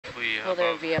Will there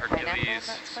above be a pineapple in Hercules,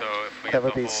 that so sponge? if we That get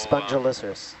would the be whole,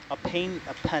 Spongilicers. Panacea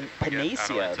of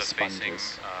Atalanta facing,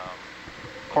 sponges.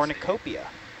 let's Cornucopia.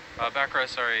 see. Back row,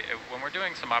 sorry, when we're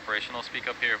doing some operational speak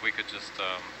up here, if we could just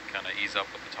kind of ease up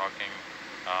with the talking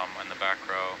in the back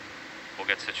row, we'll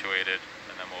get situated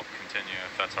and then we'll continue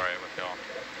if that's all right with y'all.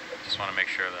 Just want to make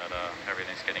sure that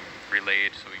everything's getting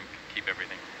relayed so we can keep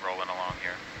everything rolling along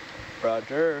here.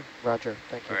 Roger. Roger,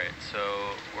 thank you. All right,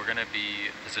 so we're going to be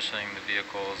positioning the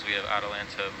vehicles. We have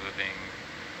Atalanta moving.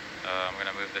 I'm going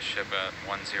to move the ship at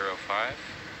 105.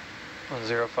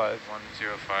 105.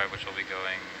 105, which will be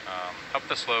going up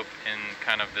the slope in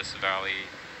kind of this valley,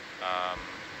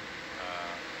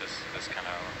 this kind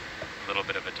of little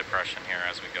bit of a depression here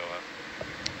as we go up.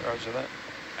 Roger that.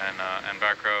 And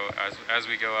back row, as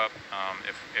we go up,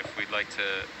 if we'd like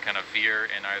to kind of veer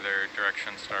in either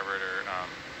direction, starboard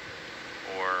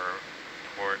or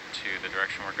port to the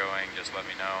direction we're going, just let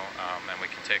me know, and we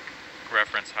can take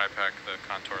reference HIPAC the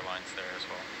contour lines there as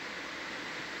well.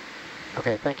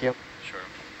 Okay, thank you. Sure.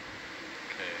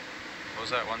 Okay. What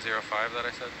was that, 105 that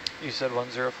I said? You said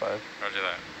 105. Roger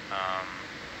that.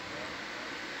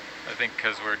 I think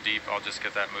because we're deep, I'll just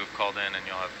get that move called in and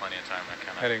you'll have plenty of time to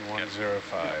kind of Heading 105.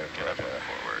 Get up and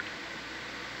forward.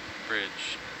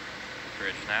 Bridge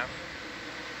nav.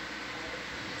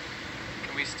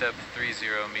 Can we step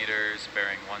 30 meters,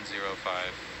 bearing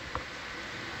 105?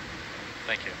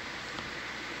 Thank you.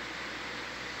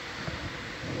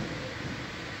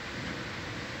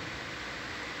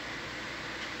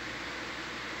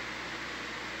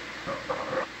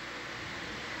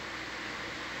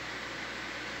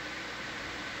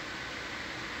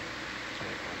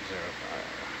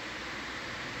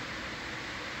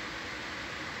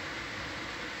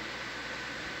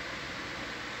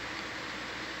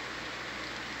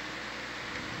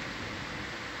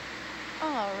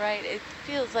 All right, it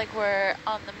feels like we're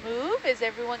on the move. Is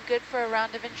everyone good for a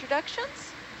round of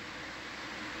introductions?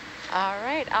 All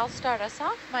right, I'll start us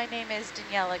off. My name is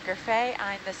Daniela Gerfay.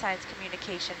 I'm the Science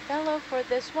Communication Fellow for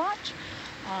this watch.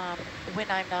 When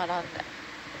I'm not on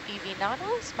EV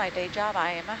Nautilus, my day job,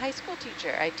 I am a high school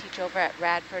teacher. I teach over at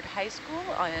Radford High School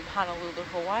in Honolulu,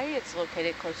 Hawaii. It's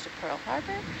located close to Pearl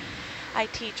Harbor. I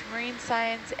teach marine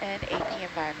science and AP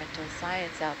environmental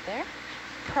science out there.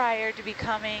 Prior to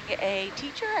becoming a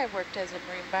teacher, I worked as a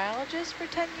marine biologist for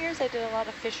 10 years. I did a lot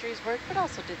of fisheries work, but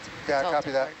also did some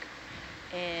consulting work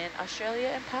in Australia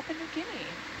and Papua New Guinea.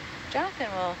 Jonathan,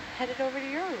 we'll head it over to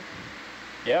you.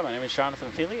 Yeah, my name is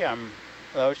Jonathan Feely. I'm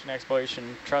the Ocean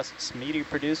Exploration Trust's media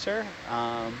producer.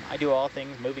 I do all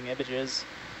things moving images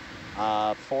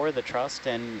for the Trust,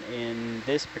 and in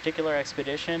this particular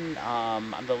expedition,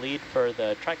 I'm the lead for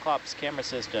the Triclops camera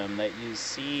system that you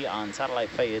see on Satellite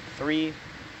Fayed 3.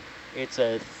 It's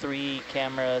a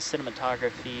 3-camera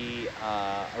cinematography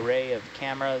array of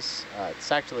cameras.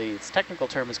 Its technical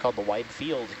term is called the Wide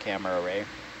Field Camera Array,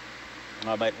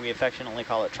 but we affectionately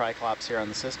call it Triclops here on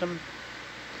the system,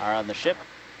 or on the ship.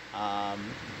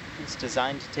 It's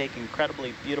designed to take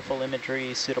incredibly beautiful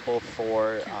imagery suitable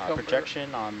for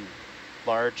projection on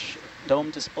large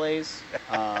dome displays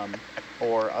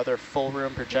or other full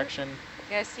room projection.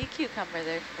 Yeah, I see cucumber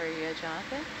there for you,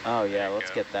 Jonathan. Oh yeah,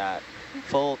 let's get that.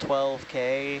 Full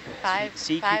 12K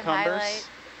sea cucumbers. Highlight.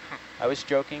 I was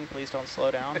joking, please don't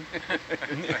slow down.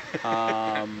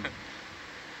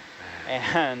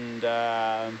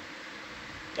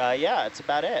 Yeah, it's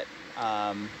about it.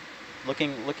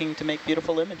 Looking to make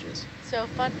beautiful images. So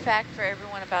fun fact for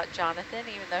everyone about Jonathan,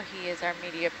 even though he is our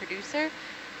media producer,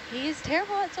 he is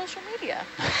terrible at social media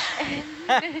and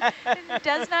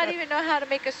does not even know how to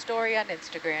make a story on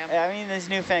Instagram. I mean, these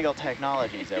newfangled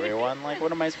technologies, everyone. Like,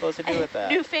 what am I supposed to do with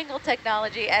that? Newfangled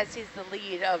technology, as he's the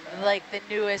lead of like the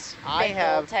newest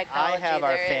fangled technology. I have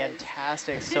our there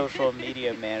fantastic social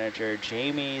media manager,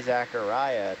 Jamie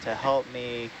Zachariah, to help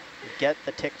me get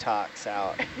the TikToks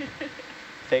out.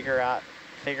 Figure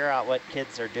out what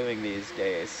kids are doing these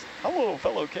days. Hello,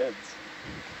 fellow kids.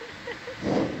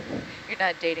 You're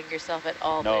not dating yourself at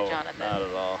all, no, there, Jonathan. Not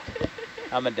at all.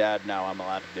 I'm a dad now. I'm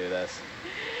allowed to do this.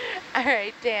 All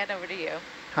right, Dan, over to you.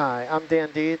 Hi, I'm Dan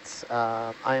Dietz.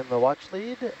 I am the watch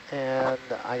lead, and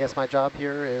I guess my job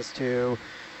here is to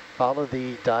follow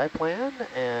the dive plan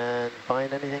and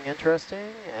find anything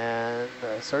interesting and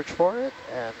search for it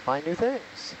and find new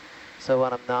things. So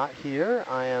when I'm not here,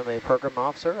 I am a program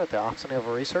officer at the Office of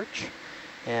Naval Research,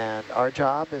 and our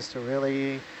job is to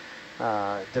really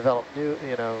develop new,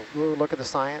 look at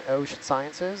the ocean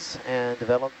sciences and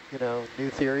develop, new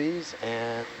theories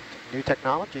and new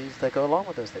technologies that go along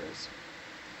with those theories.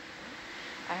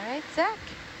 All right, Zach.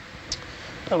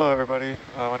 Hello, everybody.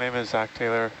 My name is Zach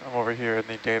Taylor. I'm over here in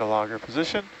the data logger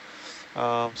position.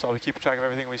 So I'll be keeping track of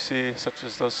everything we see, such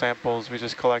as those samples we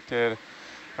just collected,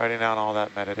 writing down all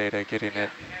that metadata, getting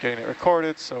it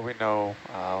recorded so we know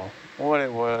what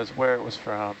it was, where it was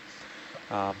from.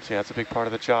 So yeah, it's a big part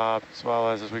of the job, as well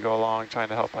as we go along, trying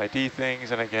to help ID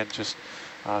things, and again, just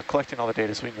collecting all the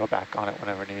data so we can go back on it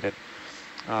whenever needed.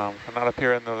 I'm not up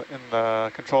here in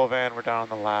the control van. We're down in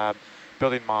the lab,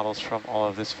 building models from all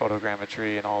of this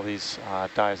photogrammetry and all these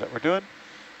dies that we're doing.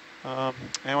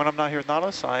 And when I'm not here with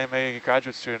Nautilus, I am a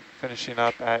graduate student finishing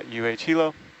up at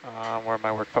Hilo, where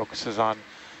my work focuses on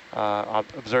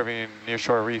observing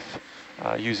nearshore reef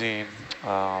using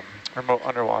remote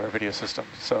underwater video systems.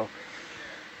 So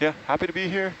yeah, happy to be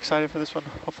here, excited for this one.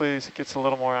 Hopefully it gets a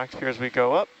little more active here as we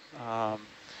go up.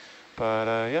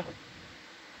 Yeah.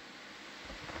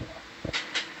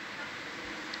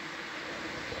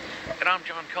 And I'm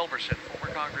John Culberson,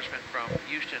 former congressman from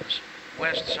Houston's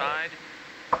west side,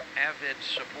 avid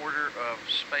supporter of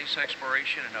space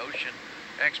exploration and ocean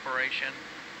exploration,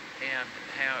 and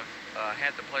have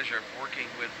had the pleasure of working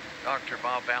with Dr.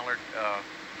 Bob Ballard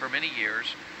for many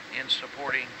years in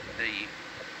supporting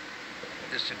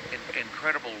this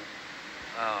incredible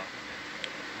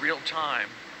real-time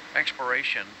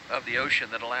exploration of the ocean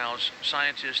that allows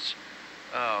scientists,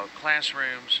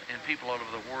 classrooms, and people all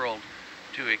over the world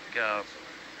to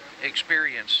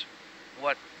experience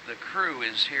what the crew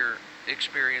is here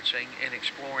experiencing and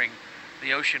exploring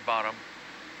the ocean bottom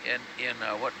in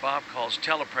what Bob calls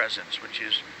telepresence, which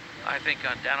is, I think,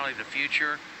 undoubtedly the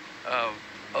future of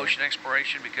ocean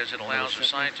exploration, because it allows a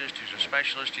scientist who's a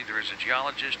specialist, either as a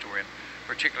geologist or in a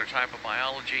particular type of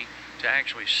biology, to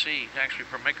actually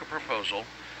make a proposal,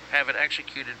 have it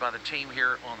executed by the team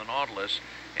here on the Nautilus,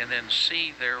 and then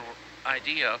see their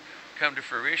idea come to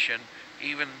fruition,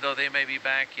 even though they may be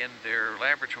back in their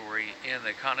laboratory in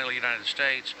the continental United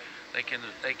States. They can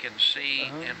see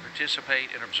and participate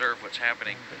and observe what's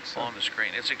happening on the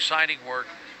screen. It's exciting work.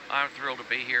 I'm thrilled to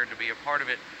be here and to be a part of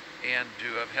it, and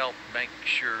to have helped make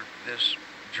sure this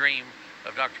dream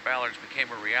of Dr. Ballard's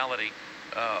became a reality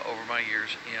over my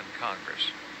years in Congress.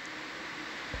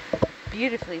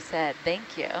 Beautifully said.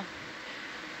 Thank you.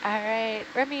 All right,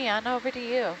 Remy, on over to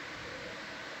you.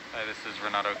 Hi, this is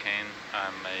Renato Kane.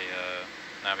 I'm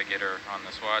a navigator on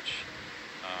this watch.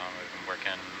 I've been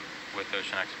working with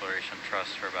Ocean Exploration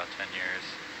Trust for about 10 years,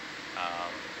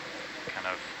 kind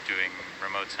of doing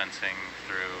remote sensing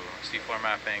through seafloor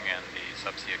mapping and the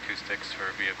subsea acoustics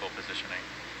for vehicle positioning.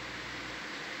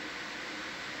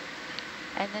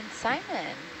 And then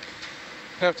Simon.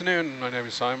 Good afternoon, my name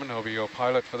is Simon. I'll be your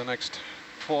pilot for the next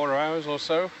 4 hours or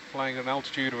so, flying at an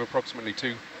altitude of approximately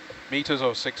 2 meters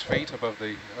or 6 feet above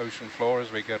the ocean floor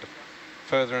as we get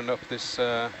further and up this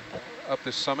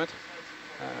summit.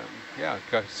 Yeah,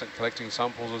 collecting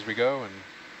samples as we go and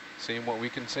seeing what we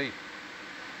can see.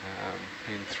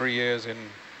 In 3 years in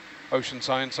ocean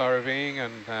science ROVing,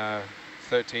 and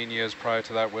 13 years prior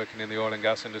to that working in the oil and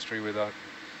gas industry with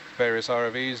various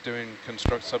ROVs, doing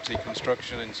subsea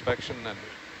construction, inspection, and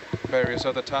various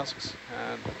other tasks,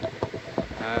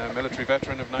 and military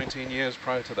veteran of 19 years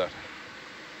prior to that.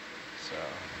 So,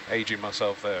 aging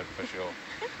myself there for sure.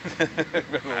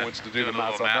 Everyone wants to do the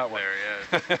math on that one.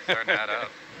 There, yeah. Starting to add up.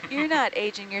 You're not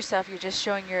aging yourself, you're just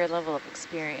showing your level of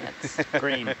experience.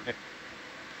 Green.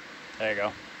 There you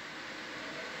go.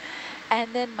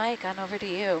 And then Mike, on over to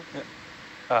you.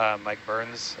 Mike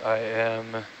Burns. I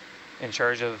am in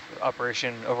charge of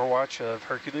Operation Overwatch of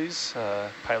Hercules,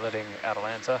 piloting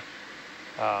Atalanta.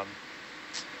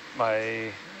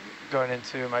 Going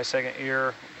into my second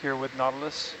year here with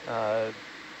Nautilus.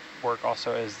 Work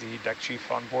also as the deck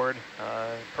chief on board,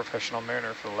 professional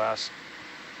mariner for the last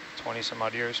 20 some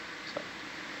odd years. So.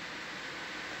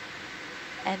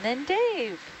 And then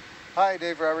Dave. Hi,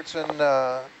 Dave Robertson,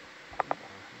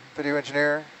 video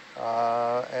engineer,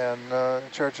 and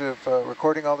in charge of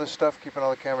recording all this stuff, keeping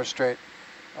all the cameras straight,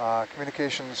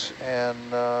 communications, and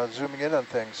zooming in on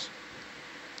things.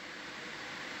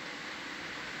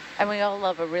 And we all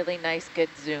love a really nice, good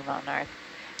zoom on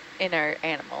in our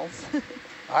animals.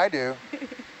 I do. I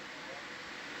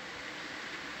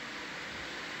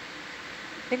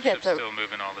think that's still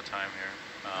moving all the time here.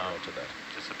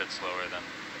 Just a bit slower than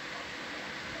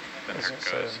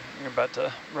it goes. You're about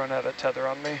to run out of tether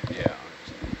on me. Yeah.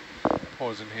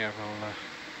 Pausing here.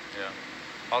 Yeah.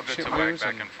 All good to wag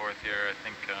back and forth here. I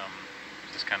think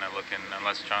just kind of looking,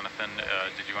 unless Jonathan,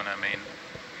 did you want to main?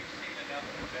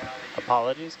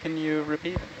 Apologies, can you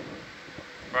repeat?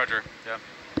 Roger, yeah.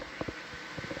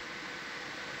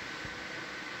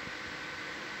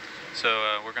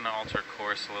 So we're going to alter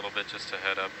course a little bit just to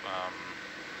head up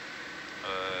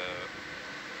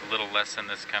a little less in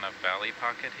this kind of valley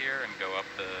pocket here and go up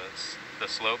the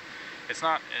slope. It's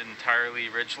not entirely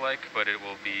ridge-like, but it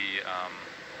will be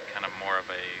kind of more of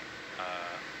a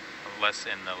less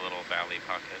in the little valley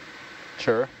pocket.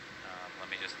 Sure. Let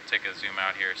me just take a zoom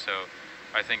out here. So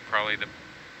I think probably the,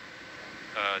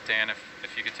 Dan,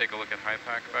 if you could take a look at high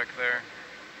pack back there.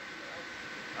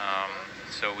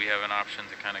 So we have an option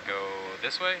to kind of go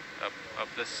this way, up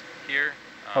this here.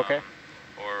 Okay.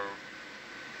 Or,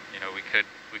 you know, we could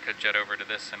jet over to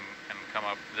this and come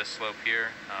up this slope here.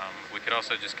 We could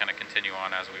also just kind of continue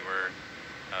on as we were,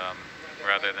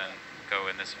 rather than go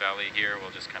in this valley here,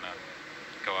 we'll just kind of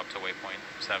go up to waypoint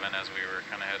 7 as we were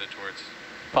kind of headed towards.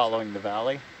 Following the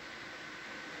valley?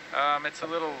 It's a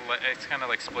little, it's kind of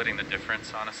like splitting the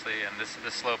difference, honestly, and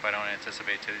this slope I don't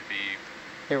anticipate to be...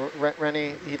 Hey,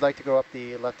 Rennie, he'd like to go up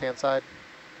the left-hand side,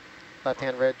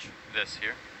 left-hand ridge. This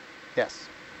here? Yes.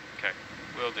 Okay,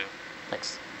 will do.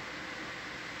 Thanks.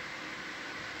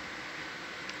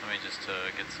 Let me just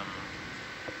get some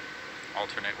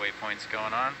alternate waypoints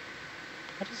going on.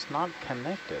 That is not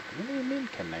connected. What do you mean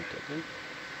connected?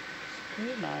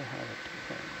 You and I have a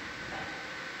thing.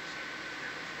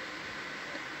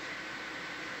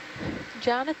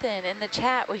 Jonathan, in the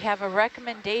chat, we have a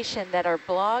recommendation that our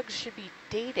blogs should be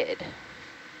dated.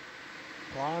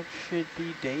 Blog should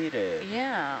be dated.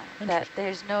 Yeah, that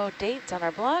there's no dates on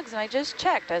our blogs, and I just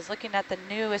checked. I was looking at the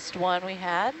newest one we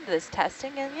had, this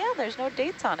testing, and yeah, there's no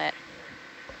dates on it.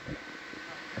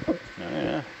 Oh,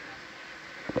 yeah.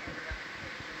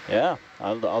 Yeah,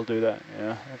 I'll do that.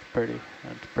 Yeah, that's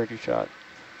a pretty shot.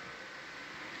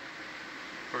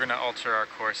 We're going to alter our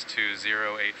course to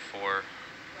 084.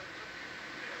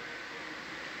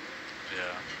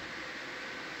 Yeah.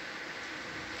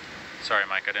 Sorry,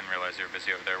 Mike, I didn't realize you were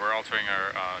busy over there. We're altering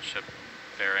our ship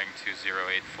bearing to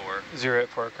 084.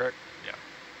 084, correct? Yeah.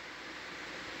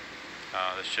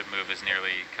 The ship move is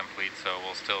nearly complete, so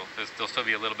there'll still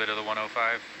be a little bit of the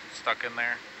 105 stuck in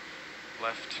there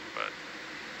left, but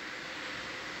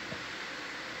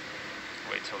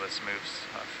wait till this move's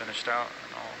finished out,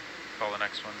 and I'll call the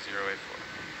next one 084.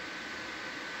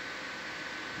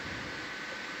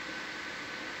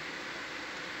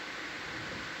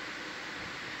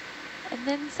 And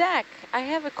then Zach, I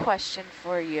have a question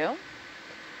for you.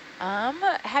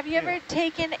 Have you ever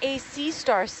taken a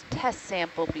Sea-Star test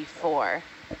sample before?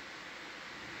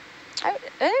 I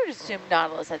would assume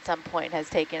Nautilus at some point has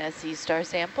taken a Sea-Star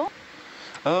sample.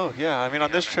 Oh yeah, I mean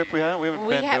on this trip we haven't been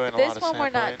doing a lot of sampling. This one we're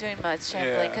not doing much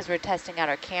sampling because we're testing out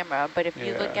our camera, but if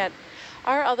you look at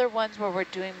our other ones where we're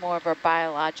doing more of our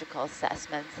biological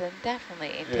assessments, then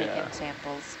definitely taking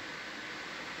samples.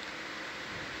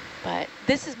 But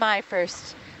this is my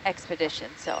first expedition,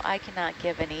 so I cannot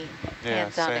give any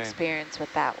hands-on experience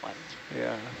with that one.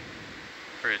 Yeah.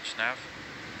 Bridge nav.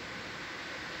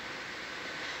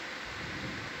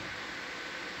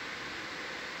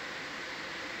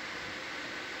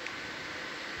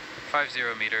 50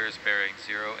 meters, bearing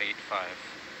 085.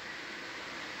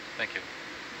 Thank you.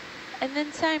 And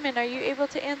then Simon, are you able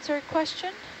to answer a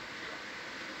question?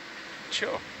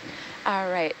 Sure.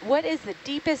 All right. What is the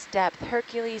deepest depth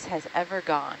Hercules has ever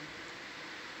gone?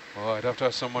 Well, I'd have to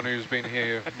have someone who's been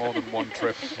here more than one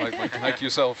trip, like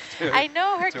yourself. I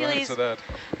know Hercules. To answer that.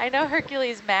 I know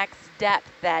Hercules' max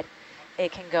depth that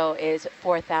it can go is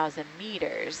 4,000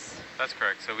 meters. That's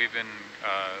correct. So we've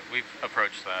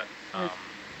approached that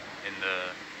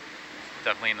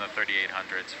definitely in the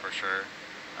 3800s for sure.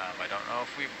 I don't know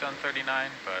if we've done 39,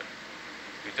 but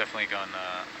we've definitely gone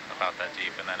about that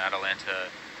deep. And then Atalanta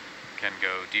can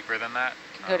go deeper than that.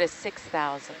 Can go to 6,000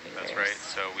 meters. That's right.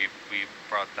 So we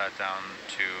brought that down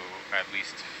to at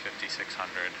least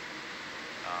 5,600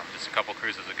 just a couple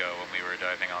cruises ago when we were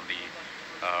diving on the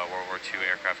World War II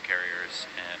aircraft carriers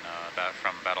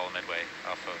from Battle of Midway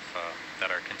off of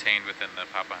that are contained within the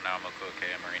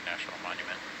Papahanaumokuakea Marine National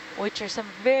Monument. Which are some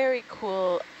very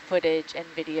cool footage and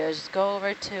videos. Just go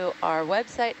over to our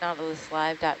website,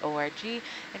 nautiluslive.org,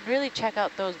 and really check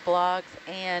out those blogs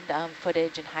and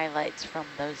footage and highlights from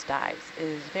those dives. It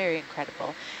is very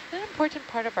incredible. And an important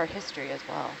part of our history as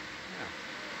well. Yeah.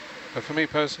 But for me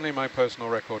personally, my personal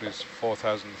record is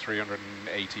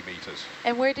 4,380 meters.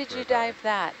 And where did you dive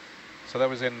that? So that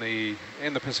was in the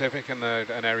Pacific, in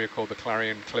an area called the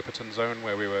Clarion-Clipperton Zone,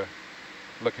 where we were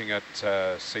looking at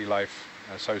sea life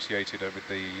associated with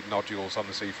the nodules on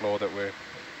the seafloor that were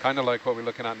kind of like what we're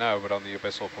looking at now, but on the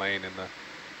abyssal plain in the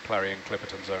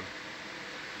Clarion-Clipperton Zone.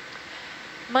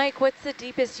 Mike, what's the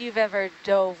deepest you've ever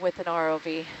dove with an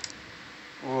ROV?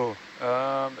 Ooh,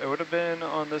 it would have been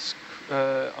on this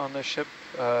ship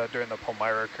during the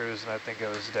Palmyra cruise, and I think it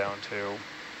was down to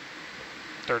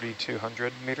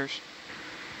 3,200 meters.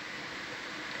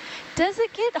 Does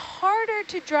it get harder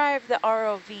to drive the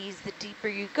ROVs the deeper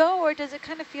you go, or does it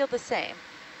kind of feel the same?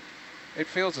 It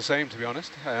feels the same, to be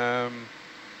honest.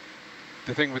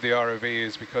 The thing with the ROV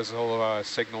is because all of our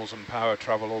signals and power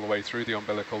travel all the way through the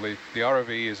umbilical, the ROV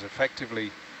is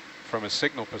effectively, from a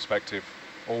signal perspective,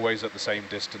 always at the same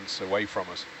distance away from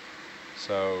us.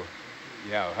 So,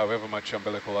 yeah, however much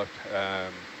umbilical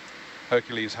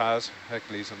Hercules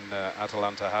and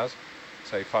Atalanta has,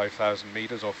 say 5,000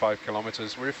 meters or 5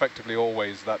 kilometers, we're effectively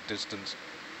always that distance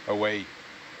away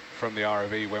from the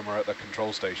ROV when we're at the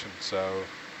control station. So,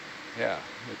 yeah,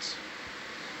 it's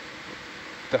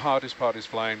the hardest part is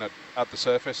flying at the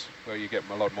surface, where you get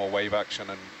a lot more wave action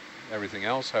and everything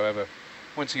else. However,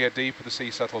 once you get deeper, the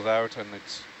sea settles out, and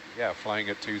it's, yeah, flying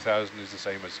at 2,000 is the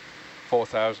same as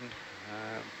 4,000.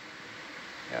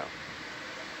 Yeah,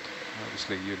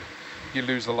 obviously you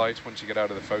lose the light once you get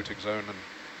out of the photic zone, and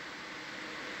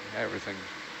everything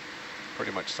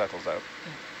pretty much settles out.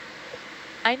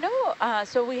 I know,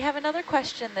 so we have another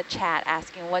question in the chat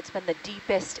asking what's been the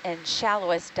deepest and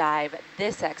shallowest dive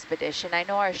this expedition. I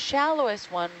know our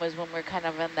shallowest one was when we're kind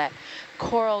of in that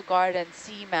Coral Garden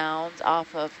sea mounds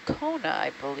off of Kona,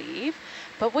 I believe.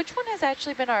 But which one has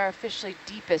actually been our officially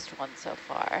deepest one so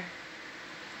far?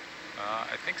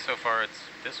 I think so far it's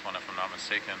this one, if I'm not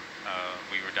mistaken.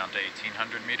 We were down to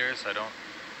 1,800 meters. I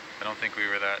don't think we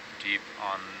were that deep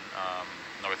on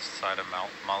north side of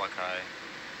Molokai.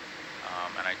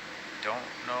 And I don't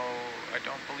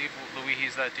believe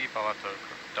Louis-He's that deep. I'll have to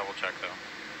double check though.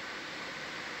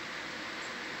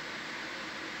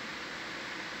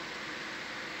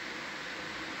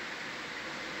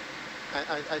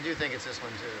 I do think it's this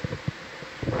one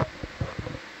too.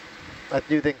 I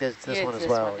do think there's this one as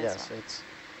well. Yes, it's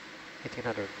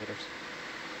 1,800 meters.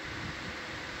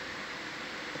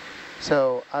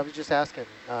 So I was just asking,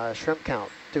 shrimp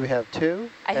count. Do we have 2?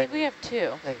 I think we have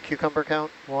 2. And cucumber count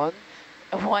 1?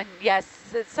 1,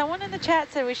 yes. Someone in the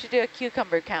chat said we should do a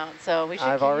cucumber count, so we should.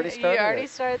 I've already started. You already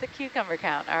started the cucumber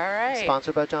count. All right.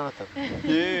 Sponsored by Jonathan.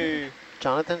 Yay.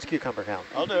 Jonathan's cucumber count.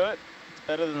 I'll do it. It's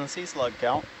better than the sea slug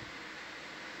count.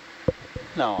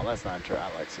 No, that's not true. I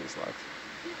like sea slugs.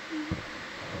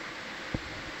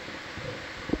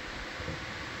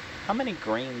 How many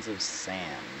grains of sand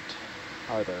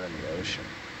are there in the ocean?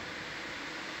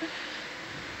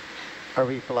 Are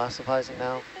we philosophizing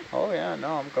now? Oh yeah,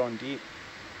 no, I'm going deep.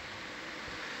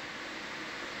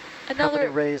 How many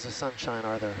rays of sunshine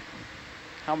are there?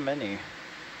 How many?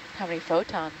 How many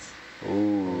photons?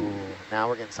 Ooh, now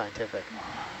we're getting scientific.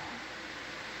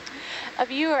 A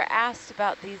viewer asked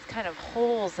about these kind of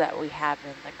holes that we have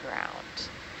in the ground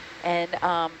and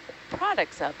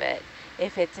products of it.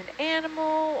 If it's an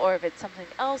animal or if it's something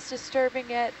else disturbing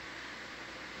it.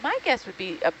 My guess would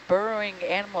be a burrowing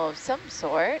animal of some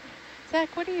sort.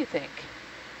 Zach, what do you think?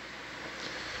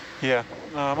 Yeah,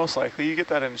 most likely. You get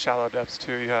that in shallow depths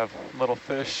too. You have little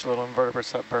fish, little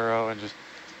invertebrates that burrow and just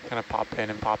kind of pop in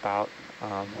and pop out.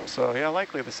 So yeah,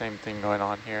 likely the same thing going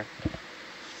on here.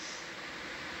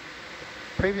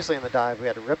 Previously in the dive, we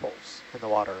had ripples in the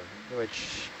water,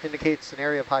 which indicates an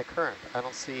area of high current. I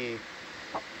don't see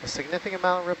a significant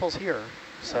amount of ripples here,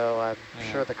 so I'm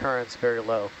sure the current's very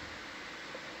low.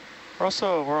 We're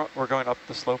also, we're going up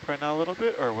the slope right now a little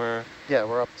bit, or we're... Yeah,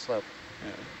 we're up the slope.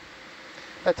 Yeah.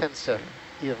 That tends to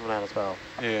even out as well.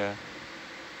 Yeah.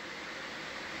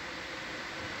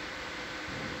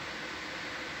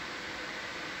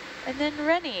 And then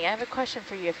Rennie, I have a question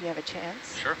for you if you have a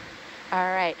chance. Sure.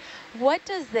 All right. What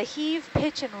does the heave,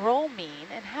 pitch, and roll mean,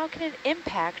 and how can it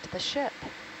impact the ship?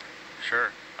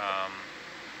 Sure.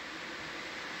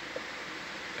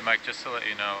 Mike, just to let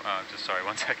you know, sorry,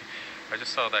 1 second. I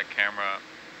just saw that camera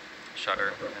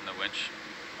shutter in the winch.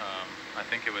 I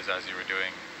think it was as you were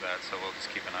doing that, so we'll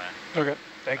just keep an eye. Okay,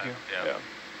 thank you. Yeah.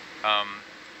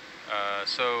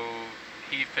 So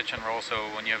heave, pitch, and roll. So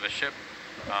when you have a ship,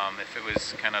 if it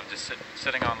was kind of just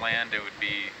sitting on land, it would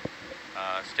be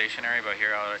stationary. But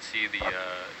here I see the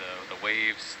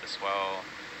waves, the swell,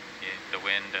 the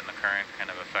wind, and the current kind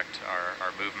of affect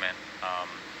our movement.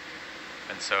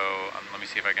 And so let me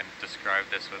see if I can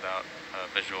describe this without a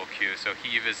visual cue. So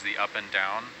heave is the up and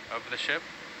down of the ship.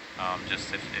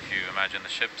 Just if you imagine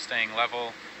the ship staying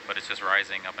level, but it's just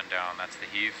rising up and down, that's the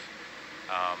heave.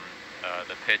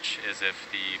 The pitch is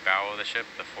if the bow of the ship,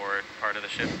 the forward part of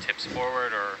the ship, tips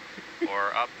forward or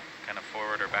up, kind of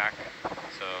forward or back.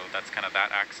 So that's kind of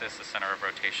that axis, the center of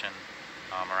rotation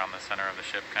around the center of the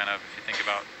ship, kind of, if you think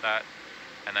about that.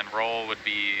 And then roll would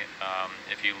be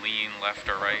if you lean left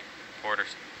or right, port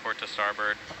to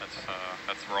starboard,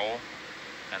 that's roll.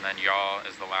 And then yaw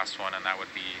is the last one, and that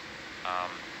would be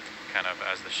kind of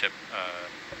as the ship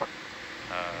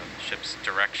ship's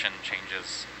direction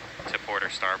changes to port or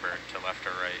starboard, to left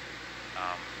or right.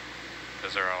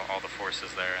 Those are all the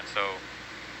forces there, and so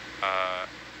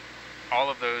all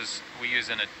of those we use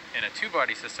in a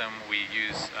two-body system. We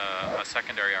use a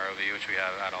secondary ROV, which we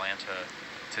have at Atlanta,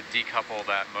 to decouple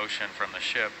that motion from the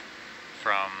ship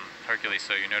from Hercules.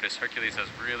 So you notice Hercules has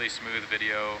really smooth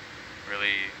video,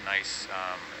 really nice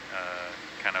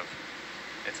kind of,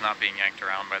 it's not being yanked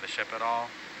around by the ship at all.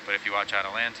 But if you watch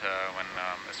Atalanta, when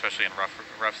especially in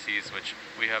rough seas, which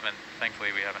we haven't,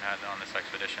 thankfully we haven't had on this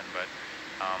expedition, but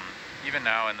even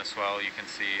now in the swell you can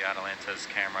see Atalanta's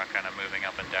camera kind of moving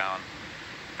up and down.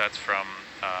 That's from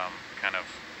kind of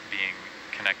being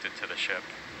connected to the ship.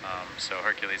 So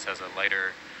Hercules has a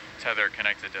lighter tether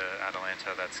connected to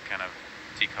Atalanta that's kind of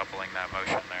decoupling that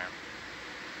motion there.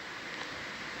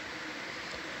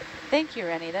 Thank you,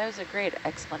 Rennie. That was a great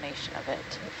explanation of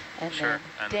it. And sure.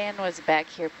 then Dan was back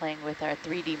here playing with our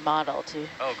 3D model to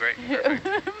oh, great.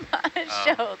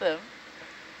 show them.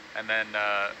 And then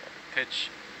pitch,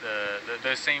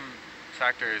 those same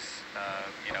factors,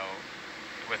 you know,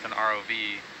 with an ROV,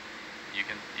 you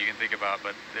can think about,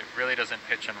 but it really doesn't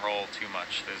pitch and roll too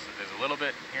much. There's a little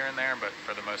bit here and there, but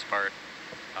for the most part,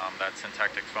 that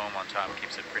syntactic foam on top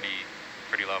keeps it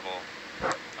pretty level.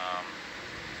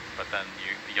 But then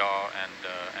yaw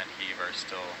and heave are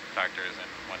still factors in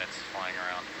when it's flying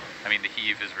around. I mean, the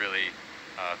heave is really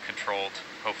controlled,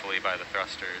 hopefully, by the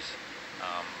thrusters.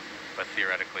 But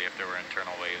theoretically, if there were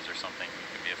internal waves or something, you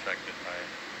could be affected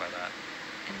by that.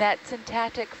 And that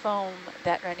syntactic foam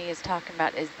that Rennie is talking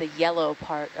about is the yellow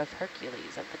part of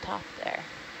Hercules at the top there.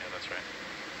 Yeah, that's right.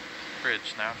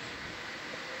 Bridge nav.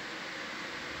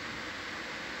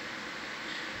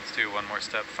 Let's do one more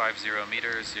step, 50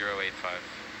 meters, 085.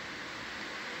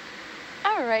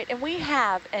 All right, and we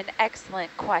have an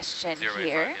excellent question 085,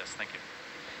 here. yes, thank you.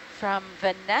 From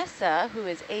Vanessa, who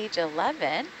is age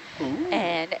 11. Ooh.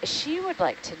 And she would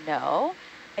like to know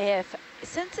if,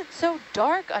 since it's so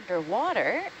dark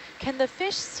underwater, can the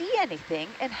fish see anything,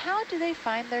 and how do they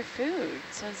find their food?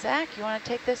 So Zach, you want to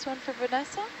take this one for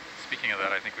Vanessa? Speaking of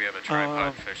that, I think we have a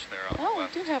tripod fish there on the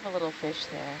left. We do have a little fish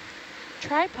there.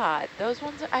 Tripod, those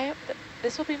ones,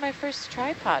 this will be my first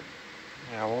tripod.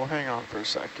 Yeah, we'll hang on for a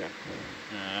second.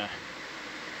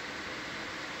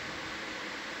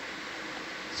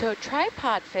 So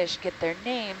tripod fish get their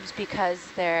names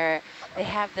because they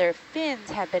have their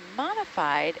fins have been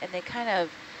modified, and they kind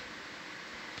of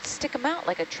stick them out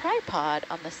like a tripod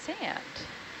on the sand.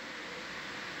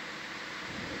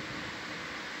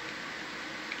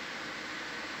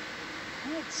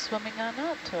 Oh, it's swimming on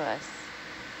out to us.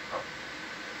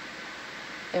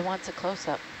 It wants a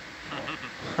close-up.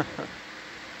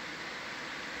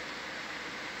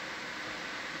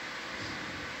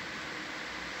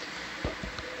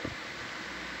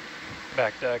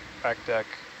 Back deck,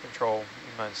 control.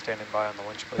 You mind standing by on the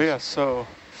winch, please? But yeah, so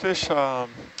fish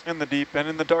in the deep and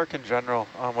in the dark in general,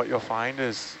 what you'll find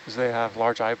is they have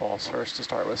large eyeballs first to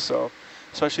start with. So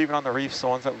especially even on the reefs, the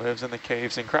ones that lives in the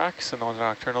caves and cracks, and the ones that are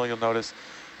nocturnal, you'll notice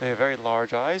they have very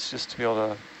large eyes just to be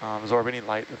able to absorb any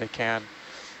light that they can.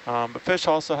 But fish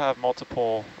also have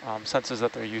multiple senses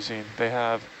that they're using. They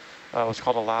have what's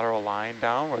called a lateral line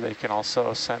down, where they can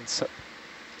also sense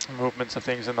movements of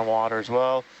things in the water as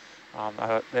well.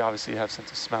 They obviously have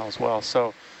sense of smell as well.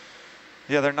 So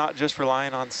yeah, they're not just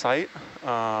relying on sight.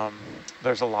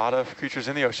 There's a lot of creatures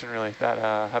in the ocean really that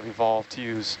have evolved to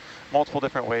use multiple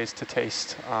different ways to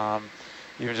taste,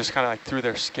 even just kind of like through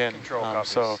their skin. Control copies,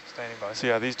 standing by. So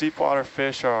yeah, these deep water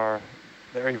fish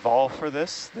they're evolved for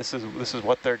this. This is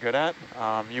what they're good at.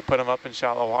 You put them up in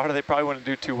shallow water, they probably wouldn't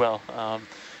do too well,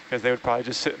 because they would probably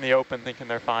just sit in the open thinking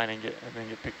they're fine and then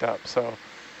get picked up. So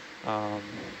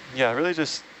yeah, really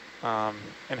just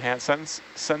enhanced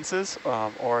senses,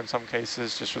 or in some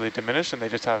cases just really diminish, and they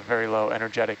just have very low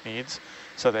energetic needs.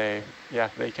 So they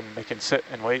can sit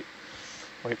and wait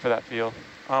for that feel.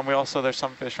 There's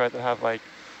some fish, right, that have like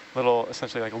little,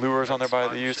 essentially like lures on their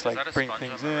body they use to like bring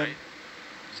things in. Right?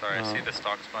 Sorry, I see the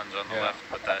stock sponge on the left,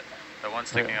 but that one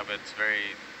sticking up, it's very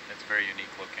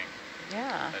unique looking.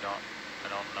 Yeah. I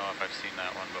don't know if I've seen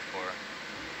that one before.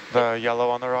 The yellow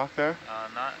on the rock there?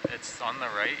 It's on the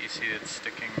right. You see it's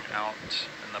sticking out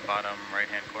in the bottom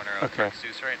right-hand corner of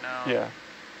Zeus right now. Yeah.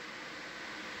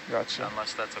 Gotcha.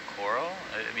 Unless that's a coral.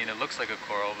 I mean, it looks like a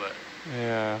coral, but...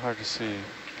 Yeah, hard to see.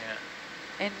 Can't.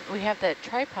 And we have that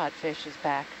tripod fish is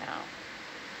back now.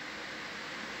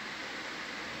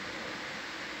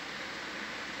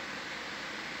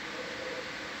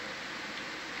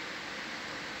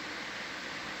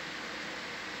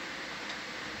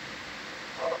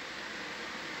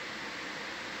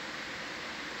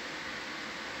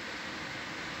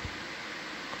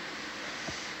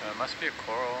 It must be a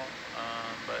coral,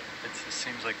 but it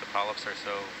seems like the polyps are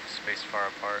so spaced far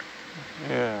apart.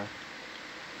 Yeah.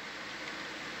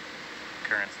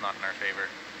 Current's not in our favor.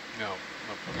 No,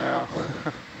 No.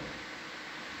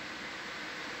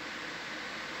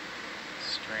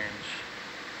 Strange.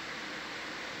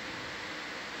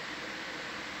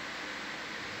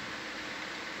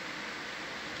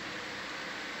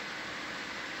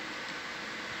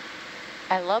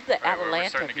 I love the All right, we're Atalanta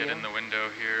starting to view. get in the window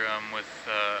here with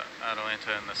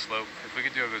Atalanta and the slope. If we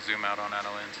could go zoom out on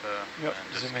Atalanta Yep,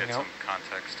 and just zooming get out. some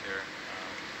context here.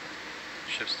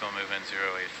 Ship's still moving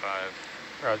 085.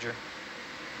 Roger.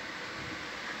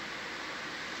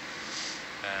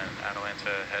 And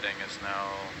Atalanta heading is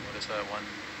now, what is that, 120?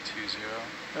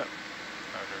 Yep.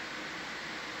 Roger.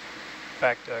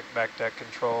 Back deck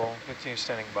control. Continue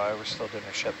standing by. We're still doing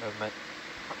a ship movement.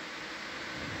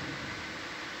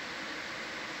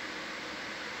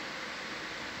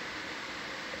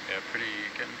 Yeah,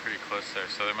 getting pretty close there.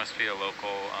 So there must be a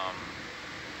local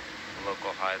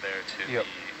high there to Yep. the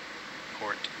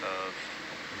port of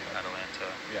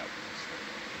Atalanta. Yeah.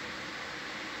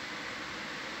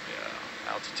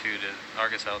 Yeah, altitude is,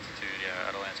 Argus altitude, yeah,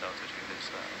 Atalanta altitude is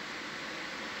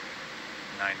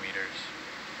 9 meters.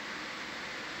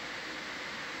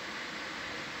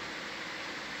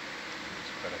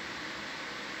 It's quite a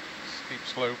steep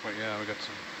slope, but yeah, we got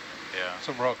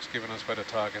some rocks giving us better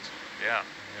targets. Yeah.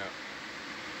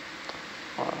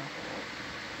 Wow.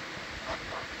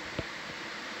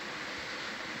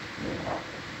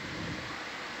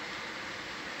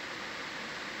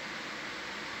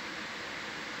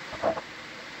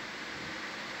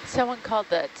 Someone called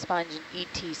that sponge an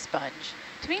ET sponge.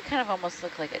 To me, it kind of almost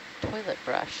looked like a toilet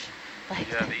brush. Like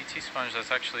Yeah, the ET sponge,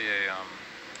 that's actually a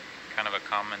kind of a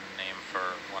common name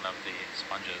for one of the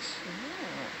sponges.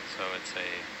 So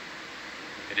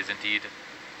it is indeed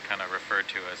kind of referred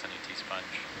to as an ET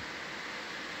sponge.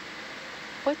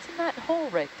 What's in that hole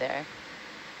right there?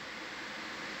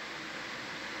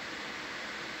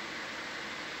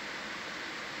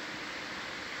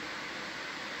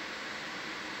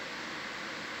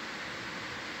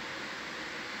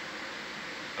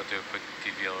 I'll do a quick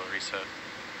DVL reset.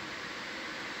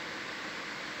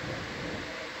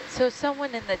 So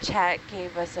someone in the chat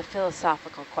gave us a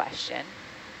philosophical question.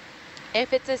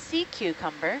 If it's a sea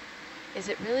cucumber, is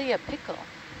it really a pickle?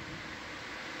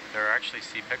 There are actually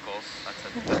sea pickles. That's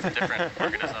a different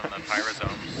organism than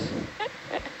pyrosomes.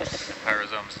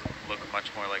 Pyrosomes look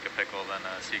much more like a pickle than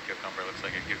a sea cucumber looks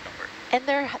like a cucumber. And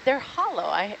they're hollow.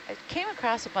 I came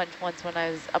across a bunch once when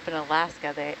I was up in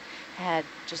Alaska. They had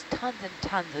just tons and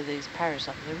tons of these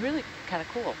pyrosomes. They're really kind of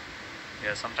cool.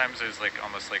 Yeah, sometimes there's like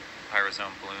almost like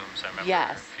pyrosome blooms. I remember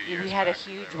Yes, a few years we had a back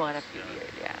huge there one a was, few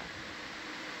years, yeah.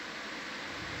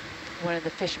 One of the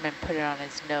fishermen put it on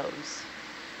his nose.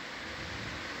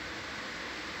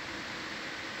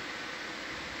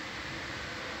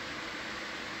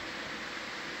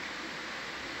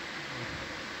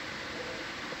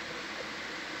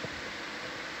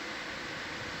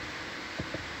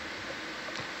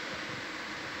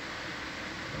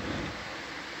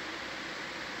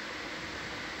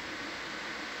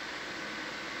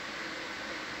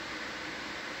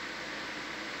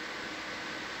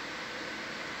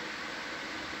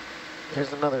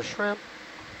 Here's another shrimp.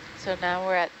 So now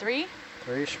we're at 3.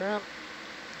 3 shrimp.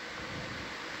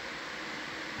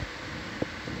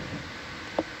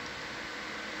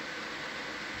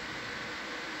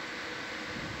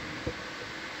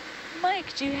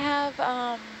 Mike, do you have,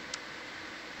 are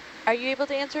you able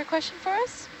to answer a question for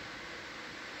us?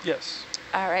 Yes.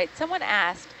 All right, someone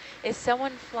asked, is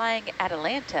someone flying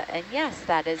Atalanta? And yes,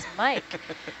 that is Mike.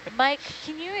 Mike,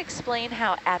 can you explain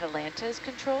how Atalanta is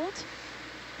controlled?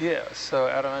 Yeah, so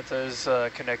Atalanta is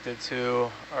connected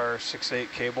to our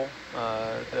 6/8 cable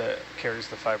that carries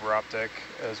the fiber optic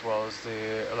as well as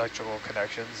the electrical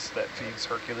connections that feeds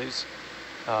Hercules.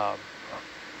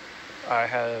 I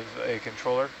have a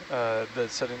controller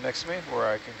that's sitting next to me where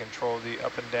I can control the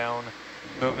up and down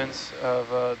movements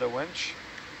of the winch.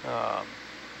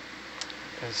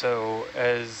 And so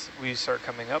as we start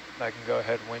coming up, I can go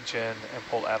ahead and winch in and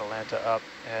pull Atalanta up,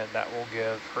 and that will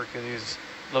give Hercules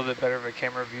a little bit better of a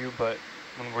camera view. But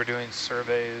when we're doing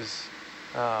surveys,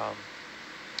 or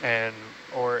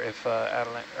if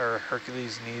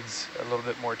Hercules needs a little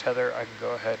bit more tether, I can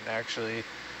go ahead and actually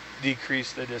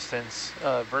decrease the distance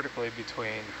vertically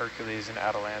between Hercules and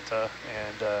Atalanta,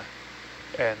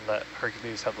 and let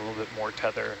Hercules have a little bit more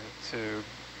tether to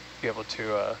be able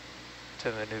to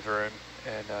maneuver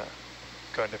and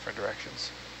go in different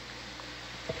directions.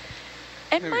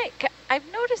 And Mike, I've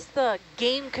noticed the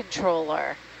game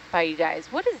controller by you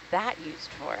guys. What is that used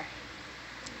for?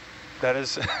 That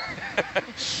is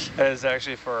that is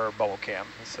actually for our bubble cam.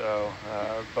 So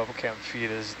bubble cam feed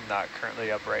is not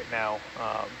currently up right now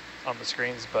on the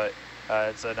screens, but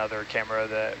it's another camera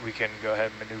that we can go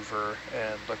ahead and maneuver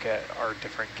and look at our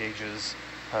different gauges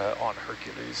on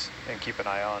Hercules and keep an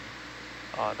eye on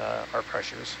our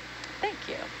pressures. Thank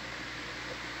you.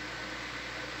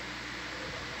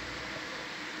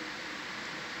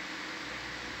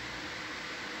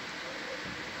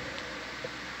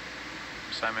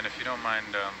 Simon, if you don't mind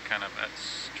kind of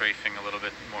strafing a little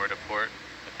bit more to port,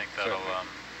 I think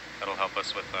that'll help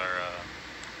us with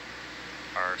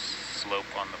our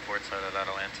slope on the port side of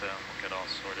Atalanta, and we'll get all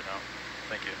sorted out.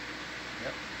 Thank you.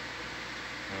 Yep.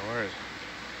 No worries.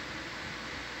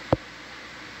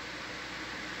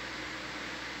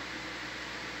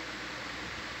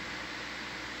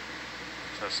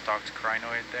 So stocked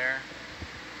crinoid there,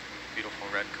 beautiful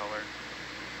red color.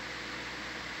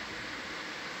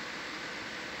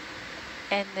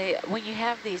 And when you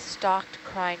have these stalked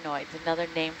crinoids, another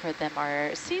name for them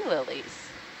are sea lilies,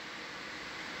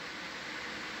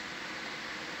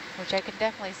 which I can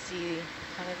definitely see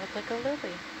how they look like a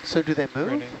lily. So do they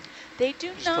move? They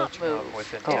do not move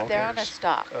if they're on a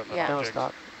stalk. Yeah. On a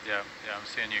stalk. Yeah, I'm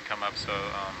seeing you come up. So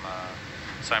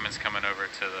Simon's coming over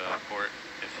to the port.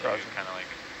 If you kind of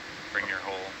like bring your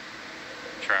whole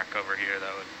track over here,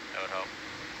 that would help.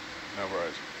 No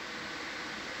worries.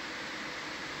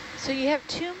 So you have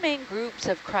two main groups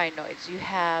of crinoids. You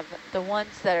have the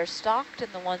ones that are stalked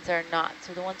and the ones that are not.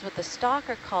 So the ones with the stalk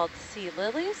are called sea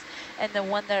lilies, and the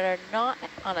one that are not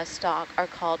on a stalk are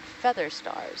called feather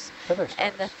stars. Feather stars.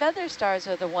 And the feather stars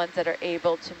are the ones that are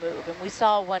able to move. And we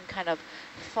saw one kind of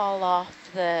fall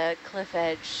off the cliff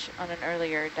edge on an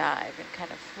earlier dive and kind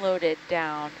of floated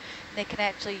down. And they can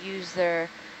actually use their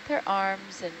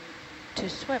arms and to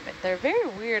swim it. They're a very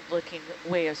weird looking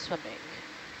way of swimming.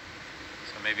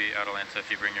 Maybe Atalanta, if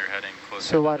you bring your head in closer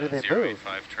so why to do the they 085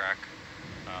 move? track,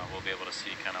 we'll be able to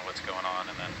see kind of what's going on,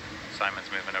 and then Simon's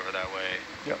moving over that way.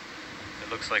 Yep. It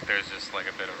looks like there's just like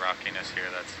a bit of rockiness here.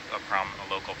 That's a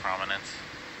local prominence.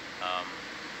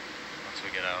 Once we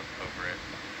get out over it,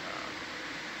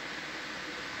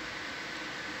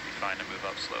 it'll be fine to move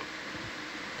upslope.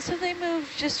 So they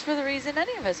move just for the reason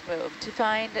any of us move, to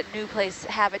find a new place,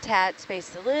 habitat,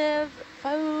 space to live,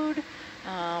 food,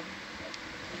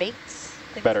 mates.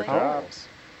 Better like jobs.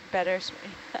 Better.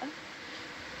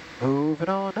 Moving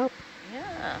on up.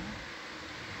 Yeah.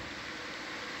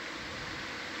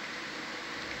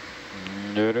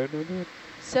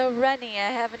 So Rennie, I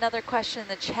have another question in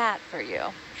the chat for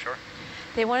you. Sure.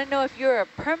 They want to know if you're a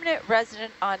permanent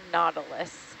resident on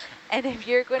Nautilus and if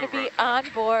you're going to be on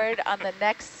board on the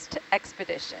next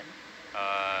expedition.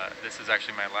 This is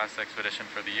actually my last expedition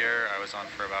for the year. I was on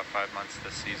for about 5 months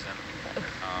this season.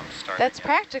 That's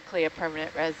practically a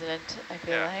permanent resident, I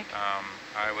feel like.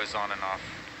 I was on and off,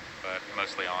 but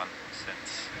mostly on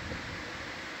since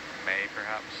May,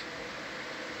 perhaps.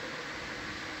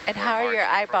 And how are your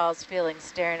eyeballs feeling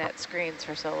staring at screens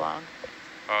for so long?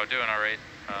 Oh, doing all right.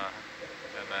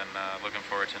 And then looking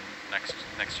forward to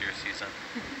next year's season.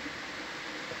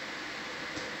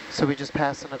 So we just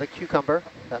passed another cucumber.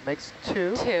 That makes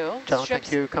 2. 2. Jonathan, Shrimps,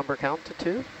 cucumber count to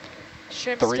 2.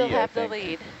 shrimps 3, still have I the think.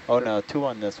 lead. Oh no, 2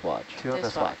 on this watch. 2 on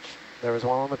this watch. There was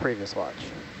 1 on the previous watch.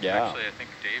 Yeah. Actually, I think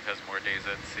Dave has more days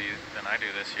at sea than I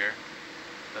do this year.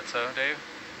 Is that so, Dave?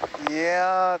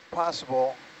 Yeah,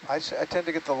 possible. I tend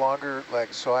to get the longer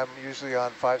legs, so I'm usually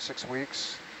on 5-6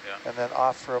 weeks, and then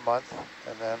off for a month,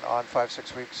 and then on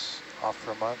 5-6 weeks, off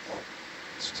for a month.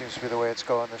 It seems to be the way it's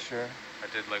going this year. I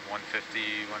did like 150,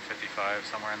 155,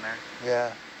 somewhere in there.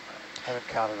 Yeah, I haven't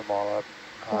counted them all up.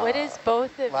 What is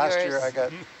both of last yours?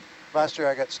 Last year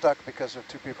I got stuck because of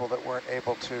 2 people that weren't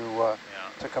able to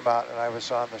come out, and I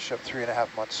was on the ship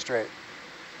 3.5 months straight.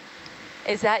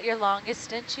 Is that your longest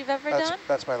stint you've ever done?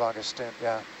 That's my longest stint,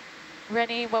 yeah.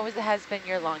 Rennie, has been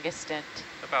your longest stint?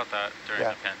 About that during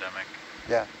the pandemic.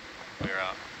 Yeah.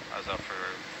 I was up for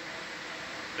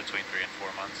between 3 and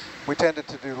 4 months. We tended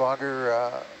to do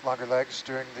longer legs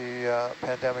during the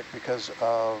pandemic because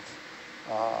of,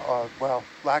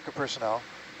 lack of personnel,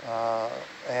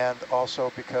 and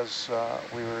also because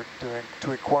we were doing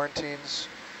 2-week quarantines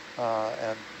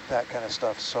and that kind of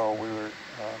stuff. So we were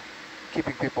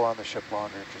keeping people on the ship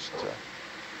longer.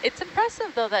 It's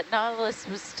impressive, though, that Nautilus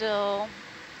was still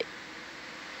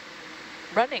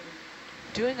running,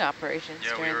 doing operations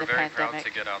during the pandemic. Yeah, we were very proud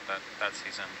to get out that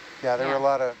season. Yeah, there were a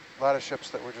lot of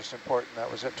ships that were just important.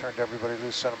 That was it. Turned everybody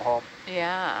loose, sent them home.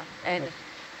 Yeah, and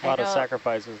a lot of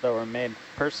sacrifices that were made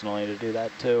personally to do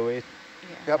that too. We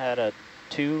had a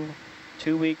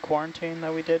two-week quarantine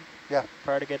that we did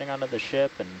prior to getting onto the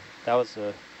ship, and that was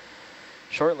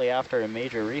shortly after a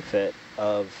major refit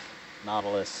of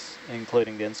Nautilus,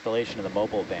 including the installation of the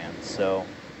mobile bands. So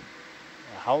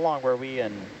how long were we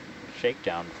in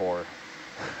shakedown for?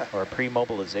 Or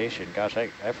pre-mobilization? Gosh, I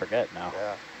forget now.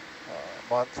 Yeah,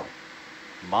 month.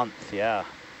 Month, yeah.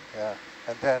 Yeah,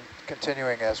 and then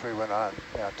continuing as we went on.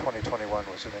 Yeah, 2021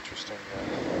 was an interesting.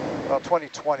 Well,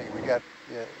 2020 we got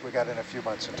in a few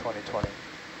months in 2020.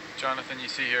 Jonathan, you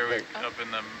see here, up in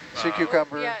the Sea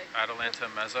cucumber. Yeah. Atalanta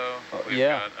mezzo, we've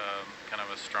yeah. got kind of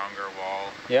a stronger wall.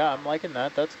 Yeah, I'm liking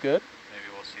that. That's good. Maybe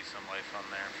we'll see some life on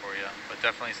there for you, but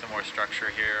definitely some more structure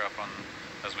here up on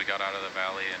as we got out of the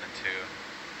valley and into,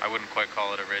 I wouldn't quite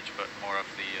call it a ridge, but more of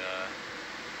the,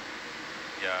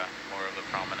 more of the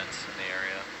prominence in the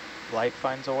area. Life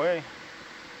finds a way.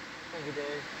 Thank you,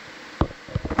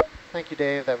 Dave. Thank you,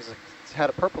 Dave. That was had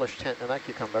a purplish tint in that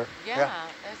cucumber. Yeah,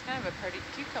 that's kind of a pretty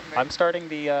cucumber. I'm starting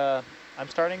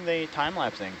the time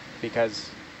lapsing because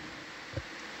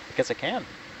I can.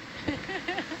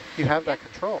 You have that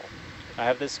control. I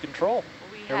have this control.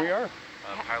 Here we are.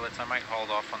 Pilots, I might hold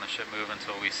off on the ship move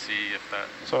until we see if that.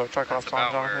 So check that's ops on,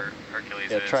 about where Jonathan.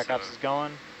 Hercules Yeah, is. track so ops is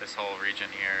going. This whole region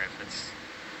here, if it's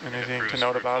Anything proves to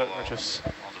note about it, fruitful, or just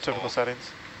I'll just typical hold.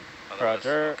 settings? Otherwise,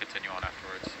 Roger. we'll continue on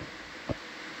afterwards.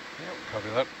 Yeah, we'll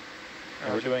copy that.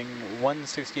 We're doing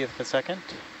 1/60th of a second.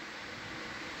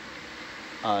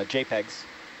 JPEGs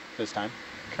this time.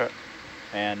 Okay.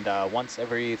 And once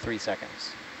every 3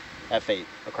 seconds. F8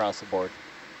 across the board.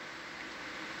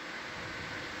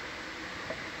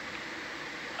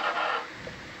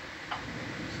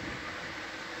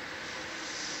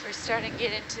 We're starting to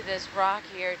get into this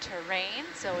rockier terrain,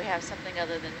 so we have something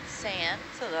other than sand,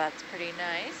 so that's pretty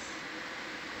nice.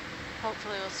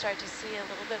 Hopefully we'll start to see a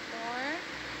little bit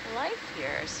more life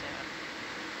here soon.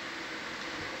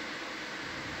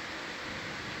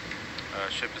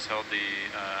 Ship has held the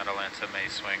Atalanta may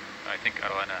swing. I think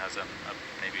Atalanta has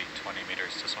maybe 20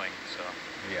 meters to swing, so.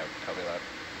 Yeah, copy that.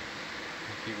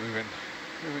 Keep moving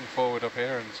forward up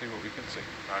here and see what we can see.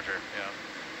 Roger, yeah.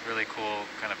 Really cool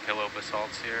kind of pillow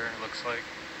basalts here, it looks like.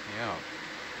 Yeah.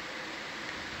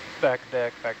 Back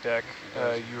deck.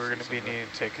 You were going to Some be of the- needing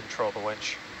to take control of the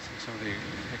winch. See some of the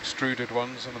extruded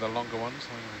ones, some of the longer ones.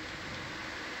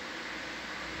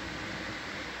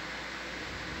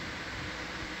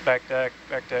 Back deck,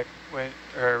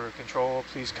 control,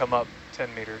 please come up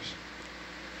 10 meters.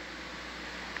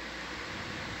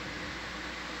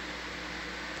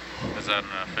 Is that an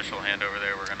official handover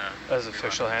there? We're gonna. As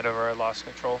official handover, I lost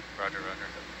control. Roger.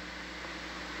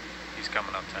 He's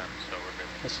coming up 10, so we're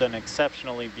good. It's an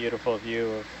exceptionally beautiful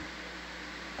view of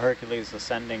Hercules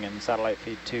ascending in satellite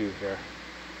feed 2 here.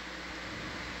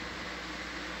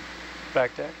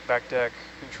 Back deck,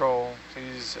 control,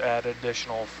 please add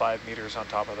additional 5 meters on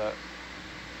top of that.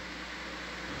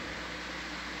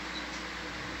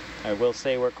 I will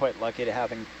say we're quite lucky to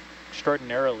have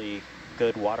extraordinarily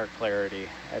good water clarity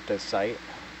at this site.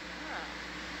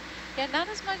 Yeah, not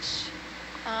as much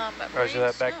Roger marine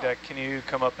that, back snow. deck, can you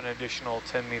come up an additional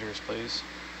 10 meters, please?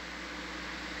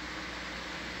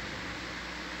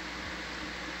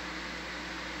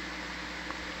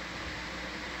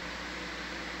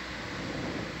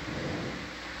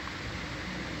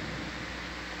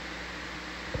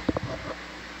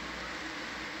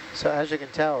 So as you can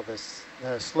tell, the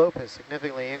slope has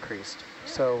significantly increased.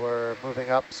 So we're moving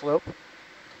up slope,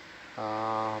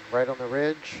 right on the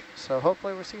ridge. So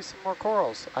hopefully we'll see some more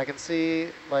corals. I can see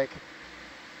a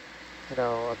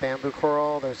bamboo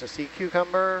coral. There's a sea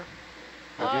cucumber.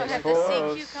 Oh, Maybe have some the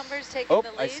corals. sea cucumbers taken Oh,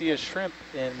 the lead? I see a shrimp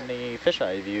in the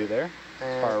fisheye view there.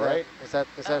 And Far right. Is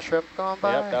that shrimp going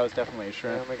by? Yep, that was definitely a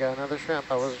shrimp. And we got another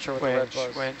shrimp. I wasn't sure what the red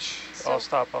was. Winch, So- I'll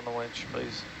stop on the winch,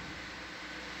 please.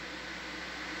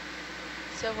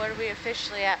 So what are we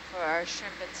officially at for our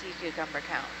shrimp and sea cucumber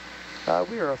count?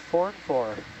 We are a 4 and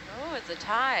 4. Oh, it's a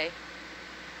tie.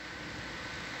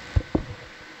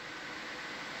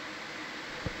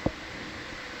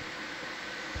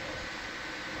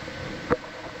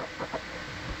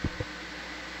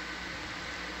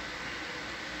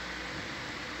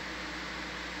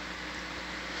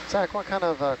 Zach, what kind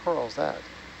of coral is that?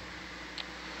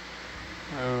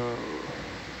 Oh,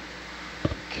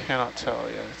 cannot tell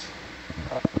yet.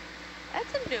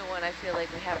 That's a new one I feel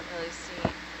like we haven't really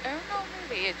seen. I don't know,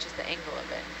 maybe it's just the angle of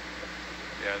it.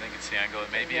 Yeah, I think it's the angle.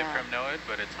 It may be Yeah. a primnoid,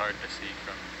 but it's hard to see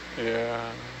from.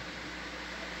 Yeah.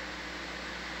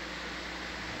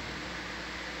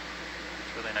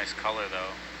 It's really nice color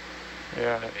though.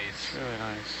 Yeah, The it's base. really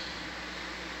nice.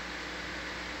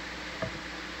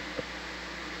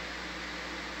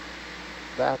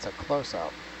 That's a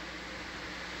close-up.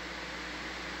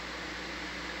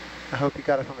 I hope you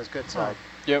got it from his good side.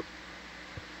 Yep.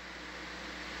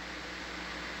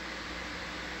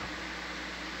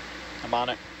 I'm on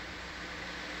it.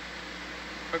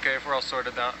 Okay, if we're all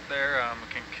sorted out there, we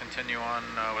can continue on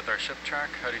with our ship track.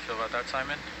 How do you feel about that,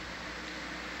 Simon?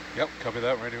 Yep, copy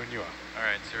that, ready when you are. All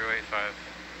right, 085.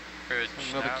 Bridge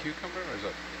Another nav. cucumber, or is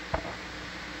it?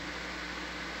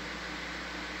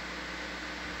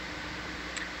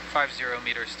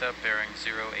 50-meter step, bearing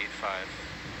 085.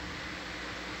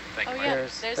 Thank Oh you. yeah,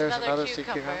 There's there's another another sea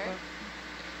cucumber. cucumber.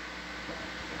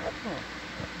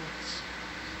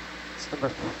 It's number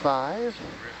 5.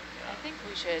 I think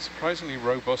we should. Surprisingly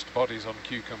robust bodies on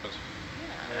cucumbers.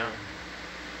 Yeah. Yeah.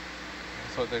 I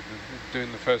thought they'd been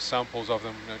doing the first samples of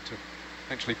them to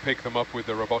actually pick them up with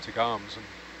the robotic arms, and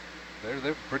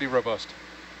they're pretty robust.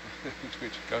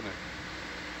 Which kind of,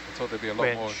 I thought they'd be a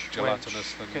lot more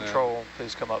gelatinous than control.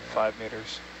 Please come up 5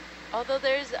 meters. Although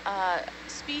there's a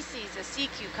species, a sea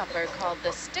cucumber called the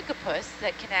stickopus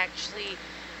that can actually.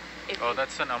 If Oh, you-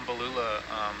 that's an umbellula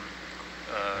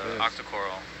It is.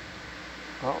 octocoral.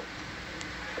 Oh,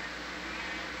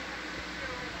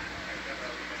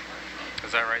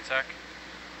 Is that right, Zach?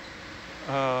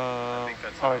 I think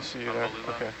that's oh, I a see you there.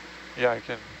 beluga. Okay. Yeah,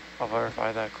 I'll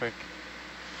verify that quick.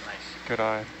 Nice. Good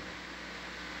eye.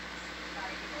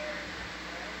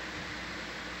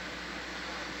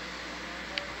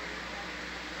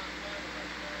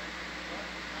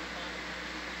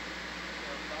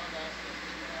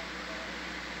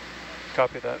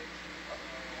 Copy that.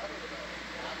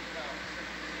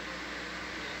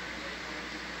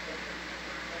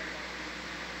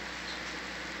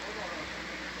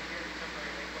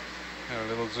 a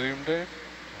little zoom, Dave.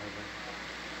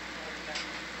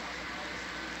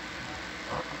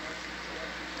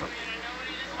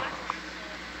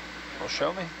 Well,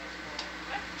 show me.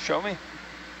 Show me.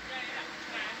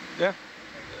 Yeah.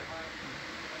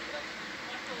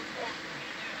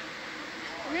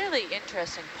 really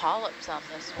interesting polyps on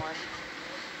this one.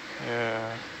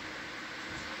 Yeah.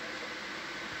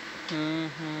 They're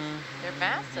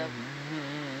massive.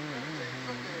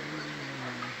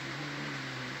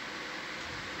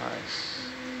 Nice.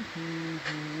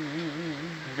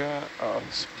 We got, oh,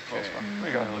 this Okay.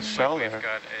 we got a Looks shell like there. we've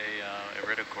got a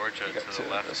iridogorgia We got to two the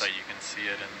of left this. that you can see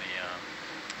it in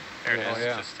the, there it Yeah. is, Oh,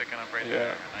 yeah. just sticking up right Yeah.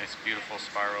 there. A nice, beautiful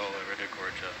spiral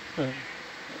iridogorgia.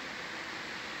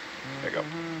 There you go.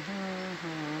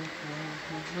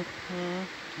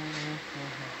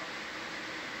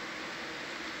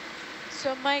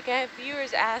 So Mike, I have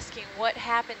viewers asking what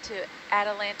happened to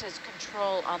Atalanta's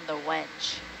control on the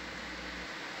wench.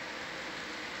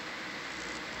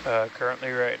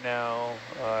 Currently right now,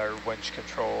 our winch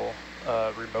control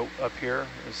remote up here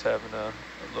is having a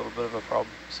little bit of a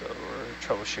problem, so we're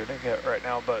troubleshooting it right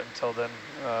now, but until then,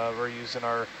 we're using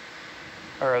our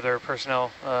other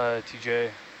personnel, TJ,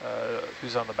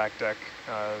 who's on the back deck,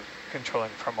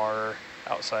 controlling from our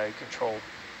outside control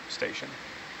station.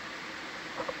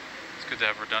 It's good to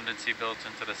have redundancy built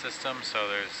into the system, so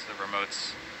there's the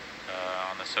remotes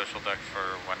on the social deck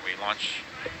for when we launch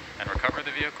and recover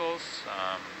the vehicles.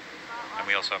 And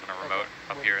we also have a remote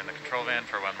up here in the control van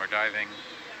for when we're diving.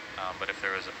 But if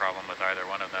there is a problem with either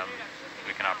one of them,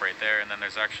 we can operate there. And then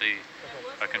there's actually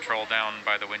a control down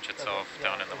by the winch itself,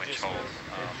 down in the winch hold,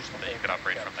 that you could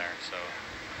operate from there. So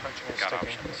we've got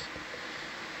options.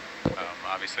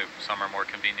 Obviously, some are more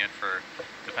convenient for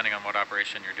depending on what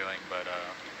operation you're doing, but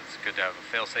it's good to have a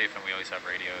fail-safe, and we always have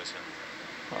radios, and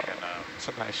we can It's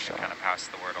a nice shot. kind of pass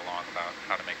the word along about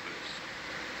how to make moves.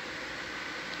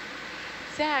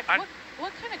 Zach,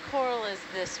 what kind of coral is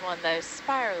this one, the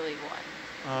spirally one?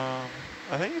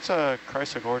 I think it's a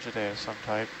Chrysogorgidae of some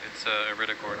type. It's a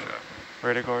iridogorgia.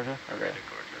 Iridogorgia? Okay.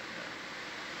 Iridogorgia, yeah.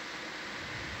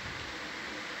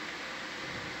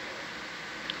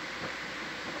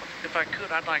 If I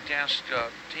could, I'd like to ask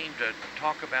team to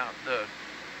talk about the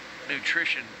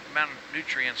nutrition, amount of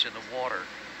nutrients in the water.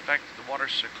 In fact, the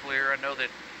water's so clear. I know that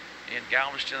in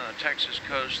Galveston on the Texas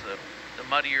coast, the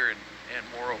muddier and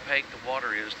more opaque the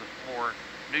water is, the more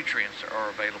nutrients are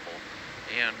available.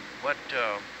 And what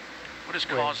is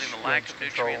causing the lack of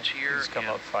nutrients here? Just come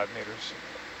and, up 5 meters.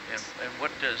 and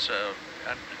what does the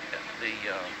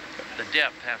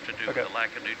depth have to do with the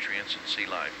lack of nutrients in sea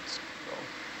life?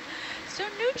 So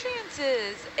nutrients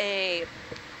is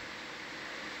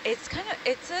it's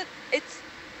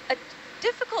a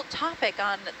difficult topic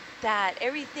on that.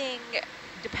 Everything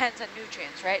depends on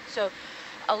nutrients, right? So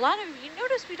a lot of, you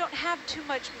notice we don't have too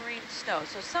much marine snow.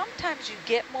 So sometimes you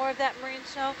get more of that marine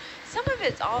snow. Some of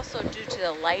it's also due to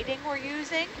the lighting we're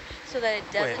using so that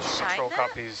it doesn't Winch shine control that.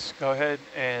 copies. Go ahead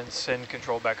and send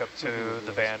control back up to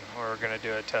the van. We're going to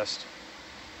do a test.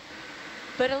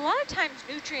 But a lot of times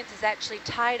nutrients is actually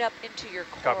tied up into your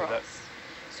Copy that. corals.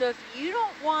 So if you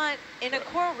don't want, in a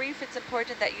coral reef, it's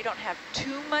important that you don't have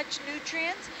too much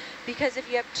nutrients, because if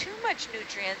you have too much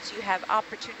nutrients, you have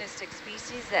opportunistic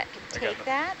species that can take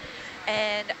that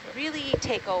and really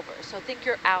take over. So think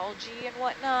your algae and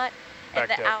whatnot, and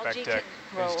the algae can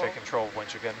grow. Please take control of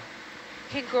winch again.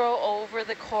 Can grow over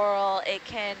the coral. It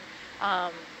can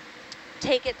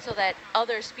take it so that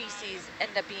other species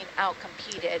end up being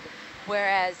outcompeted.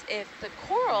 Whereas if the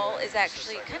coral is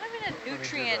actually kind of in a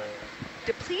nutrient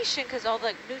depletion, because all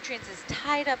the nutrients is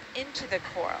tied up into the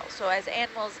coral. So as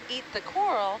animals eat the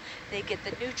coral, they get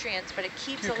the nutrients, but it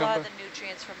keeps a lot of the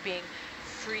nutrients from being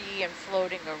free and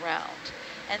floating around.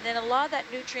 And then a lot of that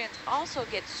nutrients also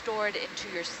get stored into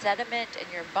your sediment and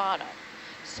your bottom.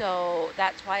 So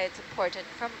that's why it's important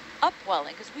from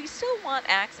upwelling, because we still want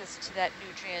access to that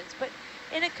nutrients, but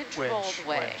in a controlled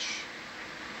way. Winch.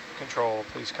 Control,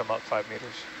 please come up 5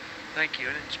 meters. Thank you.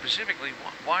 And specifically,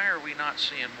 why are we not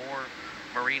seeing more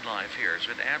marine life here? Is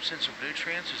it an absence of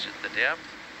nutrients? Is it the depth?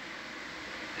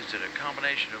 Is it a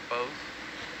combination of both?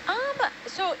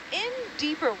 So in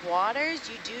deeper waters,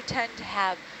 you do tend to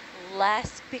have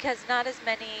less, because not as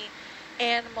many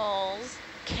animals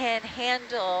can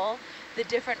handle the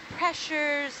different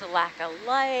pressures, the lack of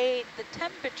light, the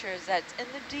temperatures that's in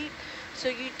the deep. So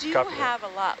you do have a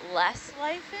lot less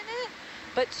life in it,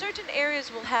 but certain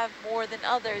areas will have more than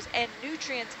others, and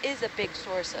nutrients is a big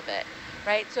source of it,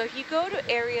 right? So if you go to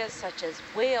areas such as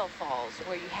whale falls,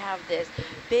 where you have this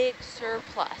big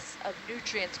surplus of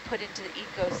nutrients put into the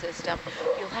ecosystem,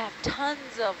 you'll have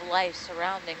tons of life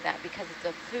surrounding that because it's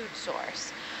a food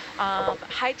source.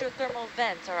 Hydrothermal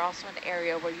vents are also an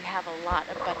area where you have a lot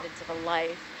of abundance of a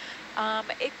life.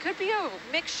 It could be a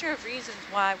mixture of reasons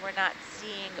why we're not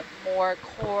seeing more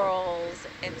corals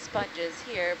and sponges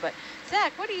here, but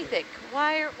Zach, what do you think?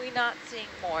 Why are we not seeing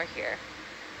more here?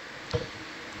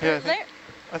 Yeah,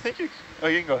 I think you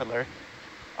can go ahead, Larry.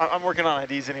 I'm working on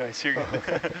IDs anyway, so you're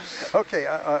good. Okay,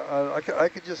 I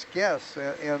could just guess,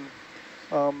 and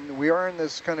we are in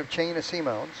this kind of chain of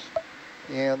seamounts,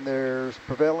 and there's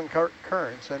prevailing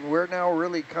currents, and we're now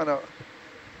really kind of,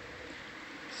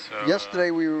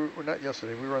 yesterday we were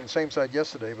on the same side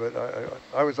yesterday, but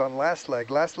I was on last leg.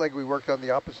 Last leg we worked on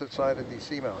the opposite side of these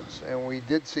seamounts, and we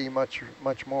did see much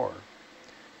more.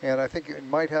 And I think it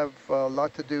might have a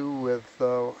lot to do with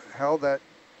how that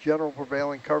general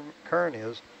prevailing current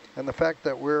is, and the fact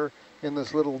that we're in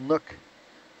this little nook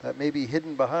that may be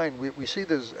hidden behind. We see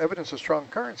there's evidence of strong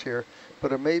currents here,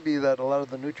 but it may be that a lot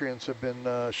of the nutrients have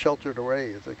been sheltered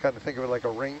away. I kind of think of it like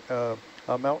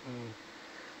a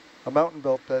mountain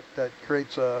belt that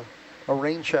creates a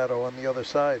rain shadow on the other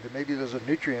side. And maybe there's a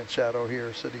nutrient shadow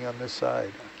here sitting on this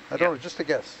side. I don't know, just a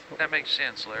guess. That makes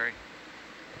sense, Larry.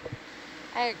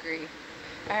 I agree.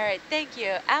 All right, thank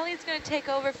you. Allie's going to take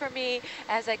over for me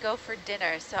as I go for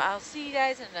dinner, so I'll see you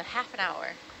guys in a half an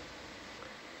hour.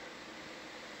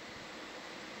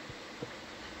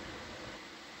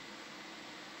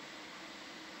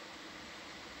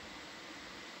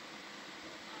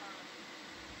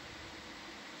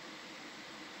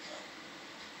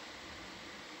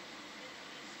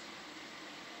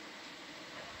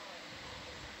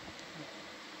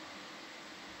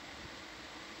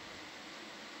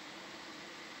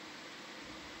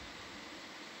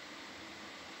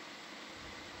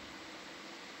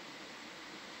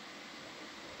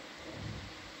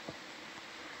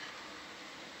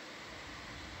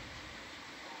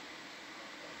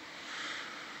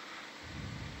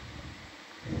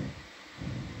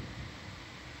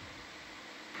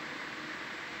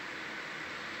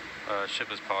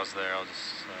 Ship is paused there. I'll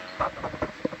just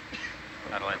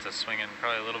Atalanta's swinging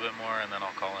probably a little bit more, and then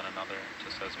I'll call in another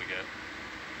just as we get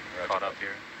caught up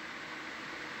here.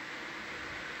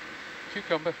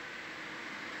 Cucumber.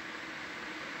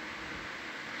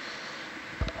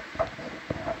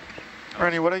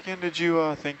 Ernie, what again did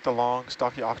you think the long,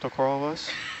 stocky octocoral was?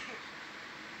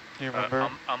 Do you remember?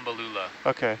 Umbellula.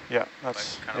 Okay, yeah,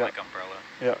 that's kind of like umbrella.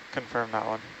 Yeah, confirm that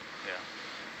one. Yeah.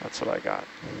 That's what I got.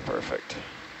 Perfect.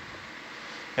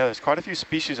 Yeah, there's quite a few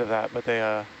species of that, but they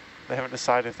haven't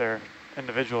decided if they're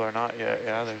individual or not yet.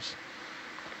 Yeah, it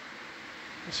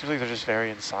seems like they're just vary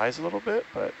in size a little bit,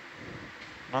 but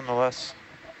nonetheless,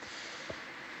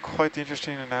 quite the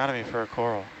interesting anatomy for a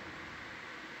coral.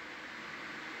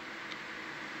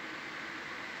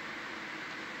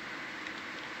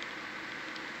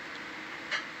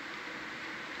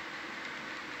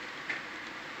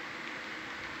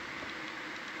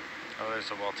 Oh, there's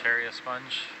a Walteria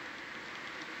sponge.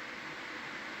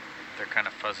 They're kind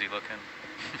of fuzzy looking.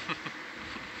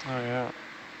 Oh yeah.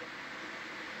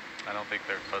 I don't think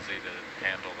they're fuzzy to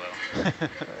handle though.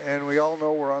 And we all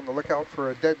know we're on the lookout for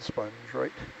a dead sponge,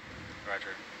 right? Roger.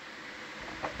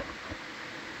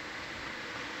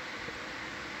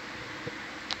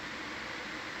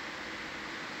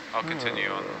 I'll continue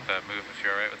on that move if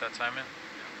you're all right with that, Simon.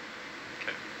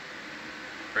 Okay.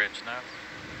 Bridge nav.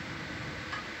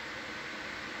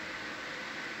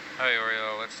 Hi,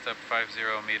 Oriole. Let's step 50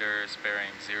 meters,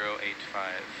 bearing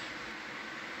 085.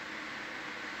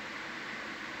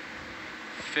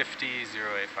 50-085,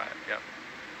 yep.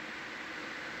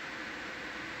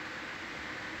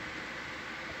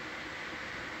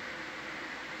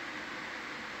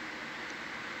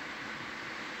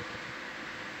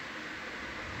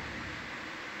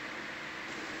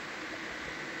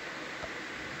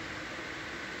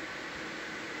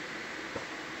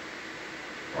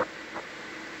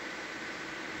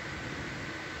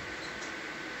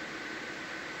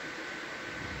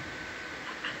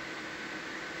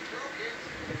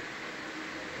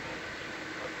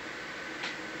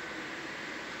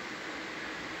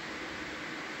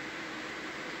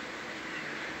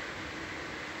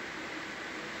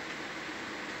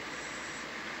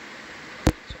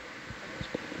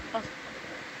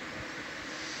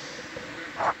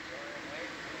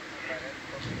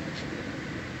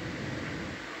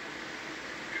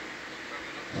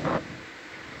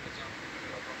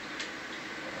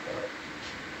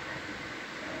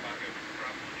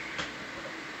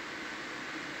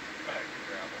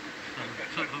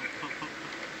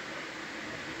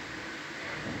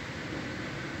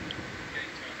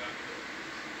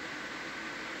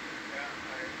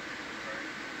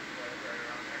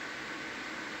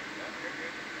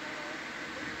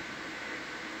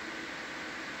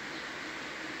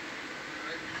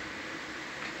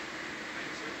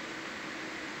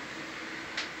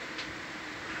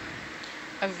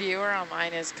 A viewer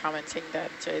online is commenting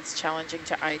that it's challenging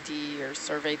to ID or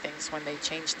survey things when they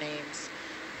change names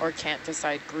or can't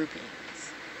decide groupings.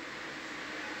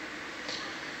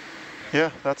 Yeah,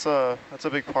 that's a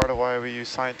big part of why we use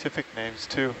scientific names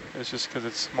too. It's just because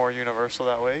it's more universal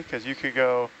that way. Because you could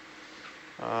go,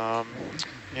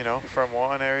 you know, from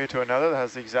one area to another that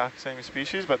has the exact same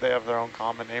species, but they have their own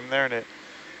common name there, and it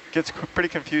gets pretty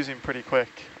confusing pretty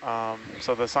quick.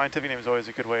 So the scientific name is always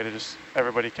a good way to just,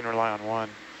 everybody can rely on one.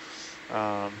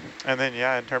 And then,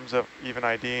 yeah, in terms of even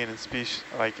IDing and species,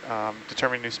 like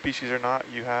determining new species or not,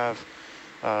 you have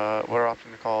what are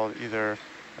often called either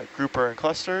like grouper and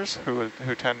clusters who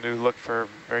tend to look for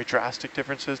very drastic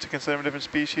differences to consider different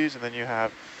species. And then you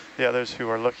have the others who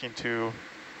are looking to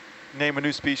name a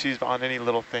new species on any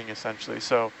little thing essentially.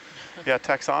 So yeah,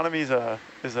 taxonomy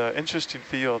is a interesting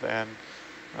field, and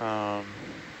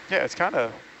yeah, it's kind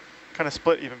of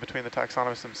split even between the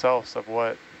taxonomists themselves of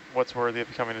what's worthy of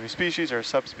becoming a new species or a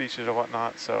subspecies or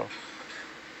whatnot. So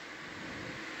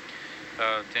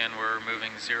Dan, we're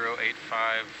moving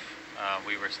 085.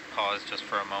 We were paused just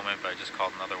for a moment, but I just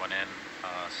called another one in.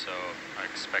 So I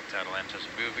expect Atalanta's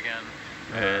to move again.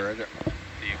 And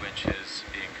the winch is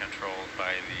being controlled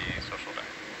by the social back.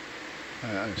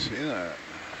 I see that.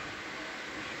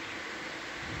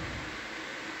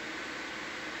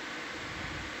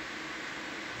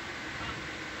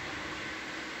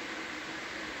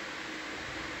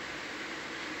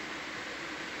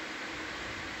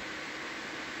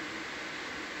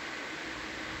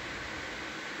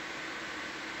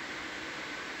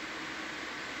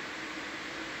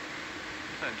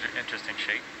 Interesting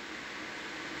shape.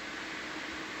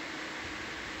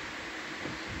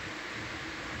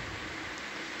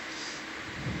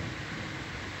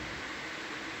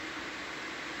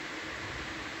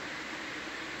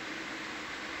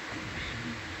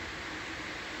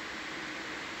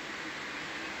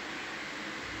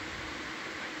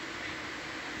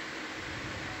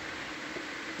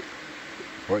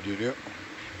 What'd you do?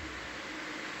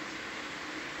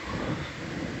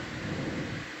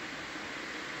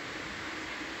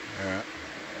 Yeah.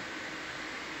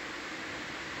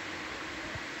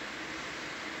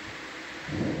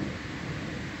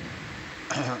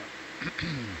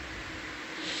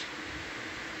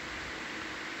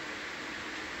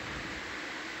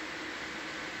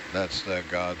 That's the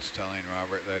gods telling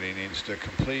Robert that he needs to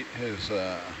complete his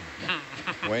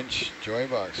winch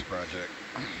Joybox project.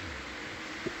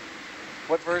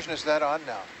 What version is that on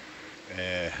now?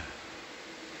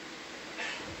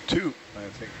 2, I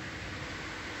think.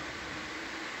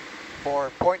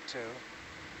 4.2.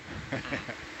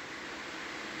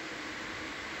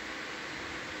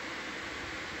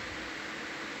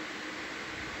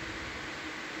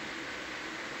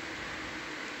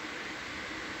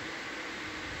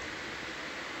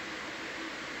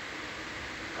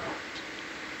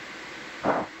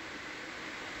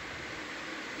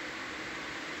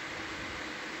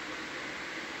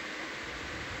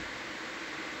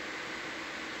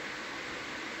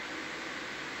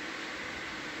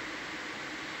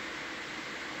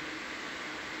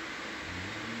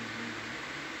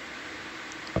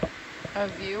 A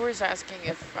viewer's asking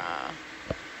if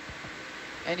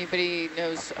anybody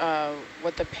knows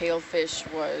what the pale fish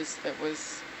was that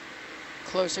was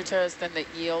closer to us than the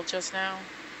eel just now.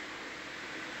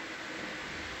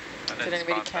 Did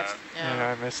anybody catch?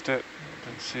 Yeah, I missed it.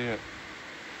 Didn't see it.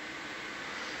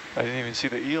 I didn't even see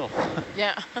the eel.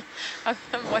 Yeah, I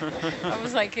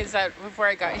was like, is that before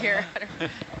I got here?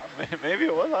 Maybe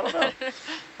it was, I don't know.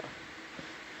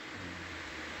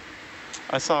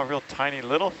 I saw a real tiny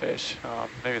little fish.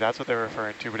 Maybe that's what they were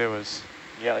referring to, but it was,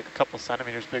 yeah, like a couple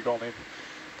centimeters big only.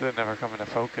 Didn't ever come into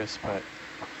focus, but.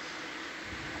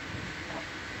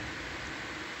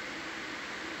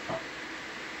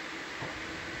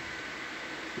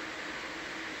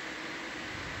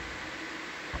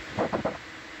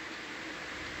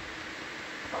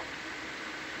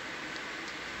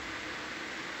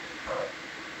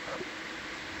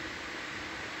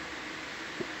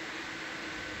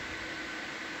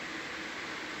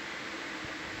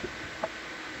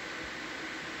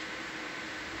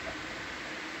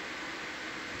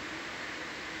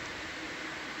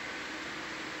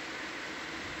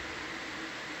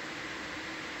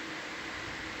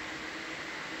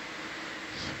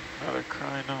 Another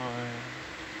crinoid.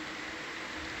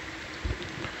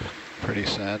 Pretty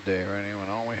sad day, right? When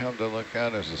all we have to look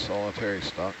at is a solitary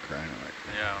stock crinoid.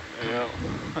 Yeah. Yeah.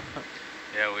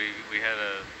 Yeah, we had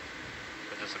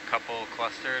just a couple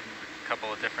clustered, a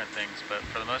couple of different things, but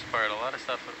for the most part, a lot of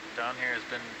stuff down here has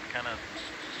been kind of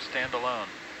standalone.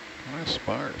 Kind of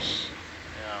sparse.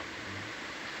 Yeah.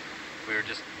 We were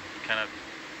just kind of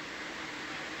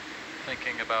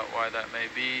thinking about why that may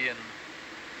be, and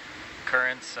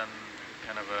currents, and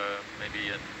kind of maybe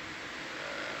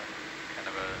kind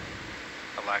of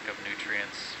a lack of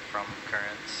nutrients from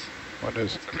currents.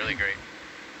 It's really great.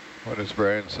 What does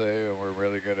Brian say? We're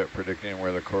really good at predicting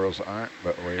where the corals aren't,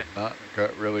 but we've not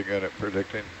got really good at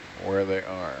predicting where they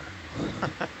are.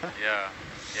 Yeah,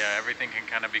 everything can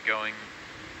kind of be going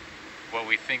what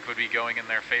we think would be going in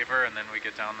their favor, and then we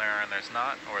get down there and there's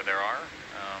not, or there are.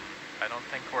 I don't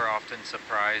think we're often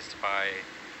surprised by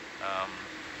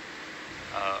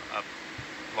a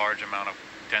large amount of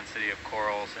density of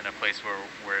corals in a place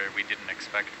where we didn't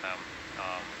expect them.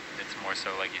 It's more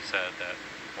so, like you said, that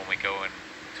when we go into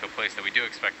a place that we do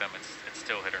expect them, it's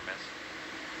still hit or miss.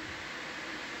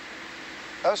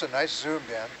 That was a nice zoom,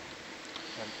 Dan.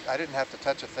 And I didn't have to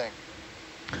touch a thing.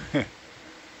 It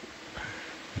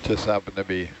just happened to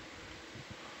be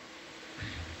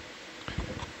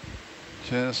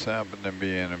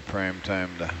in a prime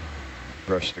time to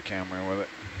brush the camera with it.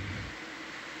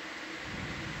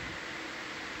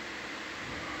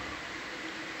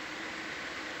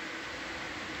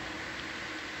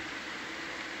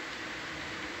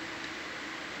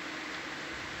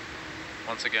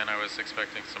 Once again, I was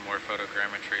expecting some more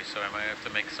photogrammetry, so I might have to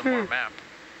make some more map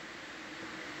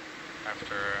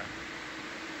after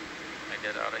I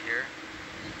get out of here,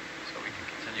 so we can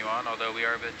continue on, although we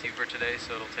are a bit deeper today,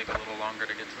 so it'll take a little longer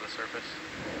to get to the surface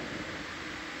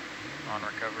on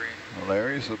recovery. Well,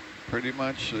 Larry's pretty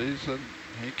much,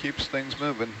 he keeps things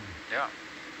moving. Yeah,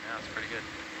 it's pretty good.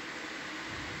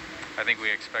 I think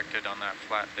we expected on that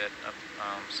flat bit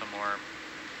some more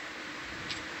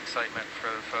excitement for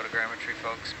the photogrammetry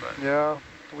folks, but yeah,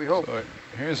 we hope. So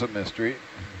here's a mystery.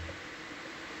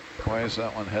 Why is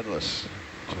that one headless?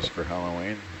 Just for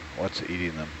Halloween? What's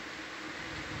eating them?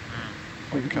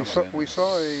 We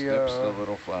saw snips the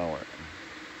little flower.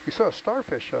 We saw a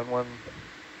starfish on one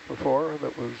before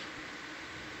that was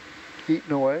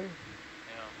eaten away.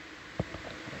 Yeah.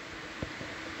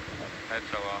 Head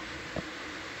fell off.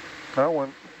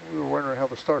 We were wondering how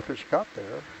the starfish got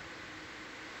there.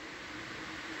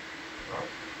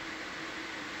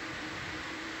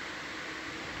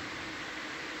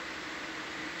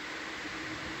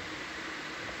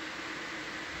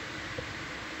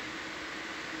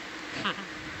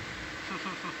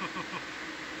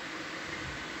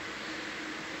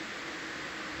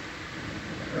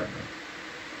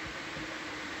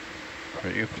 Are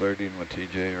you flirting with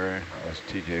TJ, or is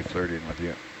TJ flirting with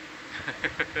you?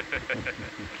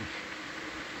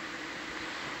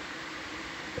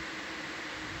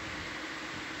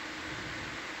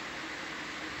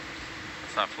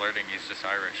 It's not flirting, he's just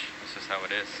Irish. It's just how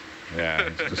it is. Yeah,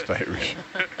 he's just Irish.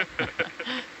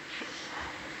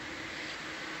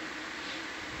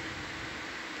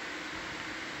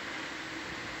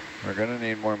 We're going to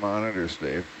need more monitors,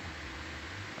 Dave.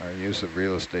 Our use of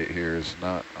real estate here is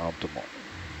not optimal.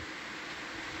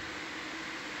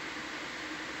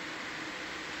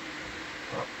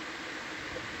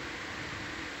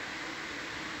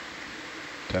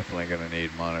 Definitely going to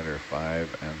need monitor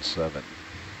 5 and 7.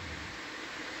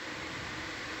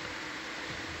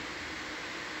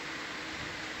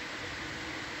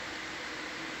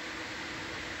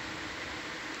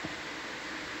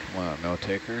 no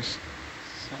takers?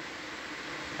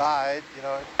 You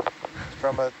know,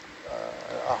 from a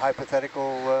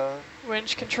hypothetical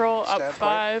Winch control up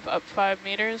standpoint. up 5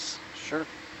 meters. Sure.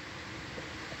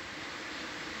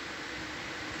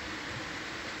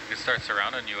 You start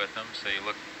surrounding you with them, so you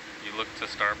look to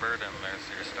starboard, and there's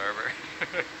your starboard.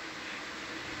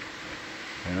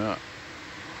 Yeah.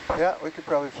 Yeah, we could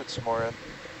probably fit some more in.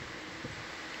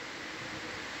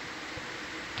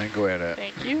 I think we had a.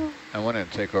 Thank you. I wanted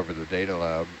to take over the data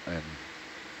lab and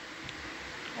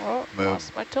Oh, move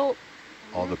lost my tilt.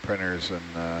 all the printers and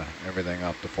everything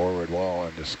off the forward wall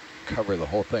and just cover the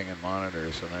whole thing in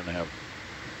monitors, and then have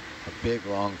a big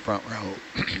long front row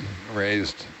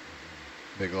raised,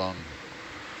 big long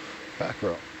back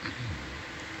row.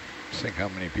 Just think how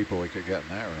many people we could get in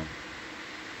that room.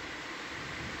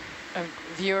 A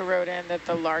viewer wrote in that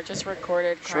the largest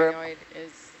recorded Shrimp. crinoid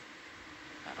is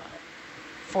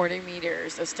 40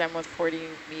 meters, a stem with 40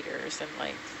 meters in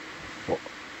length.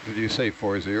 Did you say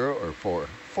 40 or 4?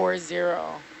 40.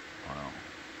 Wow.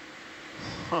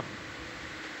 Huh.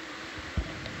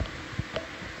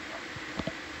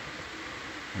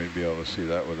 We'd be able to see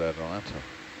that with Atalanta.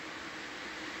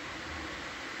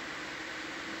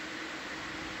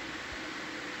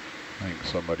 I think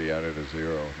somebody added a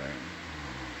 0 there.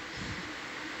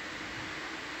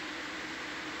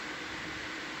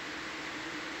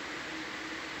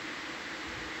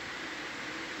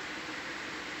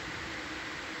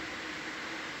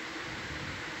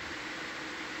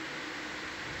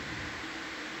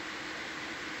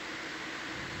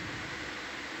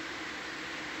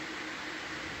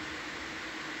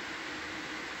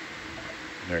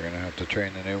 They're going to have to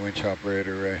train the new winch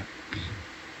operator, Ray.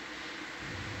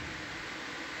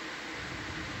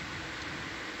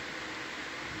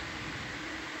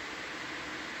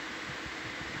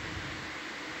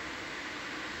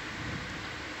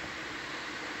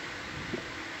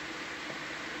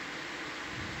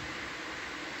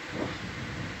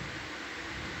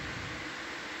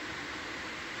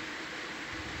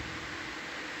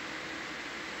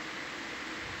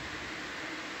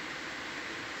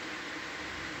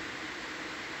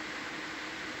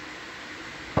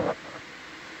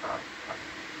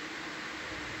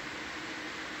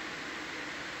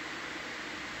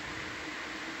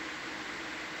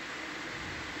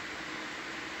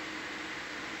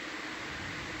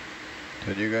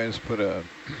 Did you guys put a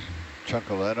chunk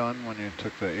of lead on when you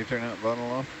took the Ethernet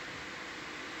bottle off?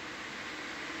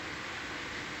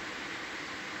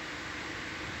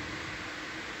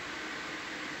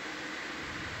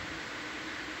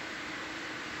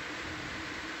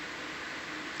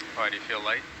 Why, do you feel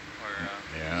light?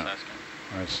 Or Yeah. just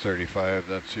asking? That's 35.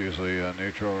 That's usually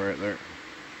neutral right there.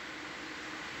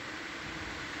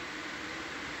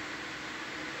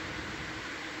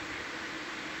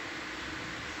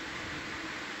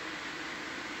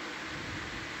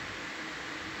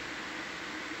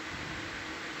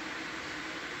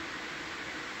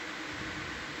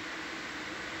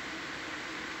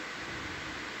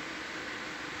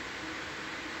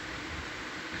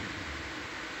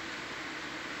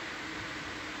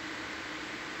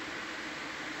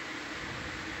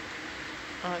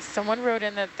 Someone wrote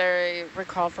in that they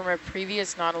recall from a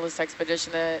previous Nautilus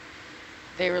expedition that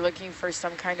they were looking for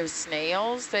some kind of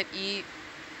snails that eat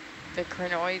the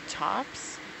crinoid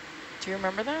tops. Do you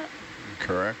remember that?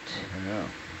 Correct, yeah.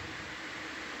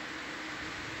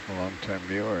 A long-time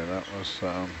viewer. That was,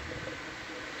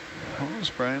 what was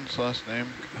Brian's last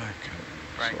name?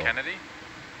 Brian Kennedy?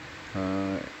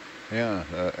 Yeah,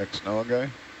 the ex-NOAA guy?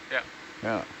 Yeah.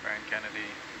 Yeah. Brian Kennedy.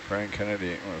 Brian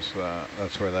Kennedy was,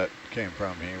 that's where that came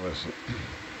from. He was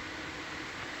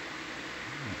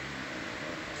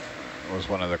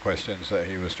one of the questions that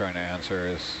he was trying to answer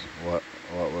is what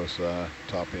was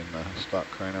topping the stock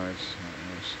crinoids.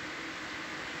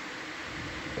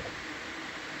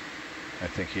 I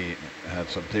think he had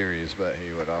some theories, but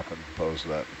he would often pose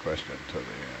that question to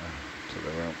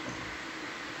the room.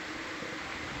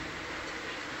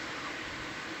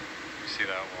 You see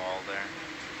that wall there?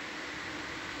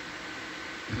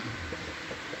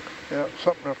 Yeah,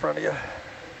 something in front of you.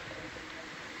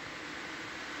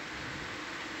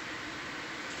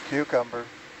 Cucumber.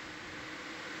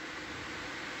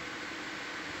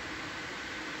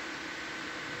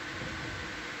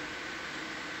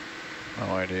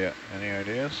 No idea. Any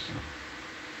ideas?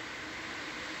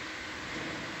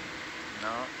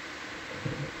 No.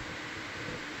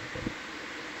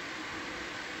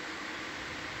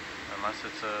 Unless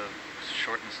it's a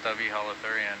short and stubby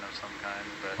holothurian of some kind,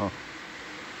 but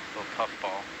little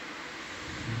puffball.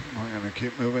 I'm going to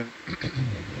keep moving.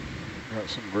 Got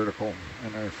some vertical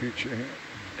in our future here.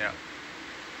 Yeah.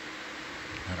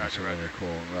 And it's a really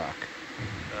cool rock.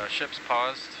 Ship's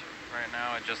paused right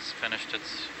now. It just finished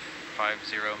its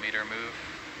 50 meter move.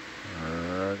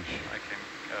 I can,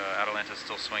 Atalanta's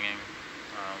still swinging.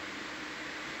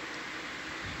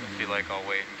 If you like, I'll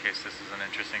wait in case this is an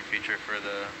interesting feature for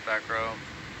the back row.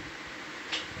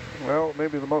 Well,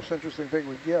 maybe the most interesting thing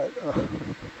we get.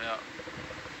 Yeah.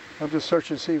 I'm just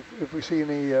searching to see if we see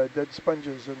any dead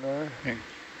sponges in there. Hey,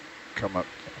 come up,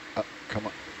 come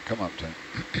up, Tim.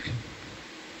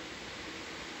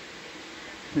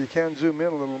 You can zoom in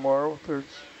a little more. There's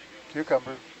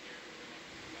Cucumber.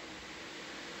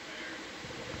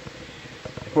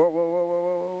 whoa, whoa, whoa, whoa,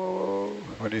 whoa, whoa, whoa.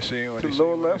 What do you see? What To do you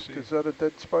lower see? What left, do you is that a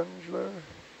dead sponge there?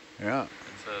 Yeah.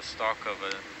 It's a stalk of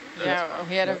a... Yeah,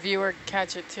 we had a viewer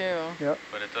catch it too. Yeah.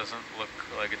 But it doesn't look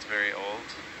like it's very old.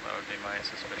 That would be my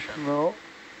suspicion. No.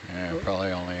 Yeah,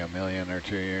 probably only 1 million or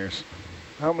 2 years.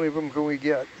 How many of them can we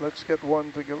get? Let's get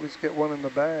one to at least get one in the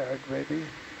bag, maybe.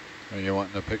 Are you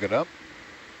wanting to pick it up?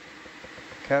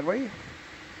 Can we? You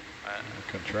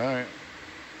can try.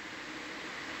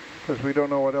 Because we don't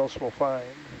know what else we'll find.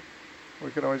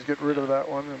 We can always get rid of that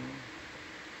one, and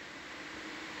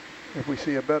if we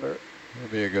see a better.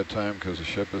 It'll be a good time because the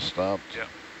ship has stopped. Yeah.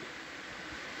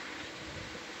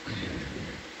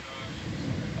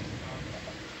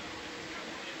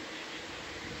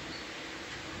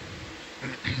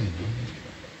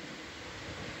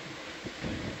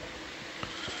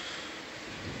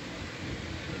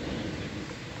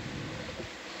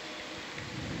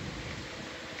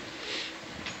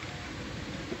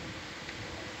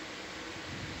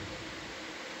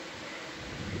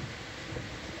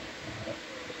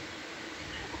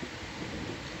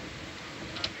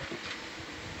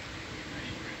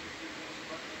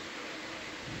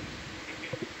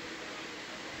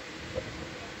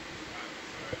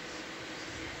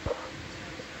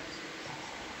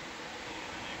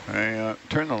 Hey,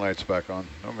 turn the lights back on.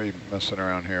 Don't be messing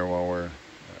around here while we're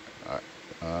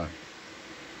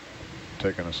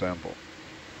taking a sample.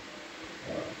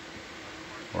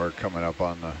 We're coming up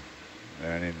on the,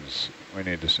 we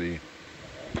need to see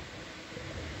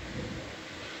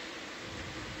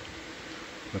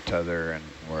the tether and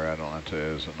where Atalanta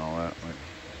is and all that.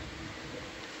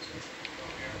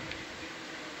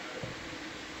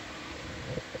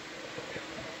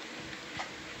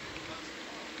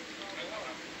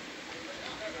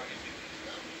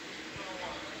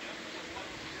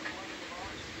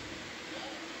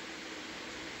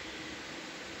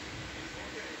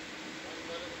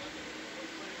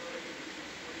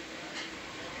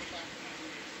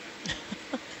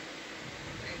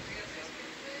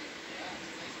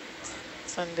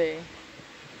 Sunday.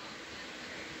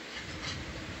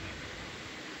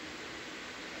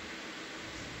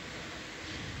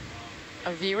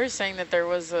 A viewer saying that there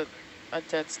was a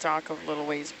dead stock a little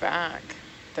ways back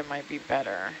that might be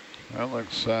better. That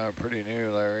looks pretty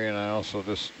new, Larry, and I also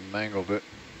just mangled it.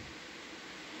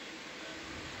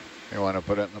 You want to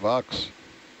put it in the box?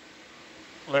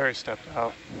 Larry stepped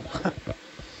out.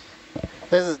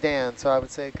 This is Dan, so I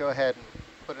would say go ahead and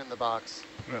put it in the box.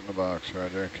 Put it in the box,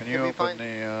 Roger. Can you If open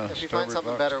the if you find starboard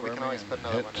something box better, we for can me always and put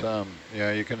another hit, one in.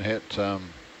 yeah, you can hit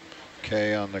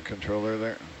K on the controller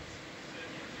there.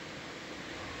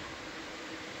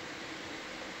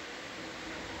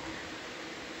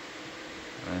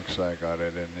 Actually, I got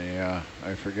it in the,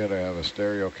 I forget I have a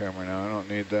stereo camera now. I don't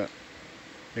need that.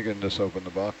 You can just open the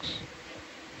box.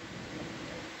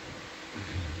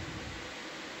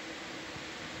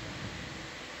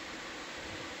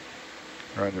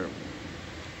 Roger.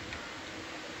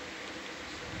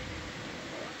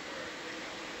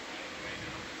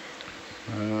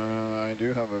 I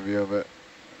do have a view of it.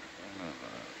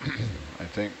 I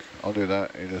think I'll do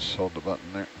that. You just hold the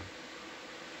button there.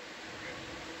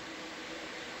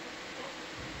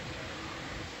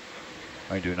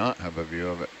 I do not have a view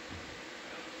of it.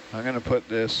 I'm going to put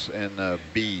this in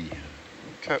B.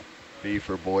 Okay. B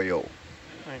for boil.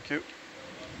 Thank you.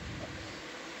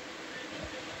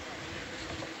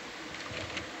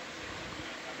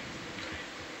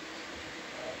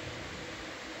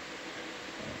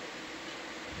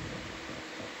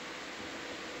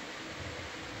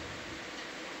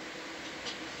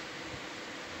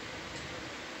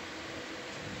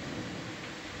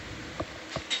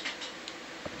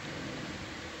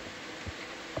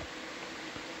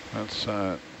 That's,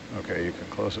 okay, you can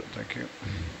close it, thank you.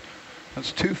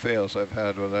 That's 2 fails I've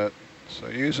had with that. So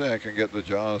usually I can get the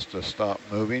jaws to stop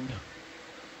moving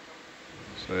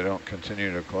so they don't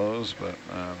continue to close, but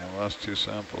the last 2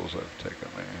 samples I've taken,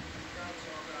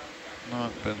 they've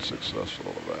not been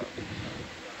successful with that.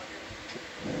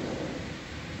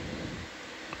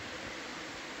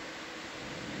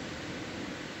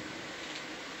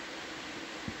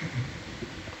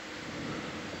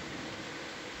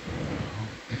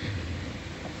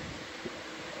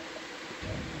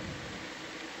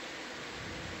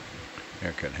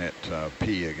 You can hit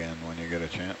P again when you get a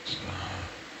chance.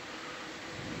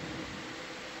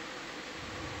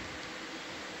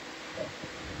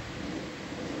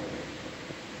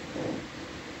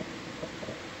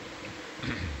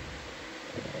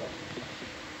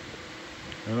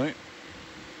 All right.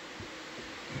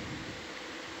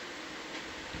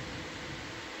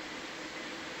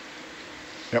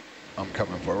 Yep, I'm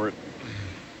coming forward.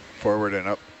 Forward and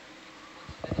up.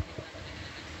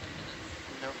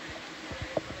 Nope.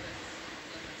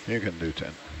 You can do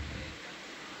 10.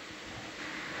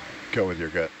 Go with your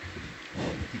gut.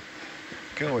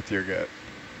 Go with your gut.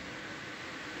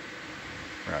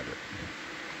 Roger.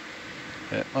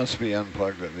 It must be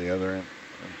unplugged at the other end.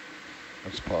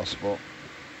 It's possible.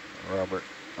 Robert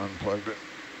unplugged it.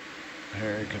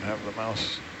 Here, you can have the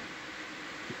mouse.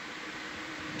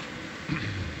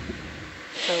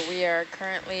 So we are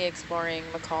currently exploring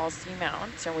McCall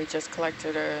Seamount, and we just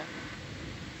collected a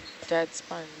dead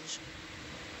sponge.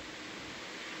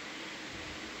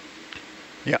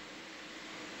 Yeah.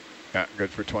 Yeah,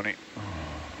 good for 20.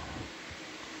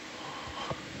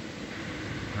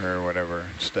 Or whatever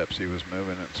steps he was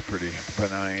moving, it's pretty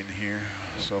benign here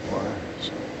so far.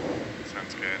 So.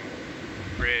 Sounds good.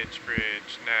 Bridge,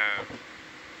 nav.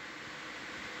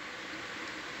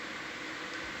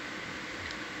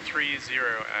 30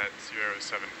 at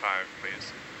 075,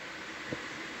 please.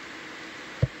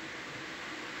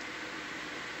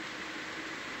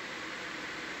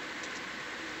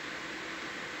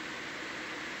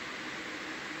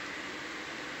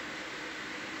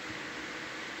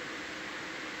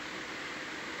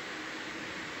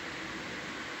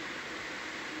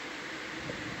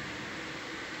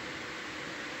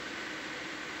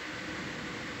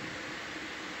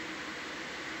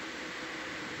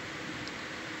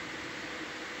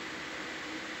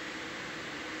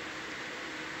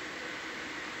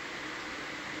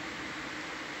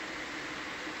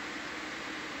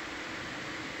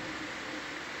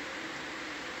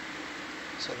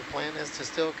 So the plan is to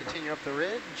still continue up the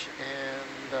ridge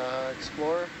and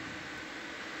explore.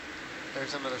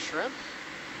 There's another shrimp.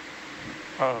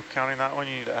 Oh, counting that one,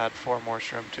 you need to add 4 more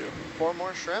shrimp too. 4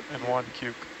 more shrimp. And 1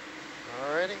 cuke.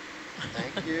 Alrighty.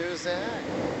 Thank you, Zach.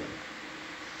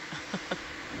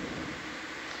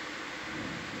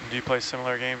 Do you play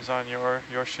similar games on your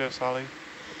shifts, Ollie?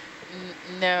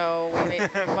 No, we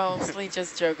mostly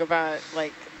just joke about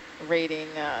like rating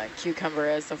cucumber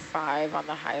as a 5 on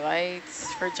the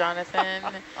highlights for Jonathan.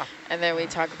 And then we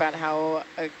talk about how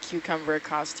a cucumber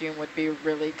costume would be a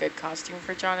really good costume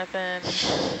for Jonathan.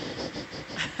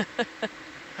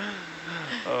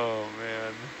 Oh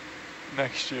man,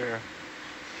 next year.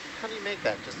 How do you make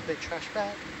that? Just a big trash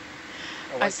bag?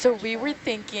 So we were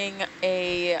thinking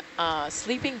a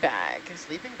sleeping bag.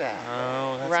 Sleeping bag.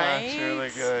 Oh, that's right? actually really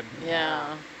good.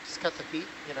 Yeah. Just cut the feet,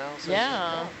 you know? So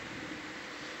yeah.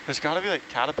 There's got to be like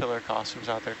caterpillar costumes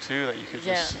out there too that you could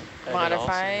just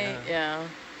modify. Also, yeah.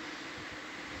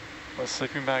 But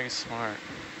sleeping bag is smart.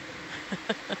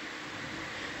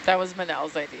 That was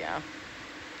Manel's idea.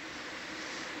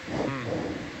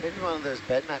 Maybe one of those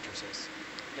bed mattresses.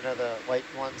 You know, the white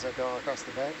ones that go across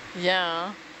the bed?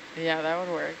 Yeah. Yeah, that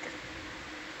would work.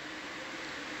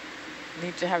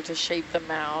 Need to have to shape the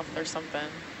mouth or something.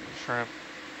 Shrimp.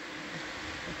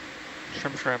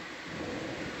 Shrimp.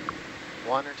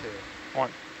 1 or 2?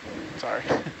 1. Sorry.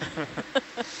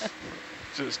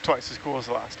 Just twice as cool as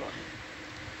the last one.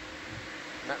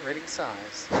 Not rating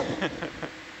size.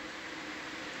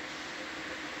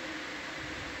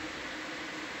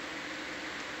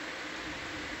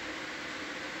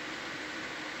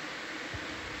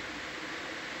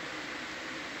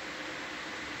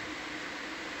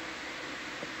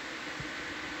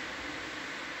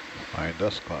 My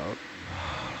dust cloud.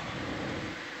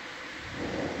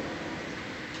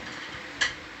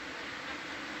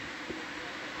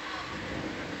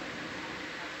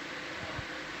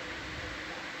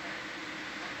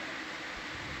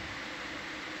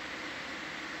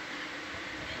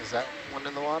 Is that one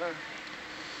in the water?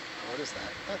 What is that?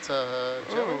 That's a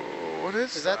Joe. Oh, what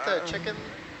is that? Is that the chicken?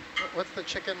 What's the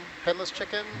chicken? Headless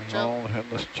chicken, Joe? Old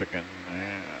headless chicken,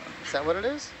 yeah. Is that what it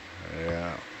is?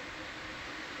 Yeah.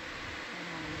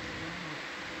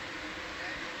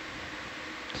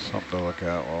 Something to look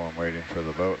at while I'm waiting for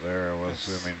the boat there. I was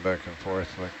zooming back and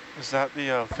forth. Like. Is that the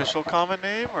official common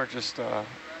name or just the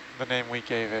name we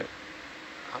gave it?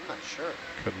 I'm not sure.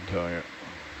 Couldn't tell you.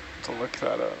 To look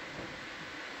that up.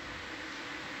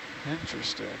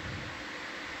 Interesting.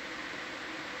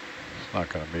 It's not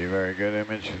going to be a very good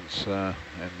image. It's in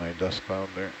my dust cloud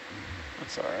there.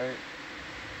 That's all right.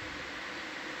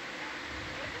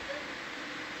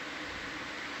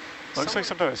 Looks like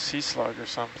some type of sea slug or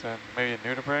something. Maybe a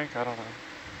nudibranch? I don't know.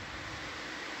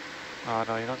 Oh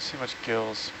no, you don't see much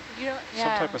gills. You don't, Some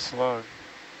yeah. type of slug.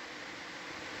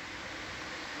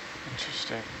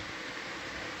 Interesting.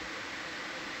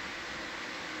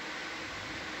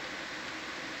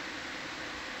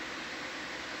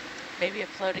 Maybe a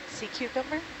floating sea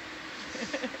cucumber?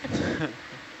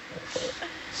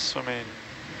 Swimming.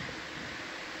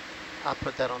 I'll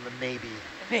put that on the maybe.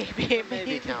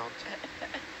 Maybe Count.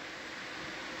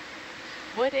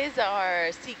 What is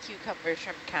our sea cucumber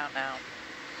shrimp count now?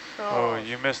 Oh,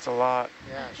 you missed a lot.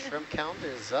 Yeah, shrimp count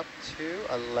is up to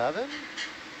 11.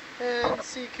 And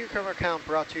sea cucumber count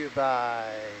brought to you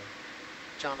by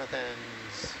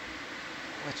Jonathan's,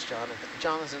 which Jonathan?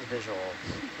 Jonathan's Visual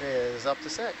is up to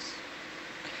 6.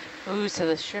 Ooh, so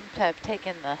the shrimp have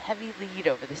taken the heavy lead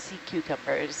over the sea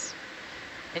cucumbers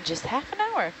in just half an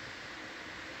hour.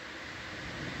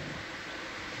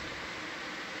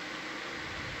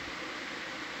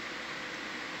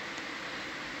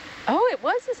 Oh, it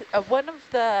was one of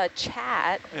the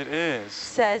chat. It is.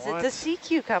 Says what? It's a sea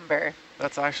cucumber.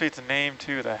 That's actually its name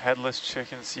too, the headless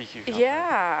chicken sea cucumber.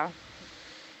 Yeah.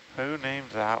 Who named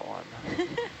that one?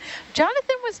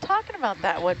 Jonathan was talking about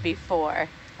that one before.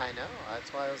 I know,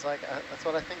 that's why I was like, that's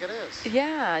what I think it is.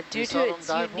 Yeah, due to its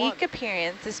unique one.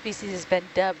 appearance, the species has been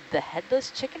dubbed the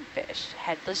headless chickenfish,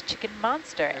 headless chicken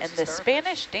monster, and the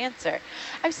Spanish dancer.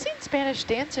 I've seen Spanish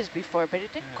dancers before, but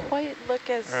it didn't quite look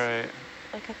as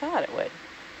like I thought it would.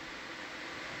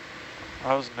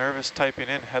 I was nervous typing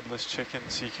in headless chicken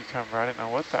sea cucumber. I didn't know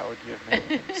what that would give me.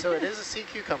 So it is a sea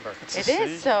cucumber. It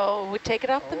is, so we take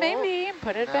it off the maybe and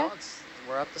put it now back.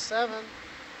 We're up to 7.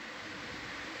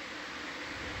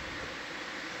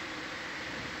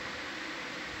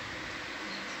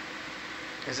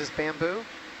 Is this bamboo?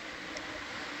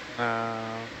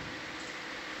 No.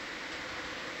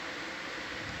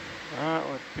 That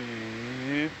would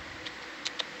be...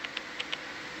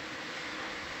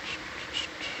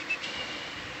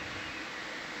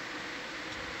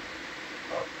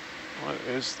 What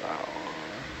is that one?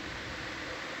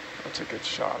 That's a good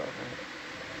shot of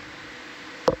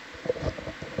it.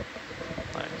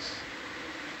 Nice.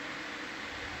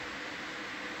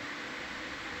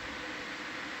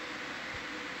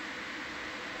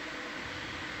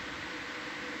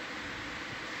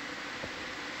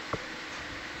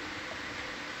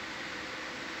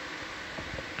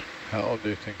 How old do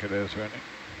you think it is, Rennie?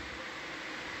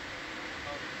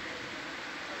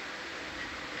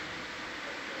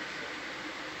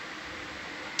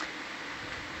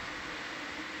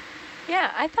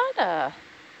 Yeah, I thought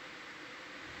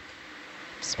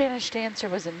Spanish dancer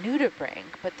was a nudibranch,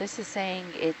 but this is saying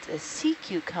it's a sea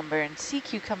cucumber, and sea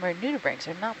cucumber and nudibranchs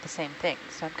are not the same thing,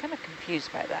 so I'm kind of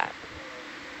confused by that.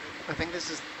 I think this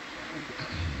is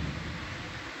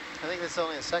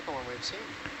only the second one we've seen.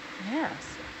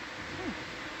 Yes.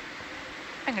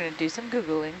 I'm going to do some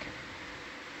Googling.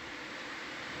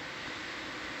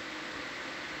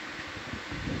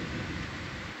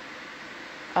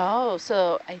 Oh,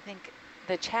 so I think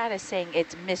the chat is saying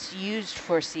it's misused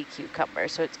for sea cucumber.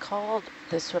 So it's called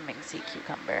the swimming sea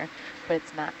cucumber, but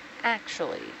it's not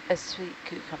actually a sea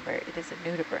cucumber. It is a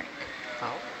nudibranch.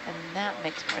 Oh. And that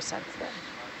makes more sense then.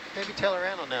 Maybe Taylor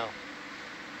Ann will know.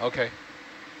 Okay.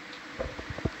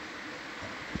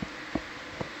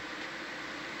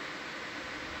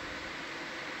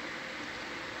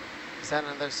 Is that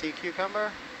another sea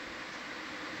cucumber?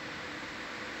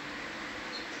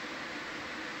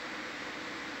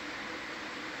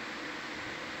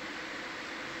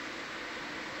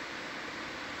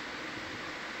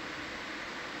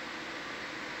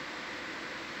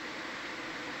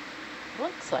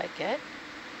 Looks like it.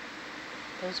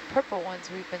 Those purple ones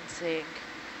we've been seeing.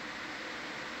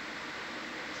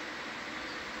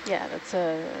 Yeah, that's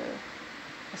a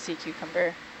sea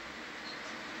cucumber.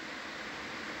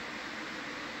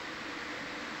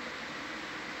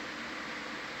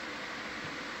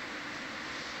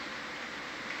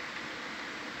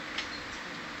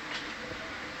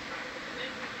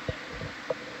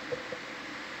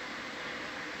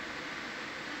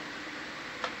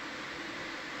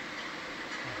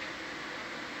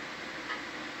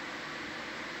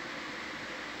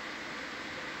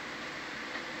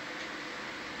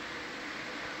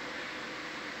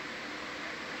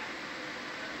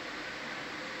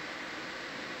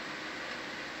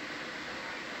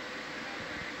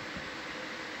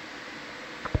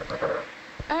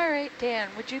 All right, Dan,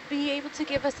 would you be able to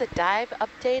give us a dive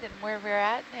update and where we're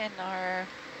at in our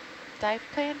dive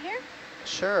plan here?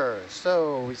 Sure.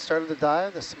 So we started the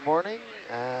dive this morning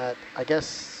at, I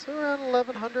guess, around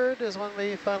 1100 is when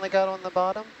we finally got on the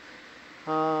bottom.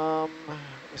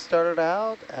 We started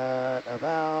out at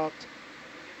about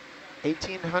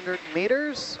 1,800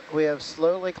 meters. We have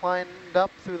slowly climbed up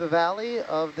through the valley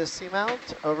of this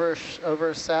seamount over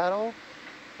a saddle,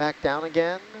 back down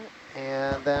again,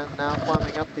 and then now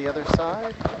climbing up the other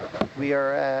side. We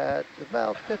are at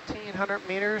about 1,500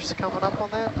 meters coming up on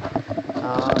that.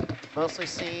 Mostly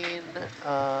seen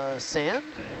sand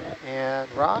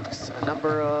and rocks, a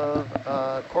number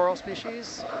of coral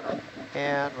species,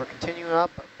 and we're continuing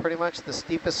up pretty much the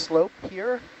steepest slope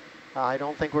here. I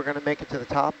don't think we're going to make it to the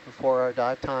top before our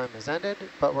dive time is ended,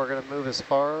 but we're going to move as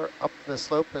far up the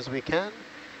slope as we can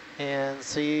and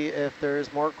see if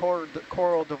there's more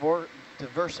coral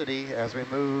diversity as we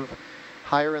move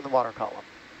higher in the water column.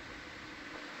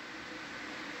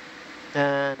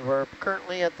 And we're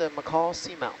currently at the McCall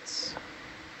Seamounts,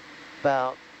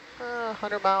 about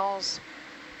 100 miles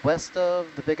west of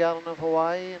the Big Island of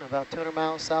Hawaii and about 200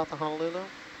 miles south of Honolulu.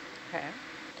 Okay.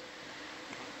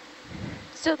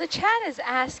 So the chat is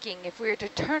asking, if we were to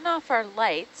turn off our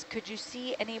lights, could you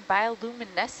see any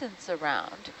bioluminescence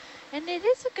around? And it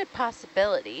is a good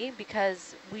possibility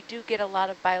because we do get a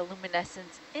lot of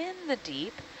bioluminescence in the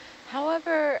deep.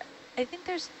 However, I think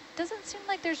doesn't seem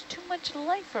like there's too much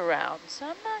life around, so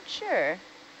I'm not sure.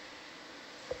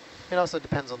 It also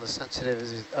depends on the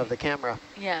sensitivity of the camera.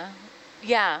 Yeah.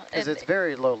 Yeah. Because it's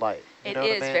very low light. It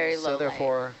is very low light. So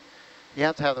therefore, you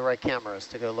have to have the right cameras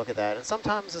to go look at that. And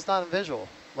sometimes it's not visual,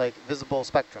 like visible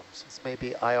spectrums. It's maybe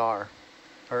IR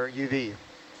or UV.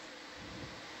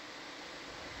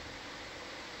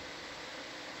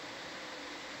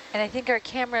 And I think our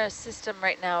camera system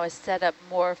right now is set up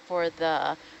more for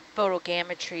the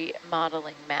photogrammetry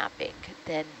modeling mapping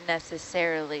than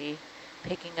necessarily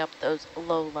picking up those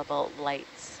low-level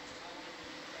lights.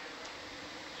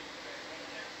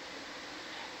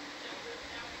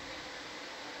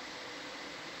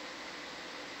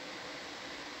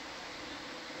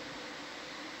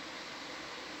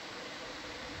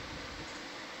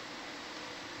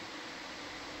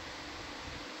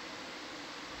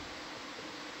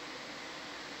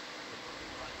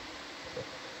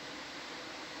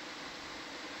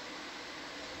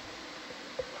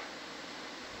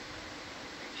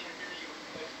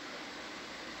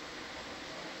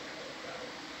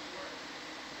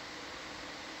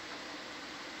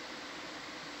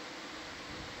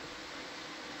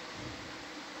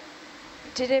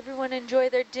 Did everyone enjoy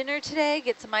their dinner today?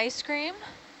 Get some ice cream?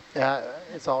 Yeah,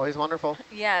 it's always wonderful.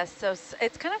 Yes, so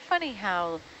it's kind of funny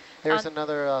how... There's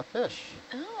another fish.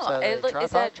 Oh,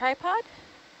 is that a tripod?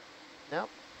 Yep.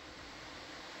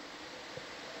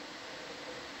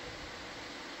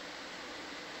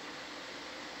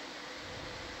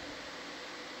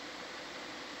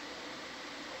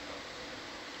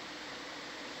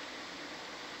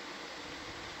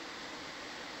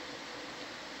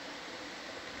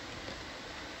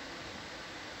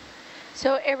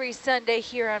 So every Sunday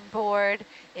here on board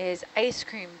is ice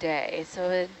cream day.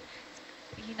 So,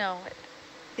 you know,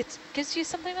 it gives you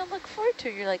something to look forward to.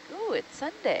 You're like, ooh, it's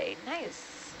Sunday,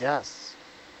 nice. Yes.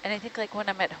 And I think like when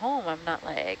I'm at home, I'm not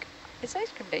like, it's ice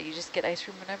cream day. You just get ice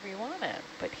cream whenever you want it.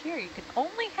 But here, you can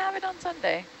only have it on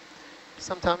Sunday.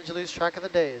 Sometimes you lose track of the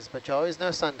days, but you always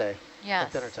know Sunday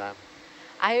at dinner time.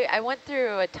 I went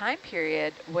through a time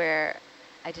period where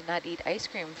I did not eat ice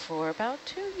cream for about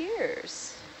 2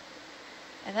 years.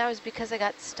 And that was because I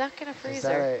got stuck in a freezer. Is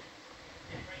that right?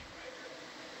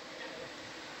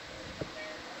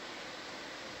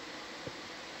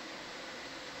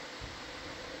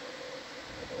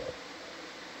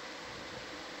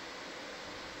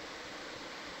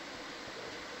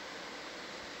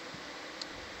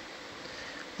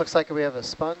 Looks like we have a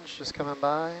sponge just coming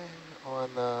by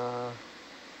on the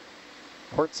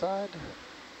port side.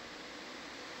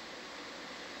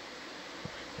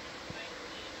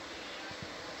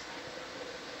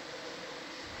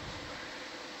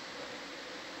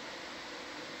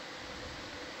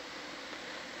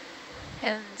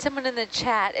 And someone in the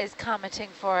chat is commenting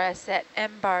for us that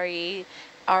MBARI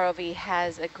ROV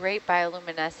has a great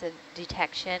bioluminescent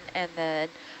detection, and then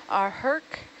our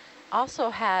Herc also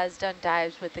has done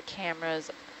dives with the cameras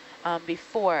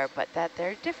before, but that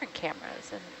they're different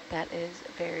cameras, and that is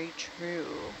very true.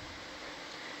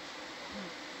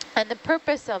 And the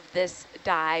purpose of this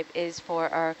dive is for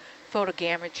our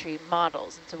photogrammetry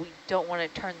models, and so we don't want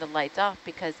to turn the lights off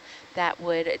because that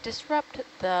would disrupt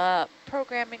the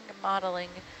programming and modeling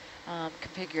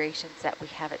configurations that we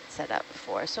haven't set up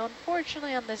before. So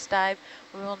unfortunately on this dive,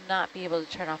 we will not be able to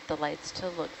turn off the lights to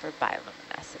look for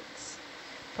bioluminescence,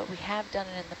 but we have done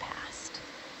it in the past.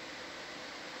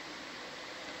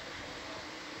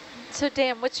 So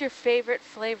Dan, what's your favorite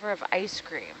flavor of ice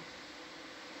cream?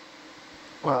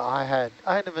 Well, I had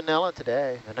a vanilla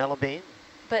today, vanilla bean.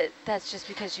 But that's just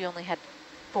because you only had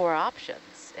 4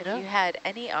 options. If Yeah. you had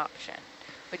any option,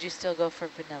 would you still go for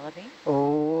vanilla bean?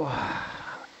 Oh,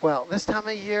 well, this time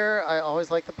of year, I always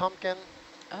like the pumpkin.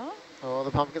 Oh. Oh, the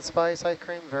pumpkin spice ice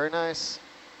cream, very nice.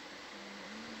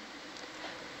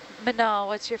 Manal,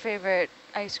 what's your favorite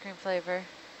ice cream flavor?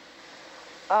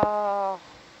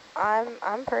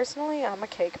 I'm personally a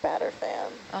cake batter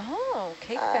fan. Oh,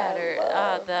 cake batter.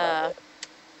 The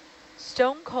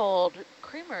Stone Cold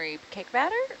Creamery cake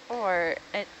batter, or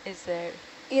is there?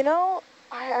 You know,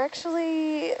 I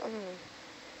actually,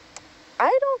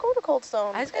 I don't go to Cold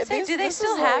Stone. I was gonna say, do they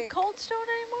still have Cold Stone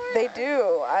anymore? They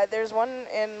do. There's one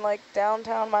in like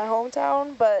downtown, my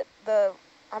hometown, but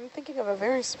I'm thinking of a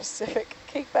very specific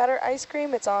cake batter ice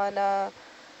cream. It's on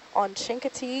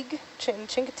Chincoteague,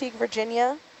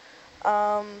 Virginia.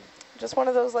 Just one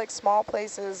of those like small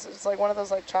places. It's like one of those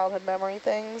like childhood memory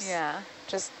things. Yeah.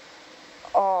 Just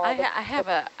I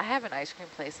have an ice cream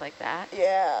place like that.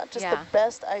 Yeah, just the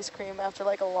best ice cream after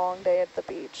like a long day at the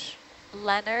beach.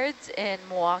 Leonard's in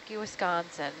Milwaukee,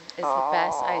 Wisconsin is the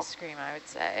best ice cream, I would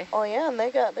say. Oh yeah, and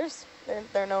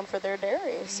they're known for their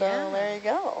dairy, so there you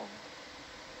go.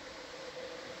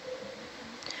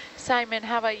 Simon,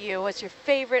 how about you? What's your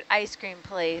favorite ice cream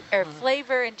place or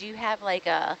flavor, and do you have like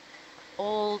a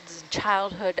old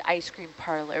childhood ice cream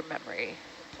parlor memory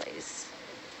place?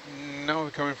 No,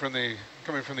 coming from the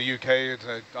UK, it's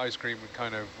ice cream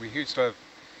we used to have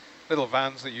little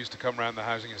vans that used to come around the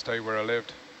housing estate where I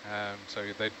lived. So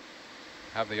they'd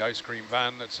have the ice cream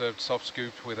van that served soft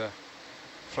scoop with a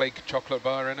flake chocolate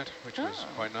bar in it, which was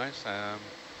quite nice.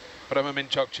 But I'm a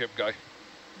mint choc chip guy.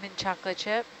 Mint chocolate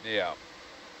chip? Yeah,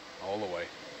 all the way.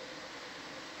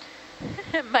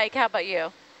 Mike, how about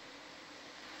you?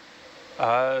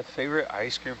 Favorite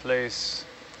ice cream place?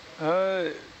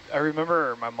 I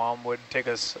remember my mom would take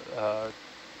us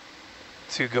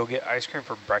to go get ice cream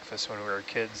for breakfast when we were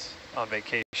kids on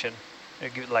vacation.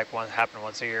 It happened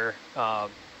once a year.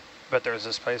 But there was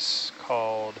this place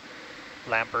called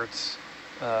Lampert's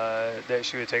that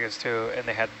she would take us to, and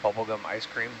they had bubblegum ice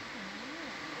cream.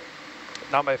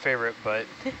 Not my favorite, but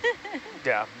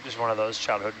yeah, just one of those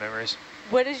childhood memories.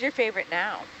 What is your favorite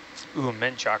now? Ooh,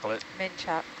 mint chocolate. Mint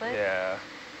chocolate? Yeah.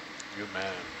 You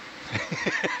man.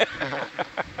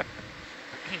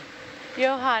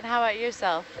 Johan, how about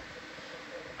yourself?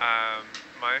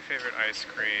 My favorite ice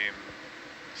cream,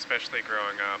 especially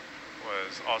growing up,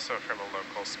 was also from a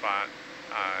local spot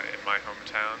in my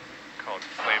hometown called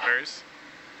Flavors.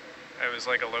 It was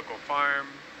like a local farm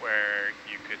where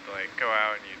you could like go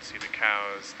out and you'd see the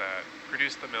cows that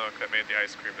produced the milk that made the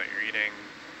ice cream that you're eating,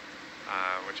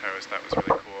 which I always thought was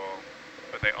really cool.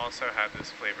 But they also had this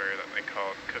flavor that they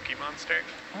called Cookie Monster.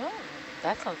 Oh,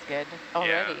 that sounds good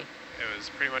already. Yeah, it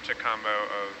was pretty much a combo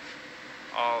of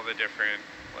all the different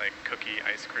like cookie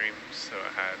ice creams. So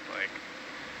it had like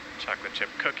chocolate chip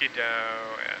cookie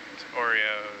dough and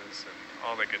Oreos and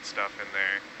all the good stuff in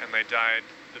there. And they dyed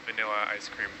the vanilla ice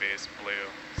cream base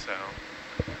blue. So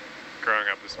growing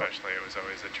up especially, it was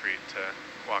always a treat to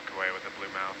walk away with a blue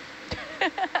mouth.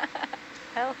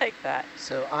 I like that.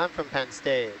 So I'm from Penn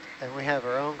State, and we have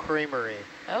our own creamery.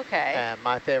 Okay. And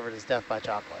my favorite is Death by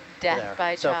Chocolate. Death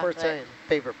by So Chocolate. if we're saying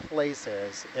favorite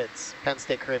places, it's Penn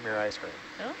State Creamery ice cream.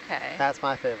 Okay. That's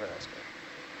my favorite ice cream.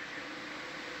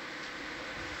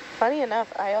 Funny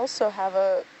enough, I also have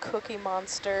a Cookie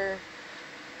Monster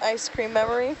ice cream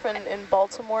memory from in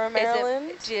Baltimore,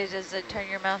 Maryland. Does it turn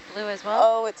your mouth blue as well?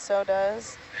 Oh, it so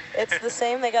does. It's the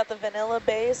same. They got the vanilla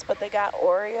base, but they got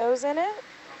Oreos in it.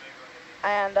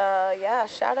 And yeah,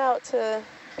 shout out to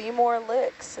Be More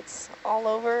Licks. It's all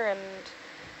over and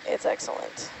it's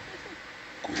excellent.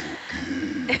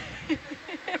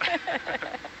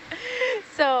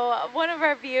 So one of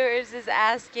our viewers is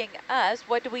asking us,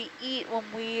 what do we eat when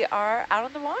we are out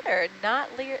on the water, not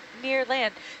near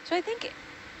land? So I think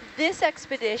this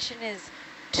expedition is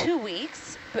 2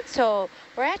 weeks, but so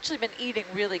we're actually been eating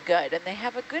really good, and they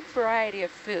have a good variety of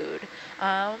food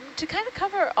to kind of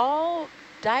cover all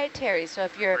dietary. So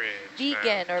if you're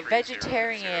vegan or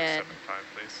vegetarian,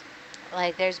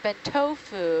 like there's been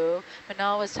tofu.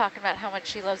 Manal was talking about how much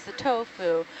she loves the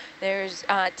tofu. There's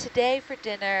today for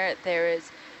dinner there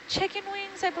is chicken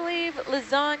wings, I believe,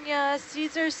 lasagna,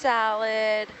 Caesar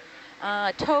salad,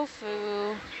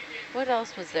 tofu. What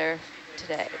else was there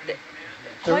today?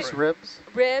 There's ribs.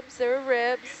 Ribs, there were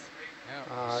ribs.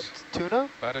 Yeah, tuna?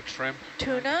 Battered shrimp.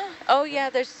 Tuna? Oh yeah,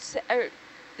 there's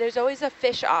always a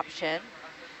fish option.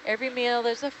 Every meal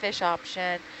there's a fish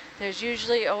option. There's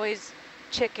usually always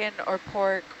chicken or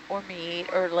pork or meat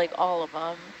or like all of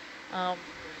them.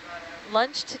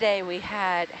 lunch today we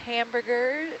had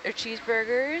hamburgers or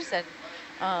cheeseburgers,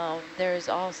 and there's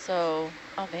also,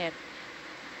 oh man,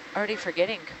 already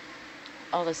forgetting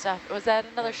all the stuff. Was that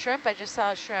another shrimp? I just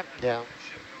saw a shrimp. Yeah.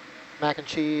 Mac and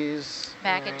cheese.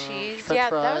 Mac and cheese. French Yeah,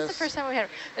 fries. that was the first time we had.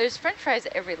 There's French fries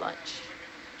at every lunch,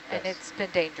 and Yes. it's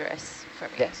been dangerous for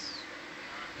me. Yes.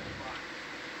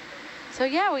 So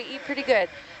yeah, we eat pretty good.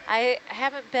 I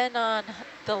haven't been on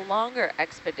the longer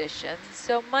expeditions.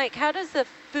 So Mike, how does the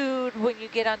food when you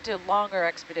get onto longer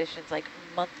expeditions, like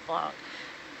month long?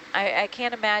 I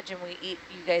can't imagine you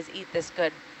guys eat this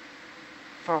good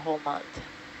for a whole month.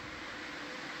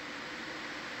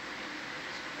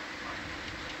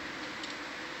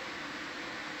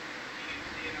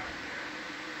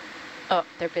 Oh,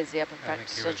 they're busy up in front,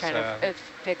 still trying to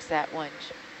fix that winch.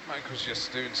 Mike was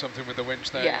just doing something with the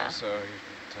winch there, Yeah. so he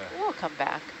didn't We'll come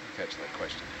back. catch that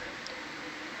question.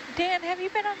 Dan, have you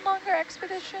been on longer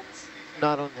expeditions?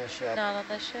 Not on this ship. Not on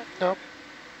this ship? Nope.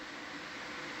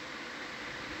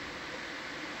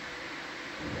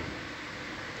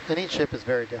 And each ship is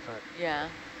very different. Yeah.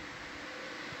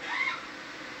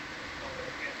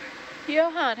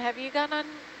 Johan, have you gone on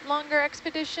longer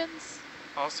expeditions?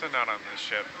 Also not on this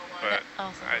ship, but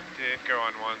Also I did go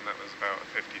on one that was about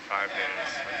 55 days.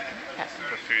 Okay.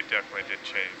 The food definitely did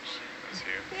change as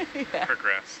you Yeah.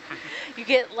 progress. You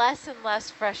get less and less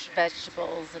fresh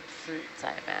vegetables and fruits,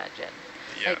 I imagine.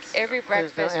 Like Yes. every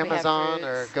breakfast There's no we have Amazon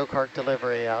or fruits. go-kart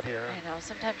delivery out here. I know,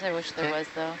 sometimes I wish there was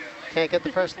though. Can't get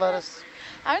the fresh lettuce.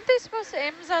 Aren't they supposed to,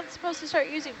 Amazon's supposed to start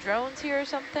using drones here or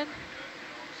something?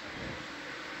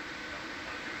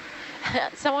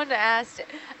 Someone asked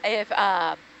if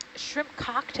shrimp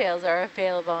cocktails are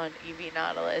available on EV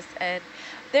Nautilus, and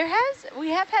we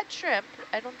have had shrimp.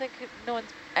 I don't think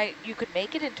you could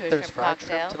make it into a There's shrimp fried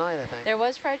cocktail. shrimp tonight, I think. There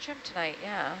was fried shrimp tonight,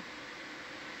 yeah.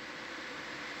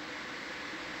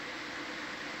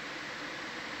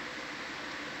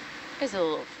 There's a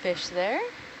little fish there.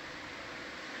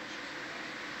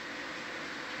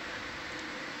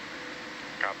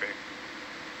 Copy.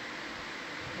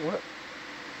 What?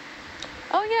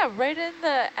 Oh yeah, right in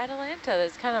the Atalanta.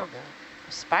 There's kind of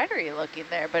spidery looking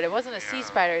there, but it wasn't a sea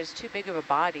spider. It's too big of a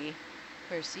body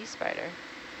for a sea spider.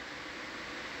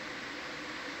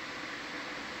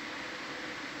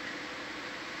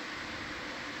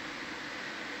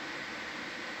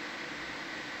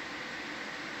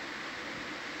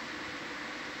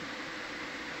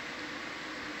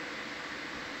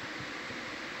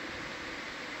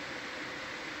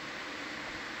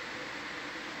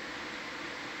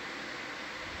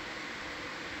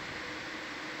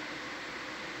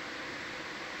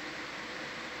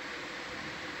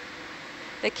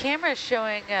 The camera is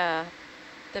showing the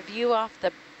view off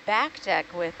the back deck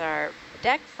with our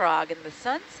deck frog and the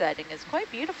sun setting is quite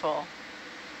beautiful.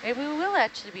 Maybe we will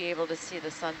actually be able to see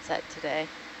the sunset today.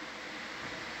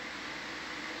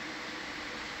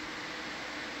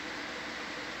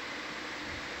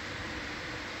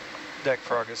 Deck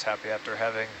frog is happy after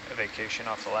having a vacation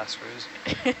off the last cruise.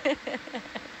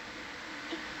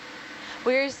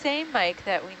 We were saying, Mike,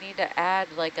 that we need to add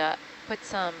put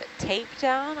some tape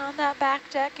down on that back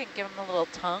deck and give him a little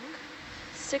tongue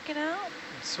sticking out.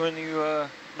 It's when you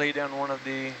lay down one of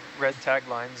the red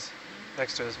taglines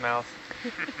next to his mouth.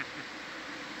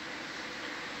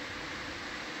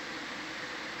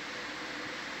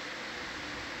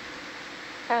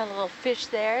 Got a little fish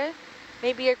there.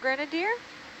 Maybe a grenadier?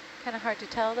 Kind of hard to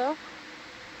tell though.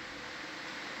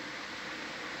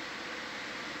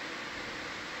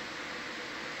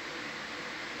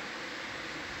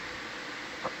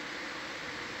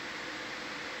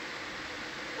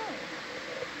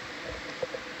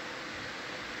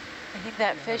 I think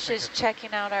that fish is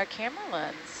checking out our camera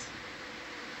lens.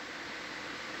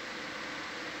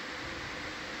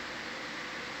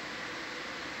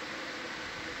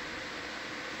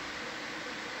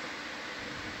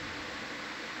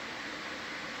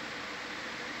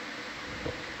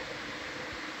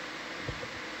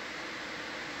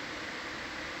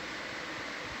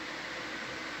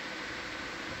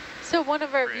 So one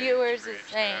of our viewers is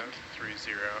saying 30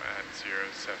 at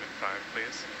 075,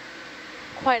 please.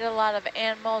 quite a lot of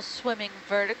animals swimming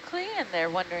vertically, and they're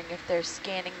wondering if they're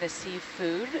scanning the sea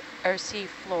food or sea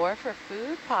floor for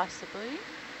food, possibly.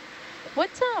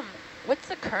 What's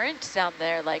the current down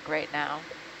there like right now?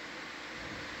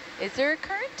 Is there a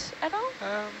current at all?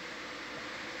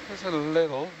 There's a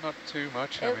little, not too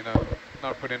much. I mean, I'm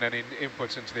not putting any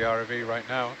inputs into the ROV right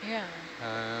now.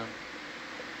 Yeah.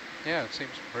 Yeah, it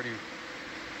seems pretty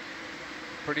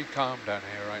calm down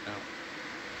here right now.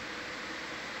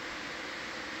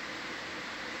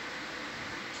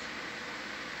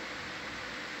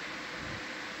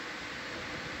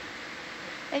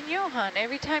 And Johan,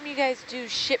 every time you guys do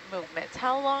ship movements,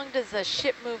 how long does a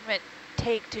ship movement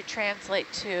take to translate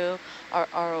to our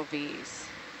ROVs?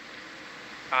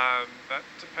 That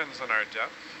depends on our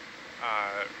depth.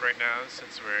 Right now,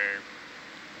 since we're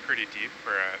pretty deep,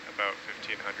 we're at about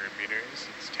 1,500 meters.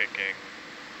 It's taking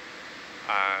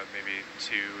maybe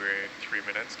 2 or 3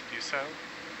 minutes to do so.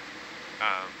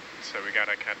 So we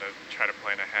gotta kind of try to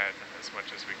plan ahead as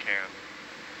much as we can.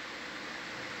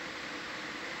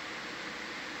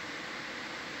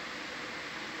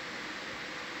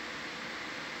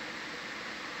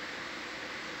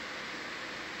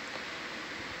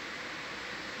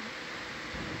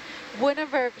 One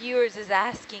of our viewers is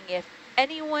asking if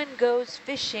anyone goes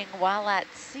fishing while at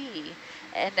sea.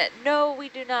 And no, we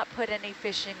do not put any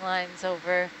fishing lines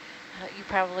over. You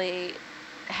probably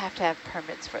have to have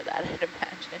permits for that, I'd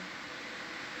imagine.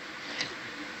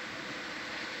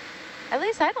 At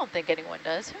least I don't think anyone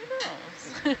does. Who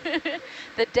knows?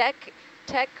 The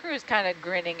tech crew's kind of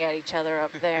grinning at each other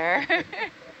up there.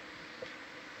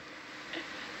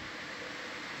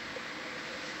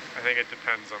 I think it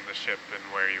depends on the ship and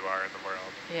where you are in the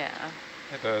world. Yeah.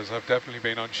 It does. I've definitely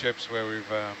been on ships where we've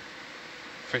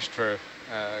fished for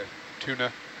tuna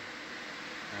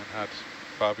and had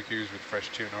barbecues with fresh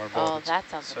tuna on board. Oh, that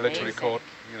sounds so literally amazing. caught,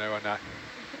 you know, and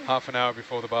half an hour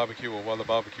before the barbecue or while the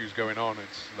barbecue's going on,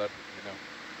 it's that, you know,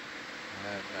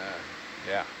 and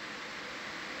yeah.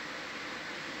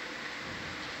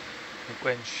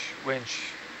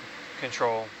 Winch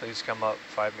control, please come up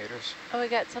 5 meters. Oh, we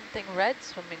got something red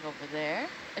swimming over there.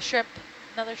 A shrimp,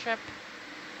 another shrimp.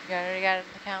 You already got it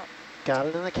in the count? Got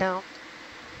it in the count.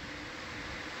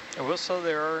 I will say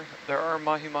there are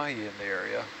mahi-mahi in the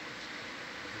area.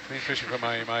 We've been fishing for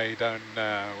mahi-mahi down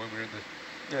when we were in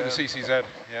the CCZ.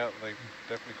 Yeah, they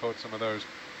definitely caught some of those.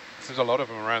 There's a lot of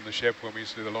them around the ship when we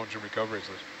used to do the launch and recoveries.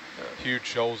 There's huge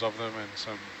shoals of them and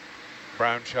some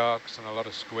brown sharks and a lot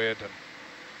of squid. And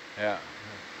yeah.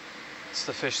 It's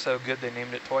the fish so good they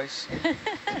named it twice.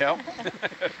 Yep.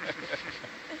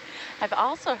 I've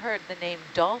also heard the name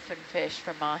dolphin fish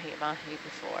for mahi-mahi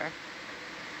before.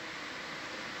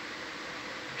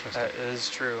 That is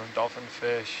true. Dolphin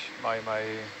fish,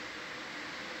 mahi-mahi.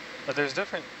 But there's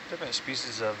different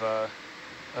species of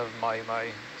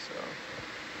mahi-mahi. So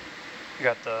you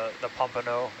got the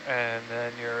pompano and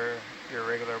then your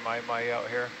regular mahi-mahi out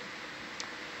here.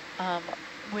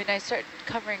 When I start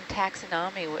covering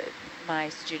taxonomy with my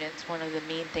students, one of the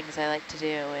mean things I like to do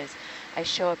is I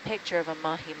show a picture of a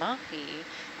mahi-mahi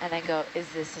and I go,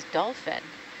 is this a dolphin?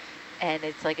 And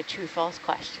it's like a true-false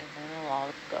question. And they'll all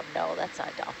go, no, that's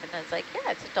not a dolphin. And I was like,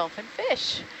 yeah, it's a dolphin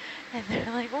fish. And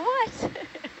they're like, what?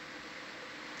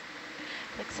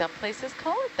 Like some places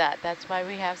call it that. That's why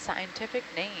we have scientific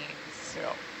names.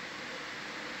 Yeah.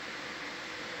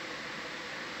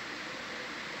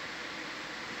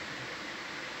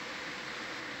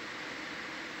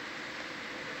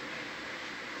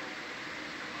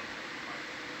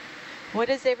 What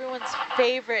is everyone's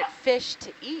favorite fish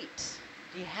to eat?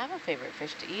 Do you have a favorite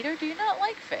fish to eat or do you not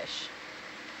like fish?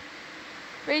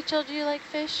 Rachel, do you like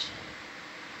fish?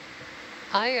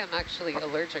 I am actually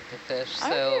allergic to fish. Are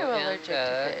so, you allergic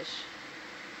to fish?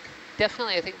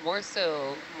 Definitely, I think more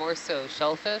so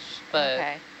shellfish, but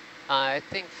okay. I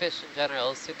think fish in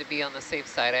general is to be on the safe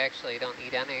side. I actually don't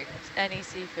eat any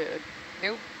seafood.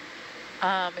 Nope.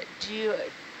 Do you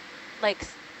like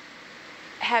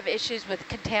have issues with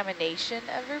contamination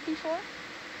ever before?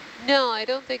 No, I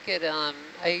don't think it,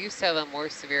 I used to have a more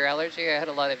severe allergy. I had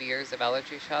a lot of years of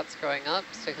allergy shots growing up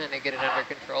to kind of get it under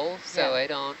control. So I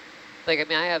don't, like, I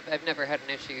mean, I've never had an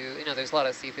issue. You know, there's a lot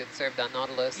of seafood served on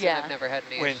Nautilus. Yeah. And I've never had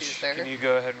any issues there. Can you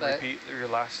go ahead and repeat your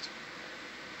last?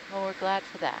 Well, we're glad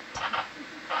for that.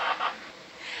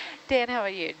 Dan, how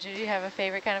about you? Did you have a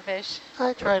favorite kind of fish?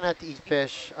 I try not to eat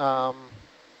fish. I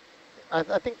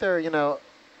think they're, you know,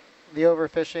 the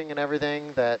overfishing and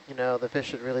everything that, you know, the fish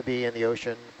should really be in the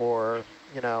ocean for,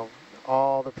 you know,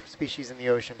 all the species in the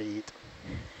ocean to eat.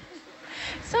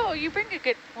 So you bring a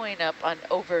good point up on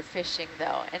overfishing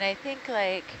though. And I think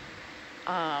like,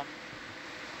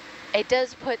 it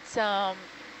does put some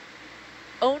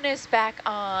onus back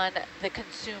on the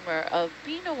consumer of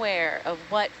being aware of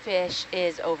what fish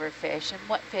is overfish and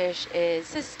what fish is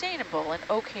sustainable and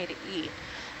okay to eat.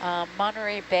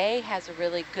 Monterey Bay has a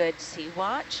really good sea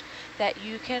watch that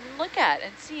you can look at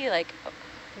and see like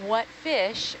what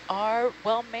fish are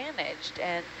well managed.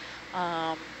 And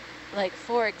like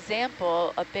for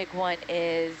example, a big one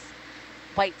is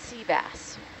white sea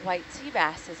bass. White sea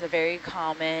bass is a very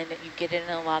common, you get it in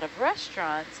a lot of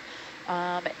restaurants.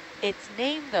 Its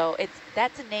name though,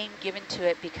 that's a name given to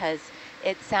it because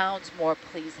it sounds more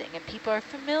pleasing. And people are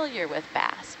familiar with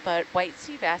bass, but white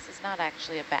sea bass is not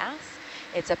actually a bass.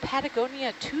 It's a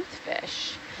Patagonia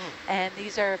toothfish. And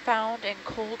these are found in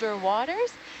colder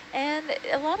waters. And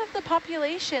a lot of the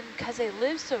population, because they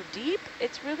live so deep,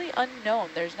 it's really unknown.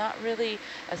 There's not really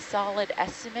a solid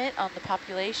estimate on the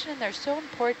population. And they're so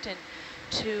important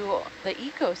to the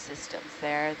ecosystems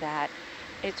there that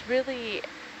it's really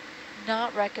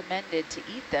not recommended to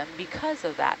eat them because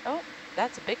of that. Oh,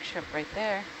 that's a big shrimp right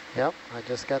there. Yep, I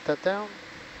just got that down.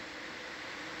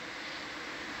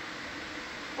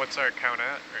 What's our count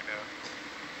at right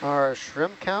now? Our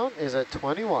shrimp count is at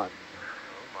 21. Oh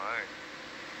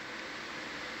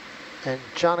my. And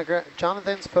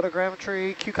Jonathan's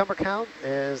photogrammetry cucumber count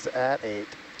is at 8.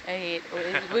 8.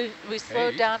 We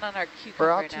slowed down on our cucumber.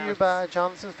 Brought to you by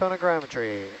Jonathan's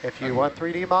photogrammetry. If you want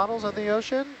 3D models of the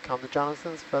ocean, come to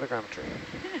Jonathan's photogrammetry.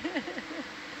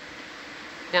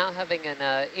 Now having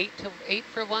an 8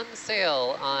 for 1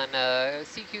 sale on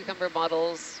sea cucumber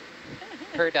models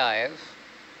per dive.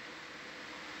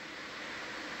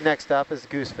 Next up is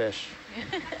goosefish.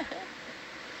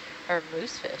 Or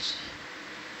moosefish.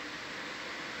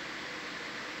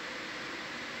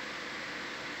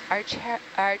 Our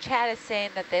chat is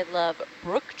saying that they love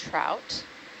brook trout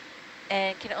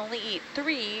and can only eat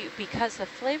 3 because the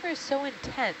flavor is so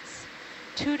intense.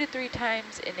 2 to 3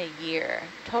 times in a year.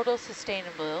 Total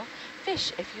sustainable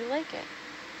fish if you like it.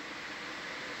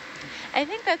 I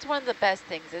think that's one of the best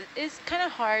things. It is kind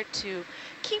of hard to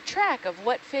keep track of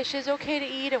what fish is okay to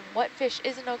eat and what fish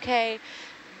isn't okay.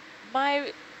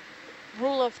 My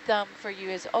rule of thumb for you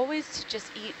is always to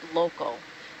just eat local.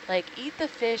 Like eat the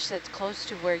fish that's close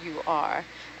to where you are,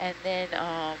 and then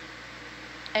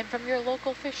and from your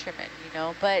local fishermen, you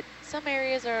know. But some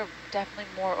areas are definitely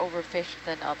more overfished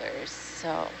than others.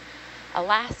 So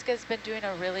Alaska's been doing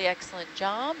a really excellent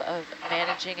job of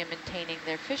managing and maintaining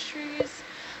their fisheries.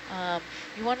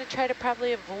 You want to try to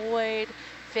probably avoid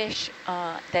fish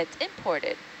that's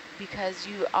imported, because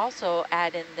you also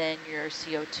add in then your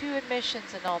CO2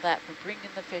 emissions and all that for bringing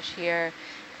the fish here,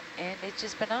 and it's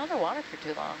just been out of the water for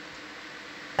too long.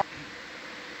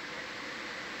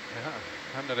 Yeah,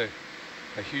 I'm not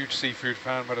a huge seafood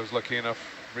fan, but I was lucky enough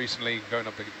recently going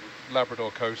up the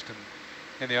Labrador coast and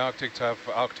in the Arctic to have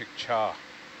Arctic char,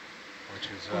 which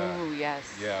is ooh,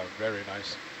 yes. Yeah, very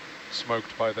nice,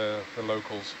 smoked by the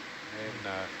locals in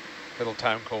a little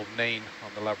town called Nain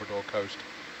on the Labrador coast,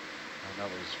 and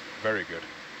that was very good.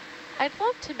 I'd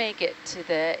love to make it to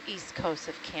the east coast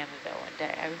of Canada one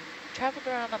day. I've traveled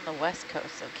around on the west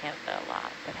coast of Canada a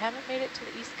lot, but haven't made it to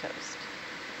the east coast.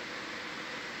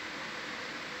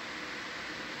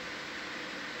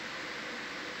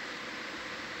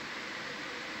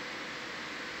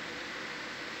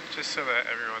 Just so that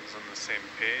everyone's on the same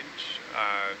page,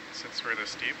 since we're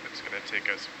this deep, it's going to take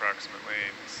us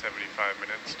approximately 75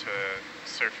 minutes to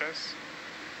surface.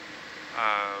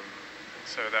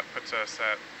 So that puts us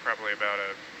at probably about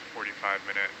a 45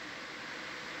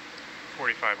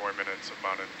 more minutes of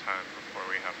bottom time before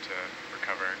we have to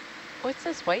recover. What's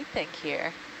this white thing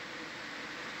here?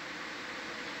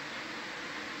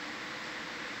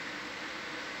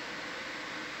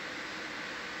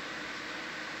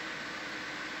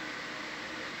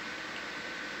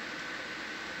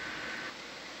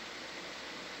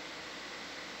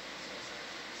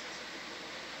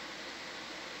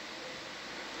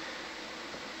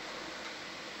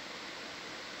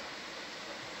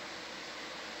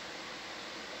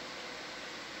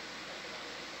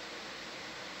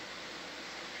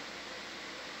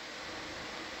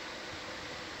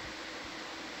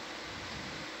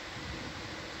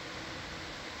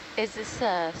 Is this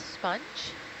a sponge?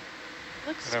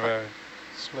 Looks Can I have a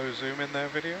slow zoom in their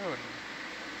video?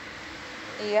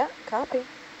 And yeah, copy.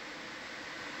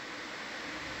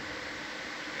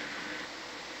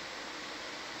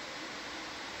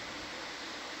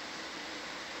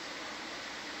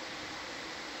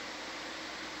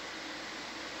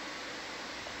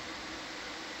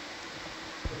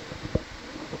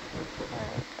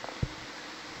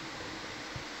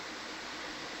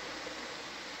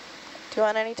 Do you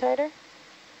want any tighter? Do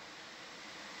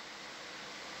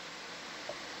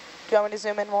you want me to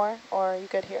zoom in more, or are you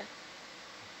good here?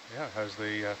 yeah, how's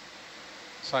the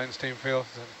science team feel?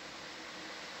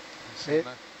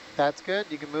 That's good.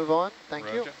 You can move on. Thank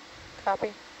you. Copy.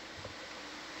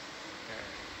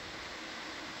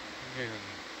 Yeah.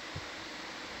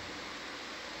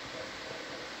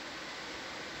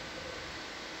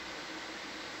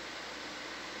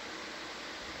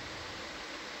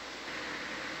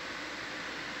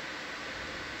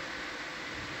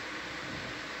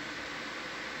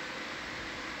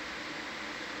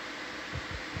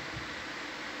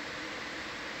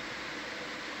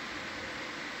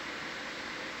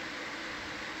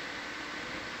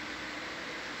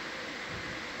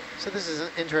 So this is an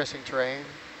interesting terrain.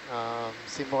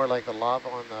 See more like the lava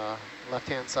on the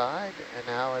left-hand side, and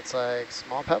now it's like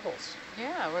small pebbles.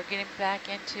 Yeah, we're getting back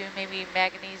into maybe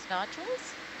manganese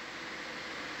nodules.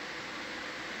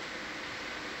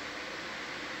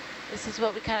 This is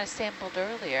what we kind of sampled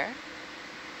earlier.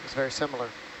 It's very similar.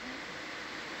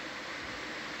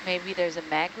 Maybe there's a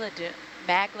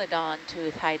maglodon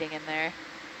tooth hiding in there.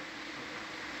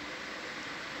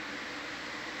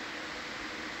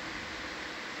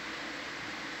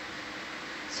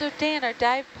 So Dan, our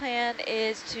dive plan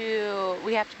is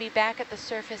we have to be back at the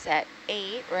surface at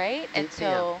 8, right? 8 and so,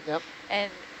 p.m. Yep.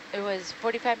 And it was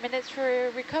 45 minutes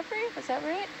for recovery, was that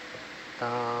right?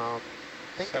 I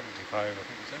think 75, I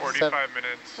think. 45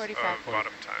 minutes 45. of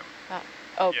bottom time.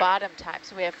 Oh, Yeah. bottom time.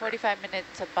 So we have 45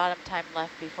 minutes of bottom time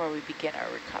left before we begin our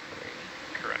recovery.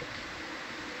 Correct.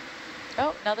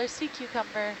 Oh, another sea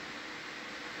cucumber.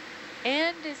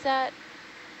 And is that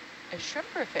a shrimp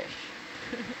or fish?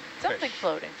 Something Fish.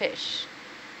 floating, fish.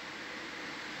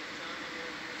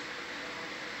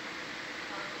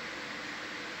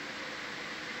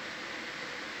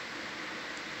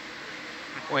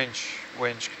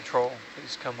 Winch control,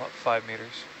 please come up 5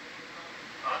 meters.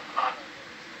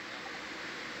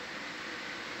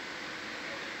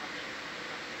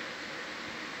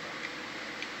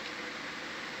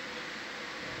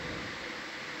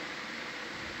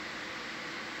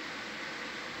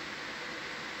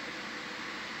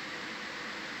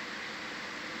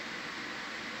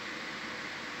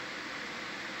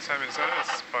 Simon, is that a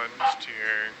sponge to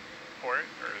your port,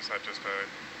 or is that just a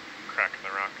crack in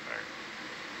the rock there?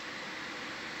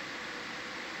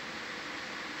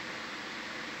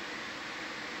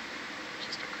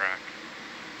 Just a crack.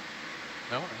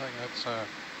 No, I think that's some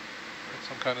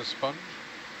kind of sponge.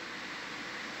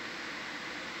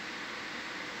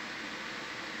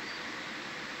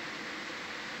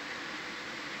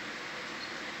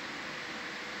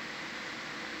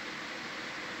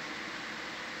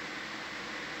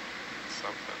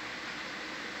 Something.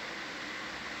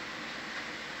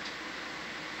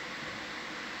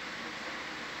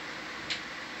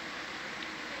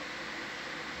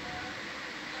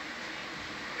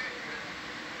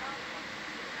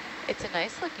 It's a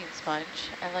nice looking sponge.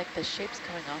 I like the shapes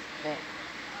coming off of it.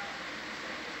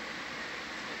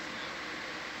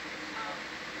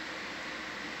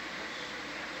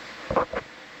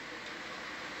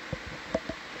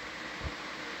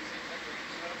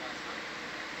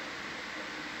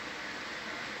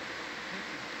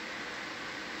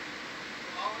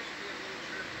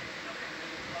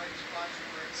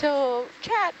 So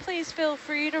chat, please feel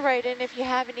free to write in if you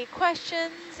have any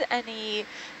questions, any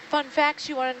fun facts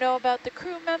you want to know about the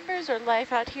crew members or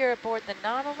life out here aboard the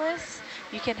Nautilus.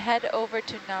 You can head over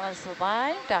to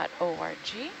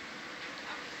nautilusalive.org.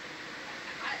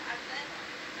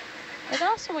 And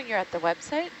also when you're at the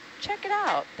website, check it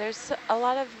out. There's a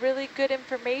lot of really good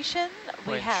information.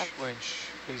 Winch,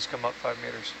 please come up 5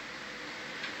 meters.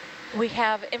 We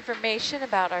have information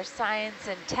about our science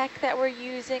and tech that we're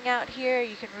using out here.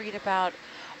 You can read about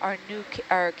our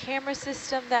our camera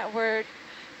system that we're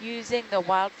using, the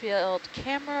Wildfield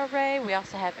camera array. We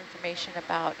also have information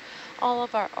about all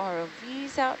of our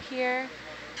ROVs out here.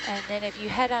 And then if you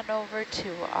head on over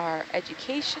to our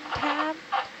education tab,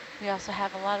 we also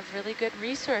have a lot of really good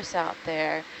resource out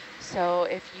there. So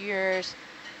if your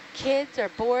kids are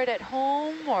bored at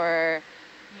home or,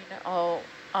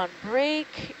 on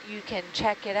break, you can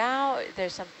check it out.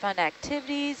 There's some fun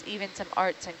activities, even some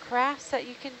arts and crafts that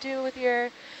you can do with your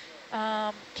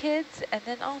kids. And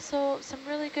then also some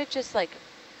really good just like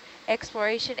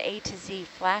exploration A to Z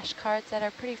flashcards that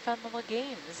are pretty fun little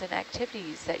games and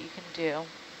activities that you can do.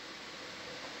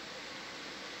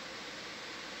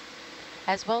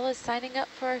 As well as signing up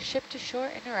for our ship-to-shore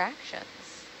interactions.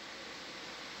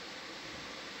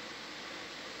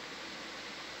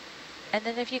 And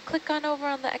then if you click on over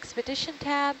on the expedition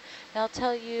tab, they'll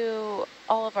tell you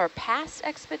all of our past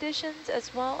expeditions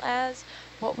as well as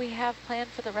what we have planned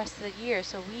for the rest of the year.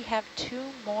 So we have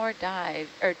two more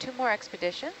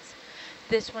expeditions.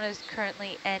 This one is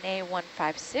currently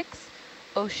NA-156,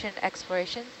 Ocean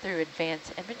Explorations through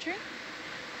Advanced Imagery.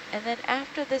 And then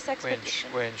after this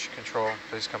expedition... Winch control,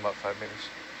 please come up 5 meters.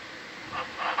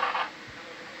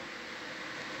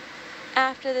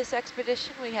 After this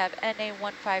expedition, we have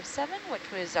NA-157,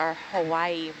 which was our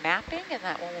Hawaii mapping, and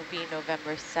that one will be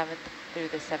November 7th through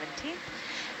the 17th.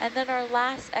 And then our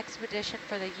last expedition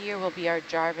for the year will be our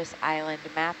Jarvis Island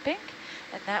mapping,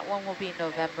 and that one will be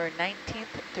November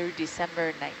 19th through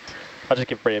December 19th. I'll just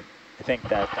give Bria, I think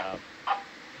that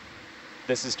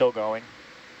this is still going,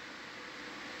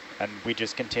 and we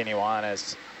just continue on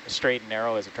as straight and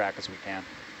narrow as a track as we can.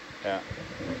 Yeah.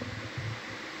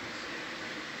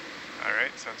 All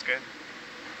right, sounds good.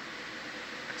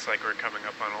 Looks like we're coming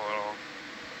up on a little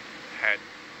head.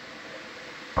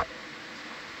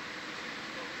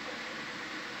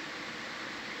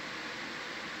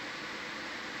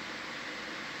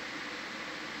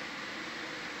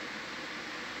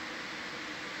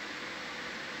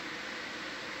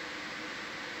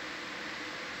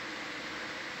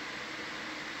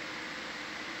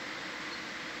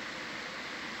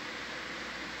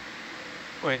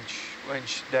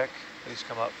 Winch deck, please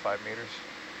come up 5 meters.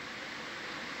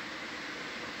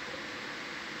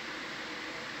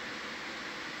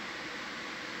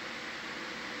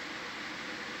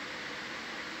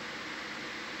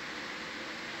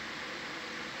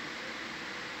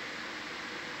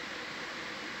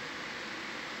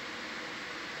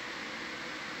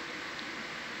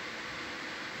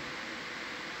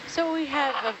 So we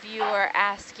have a viewer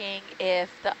asking if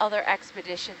the other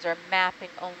expeditions are mapping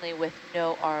only with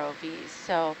no ROVs.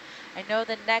 So I know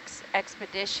the next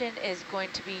expedition is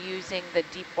going to be using the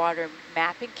deep water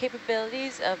mapping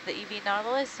capabilities of the EV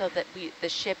Nautilus so that the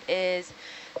ship is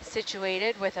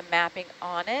situated with a mapping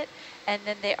on it. And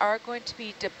then they are going to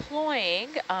be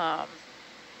deploying,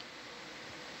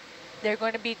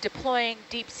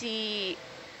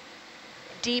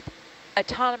 deep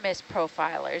autonomous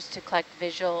profilers to collect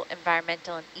visual,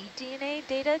 environmental, and eDNA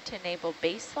data to enable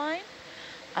baseline.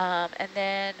 And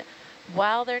then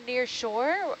while they're near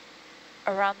shore,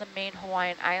 around the main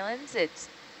Hawaiian Islands, it's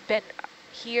been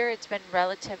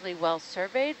relatively well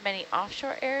surveyed. Many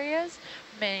offshore areas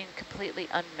remain completely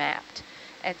unmapped.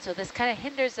 And so this kind of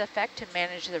hinders the effect to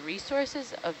manage the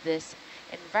resources of this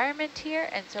environment here.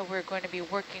 And so we're going to be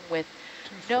working with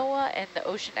NOAA and the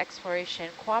Ocean Exploration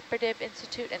Cooperative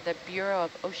Institute and the Bureau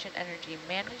of Ocean Energy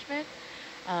Management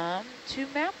to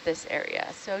map this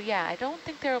area. So yeah, I don't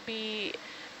think there will be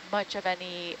much of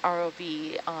any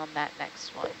ROV on that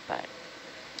next one, but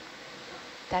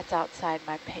that's outside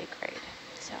my pay grade.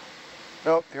 So.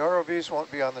 Nope, the ROVs won't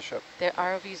be on the ship. The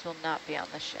ROVs will not be on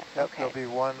the ship. Yep, okay. There'll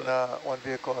be one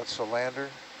vehicle that's a lander.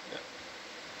 Yep.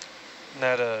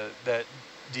 And that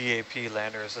DAP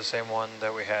lander is the same one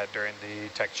that we had during the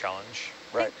tech challenge.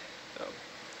 Right.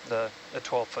 The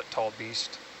 12-foot tall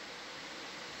beast.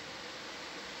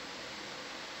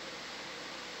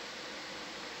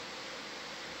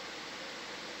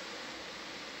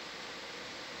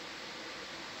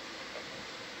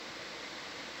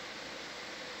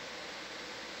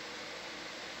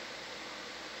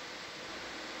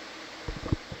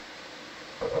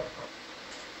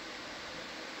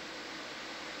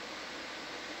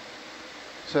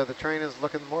 So the terrain is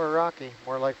looking more rocky,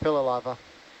 more like pillow lava.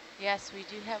 Yes, we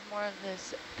do have more of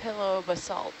this pillow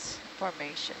basalt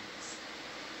formations.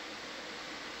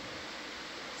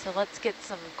 So let's get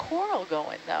some coral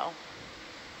going though,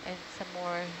 and some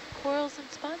more corals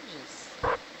and sponges.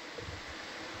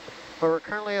 Well, we're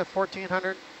currently at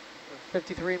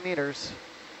 1,453 meters,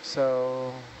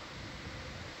 so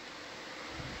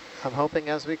I'm hoping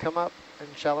as we come up and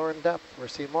shallower in depth, we'll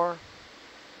see more.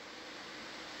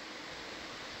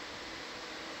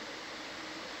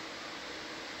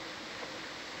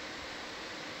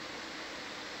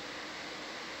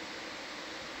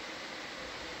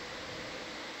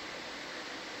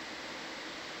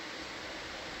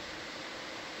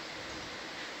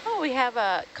 We have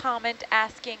a comment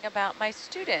asking about my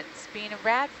students being in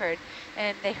Radford,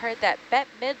 and they heard that Bette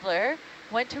Midler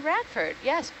went to Radford.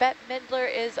 Yes, Bette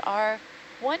Midler is our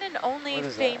one and only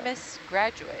famous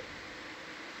graduate.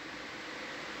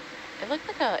 It looked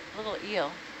like a little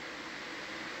eel.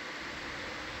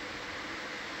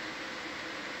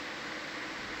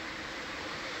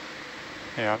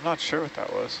 Yeah, I'm not sure what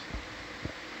that was.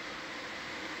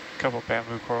 A couple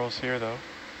bamboo corals here though.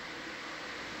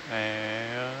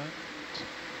 And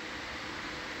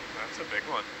that's a big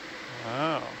one.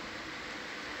 Wow.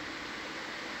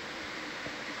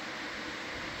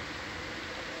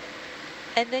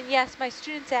 And then yes, my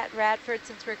students at Radford,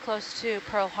 since we're close to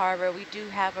Pearl Harbor, we do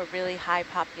have a really high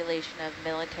population of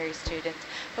military students,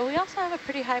 but we also have a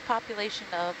pretty high population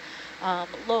of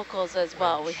locals as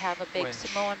well. We have a big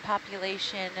Samoan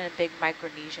population and a big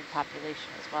Micronesian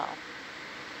population as well.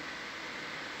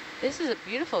 This is a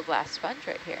beautiful glass sponge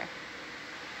right here.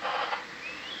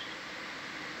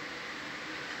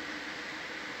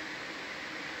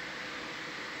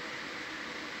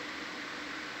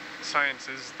 Science,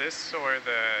 is this or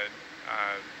the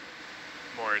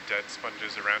more dead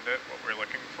sponges around it what we're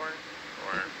looking for?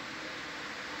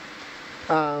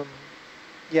 Or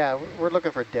yeah, we're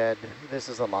looking for dead. This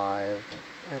is alive.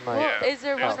 And like, well, is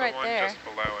there one right there? Just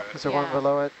below it. Is there one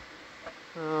below it?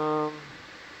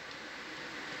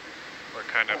 We're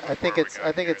kind of. I think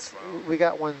it's. We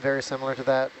got one very similar to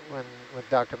that when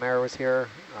Dr. Mayer was here.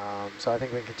 So I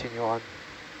think we can continue on.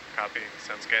 Copy.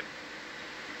 Sounds good.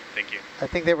 Thank you. I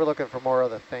think they were looking for more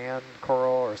of the fan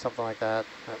coral or something like that.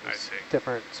 I see.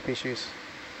 Different species.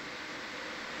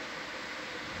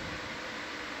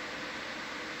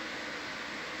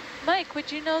 Mike,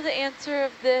 would you know the answer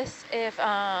of this if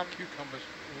Cucumbers.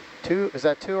 Two, is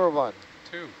that 2 or 1?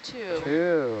 2. 2.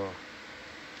 2.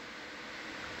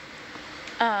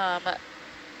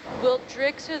 Will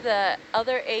Drix or the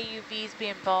other AUVs be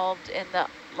involved in the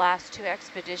last 2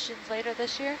 expeditions later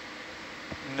this year?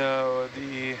 No,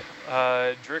 the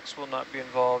Drix will not be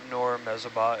involved, nor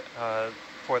Mesobot.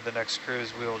 For the next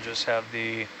cruise, we will just have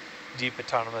the Deep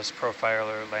Autonomous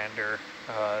Profiler lander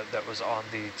that was on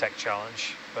the Tech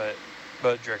Challenge, but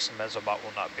both Drix and Mesobot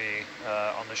will not be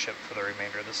on the ship for the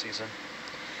remainder of the season.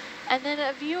 And then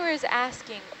a viewer is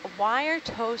asking, why are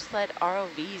tow sled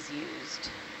ROVs used?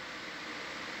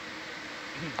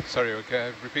 Sorry,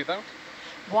 okay, repeat that.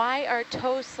 Why are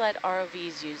tow sled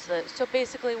ROVs used? So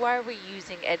basically, why are we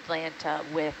using Atlanta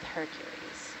with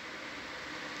Hercules?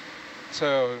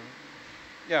 So,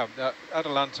 yeah,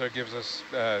 Atalanta gives us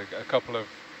a couple of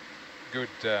good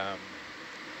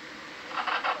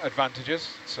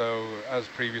advantages. So, as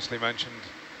previously mentioned,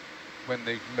 when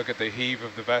they look at the heave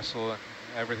of the vessel and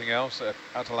everything else,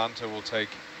 Atalanta will take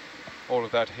all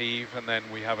of that heave, and then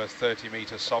we have a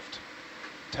 30-meter soft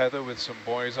tether with some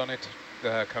buoys on it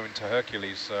coming to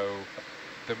Hercules. So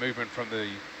the movement from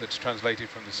that's translated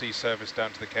from the sea surface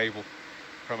down to the cable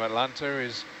from Atlanta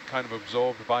is kind of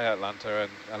absorbed by Atlanta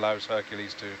and allows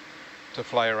Hercules to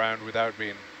fly around without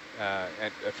being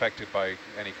affected by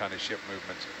any kind of ship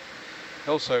movement. It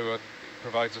also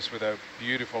provides us with a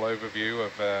beautiful overview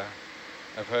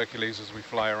of Hercules as we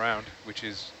fly around, which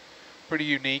is pretty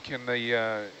unique in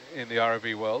the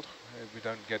ROV world. We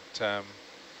don't get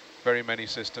very many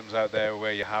systems out there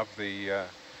where you have the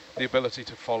ability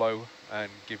to follow and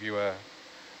give you a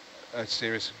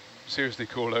seriously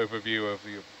cool overview of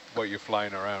what you're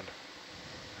flying around.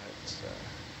 It's,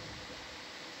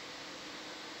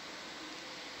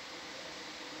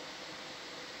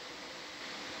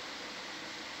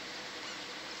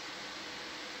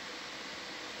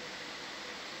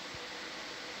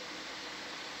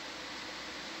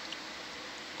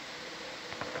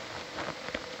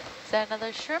 Is that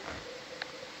another shrimp?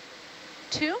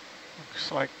 2?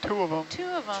 Looks like 2 of them. 2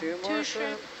 of them. 2 more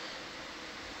shrimp.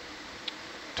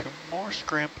 2 more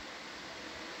shrimp.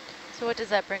 So what does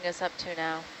that bring us up to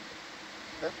now?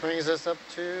 That brings us up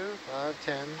to 5,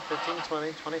 10, 15,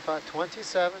 20, 25,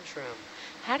 27 shrimp.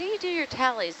 How do you do your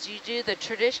tallies? Do you do the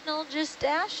traditional just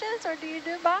dashes, or do you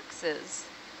do boxes?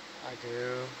 I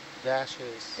do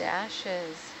dashes.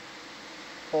 Dashes.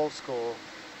 Old school.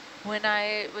 When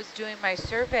I was doing my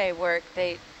survey work,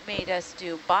 they made us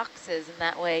do boxes, and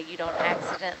that way you don't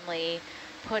accidentally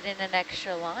put in an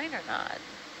extra line or not.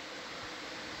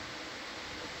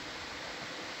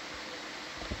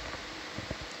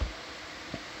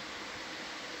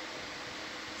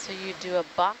 So you do a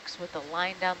box with a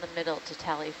line down the middle to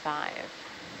tally 5.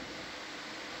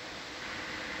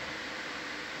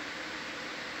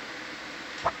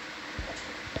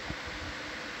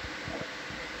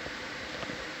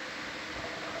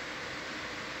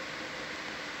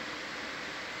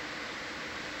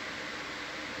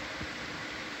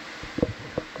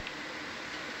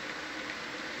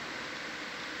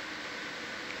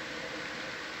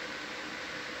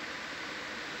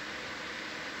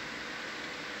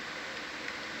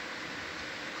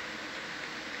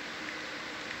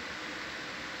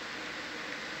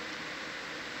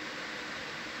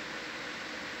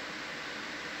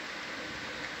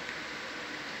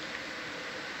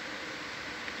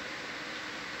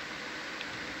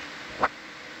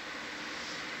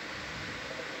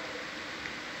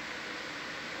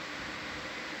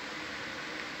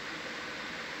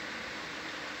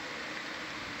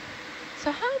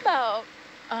 So how about,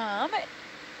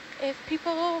 if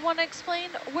people want to explain,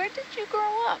 where did you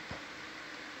grow up?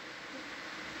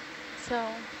 So,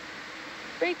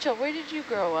 Rachel, where did you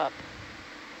grow up?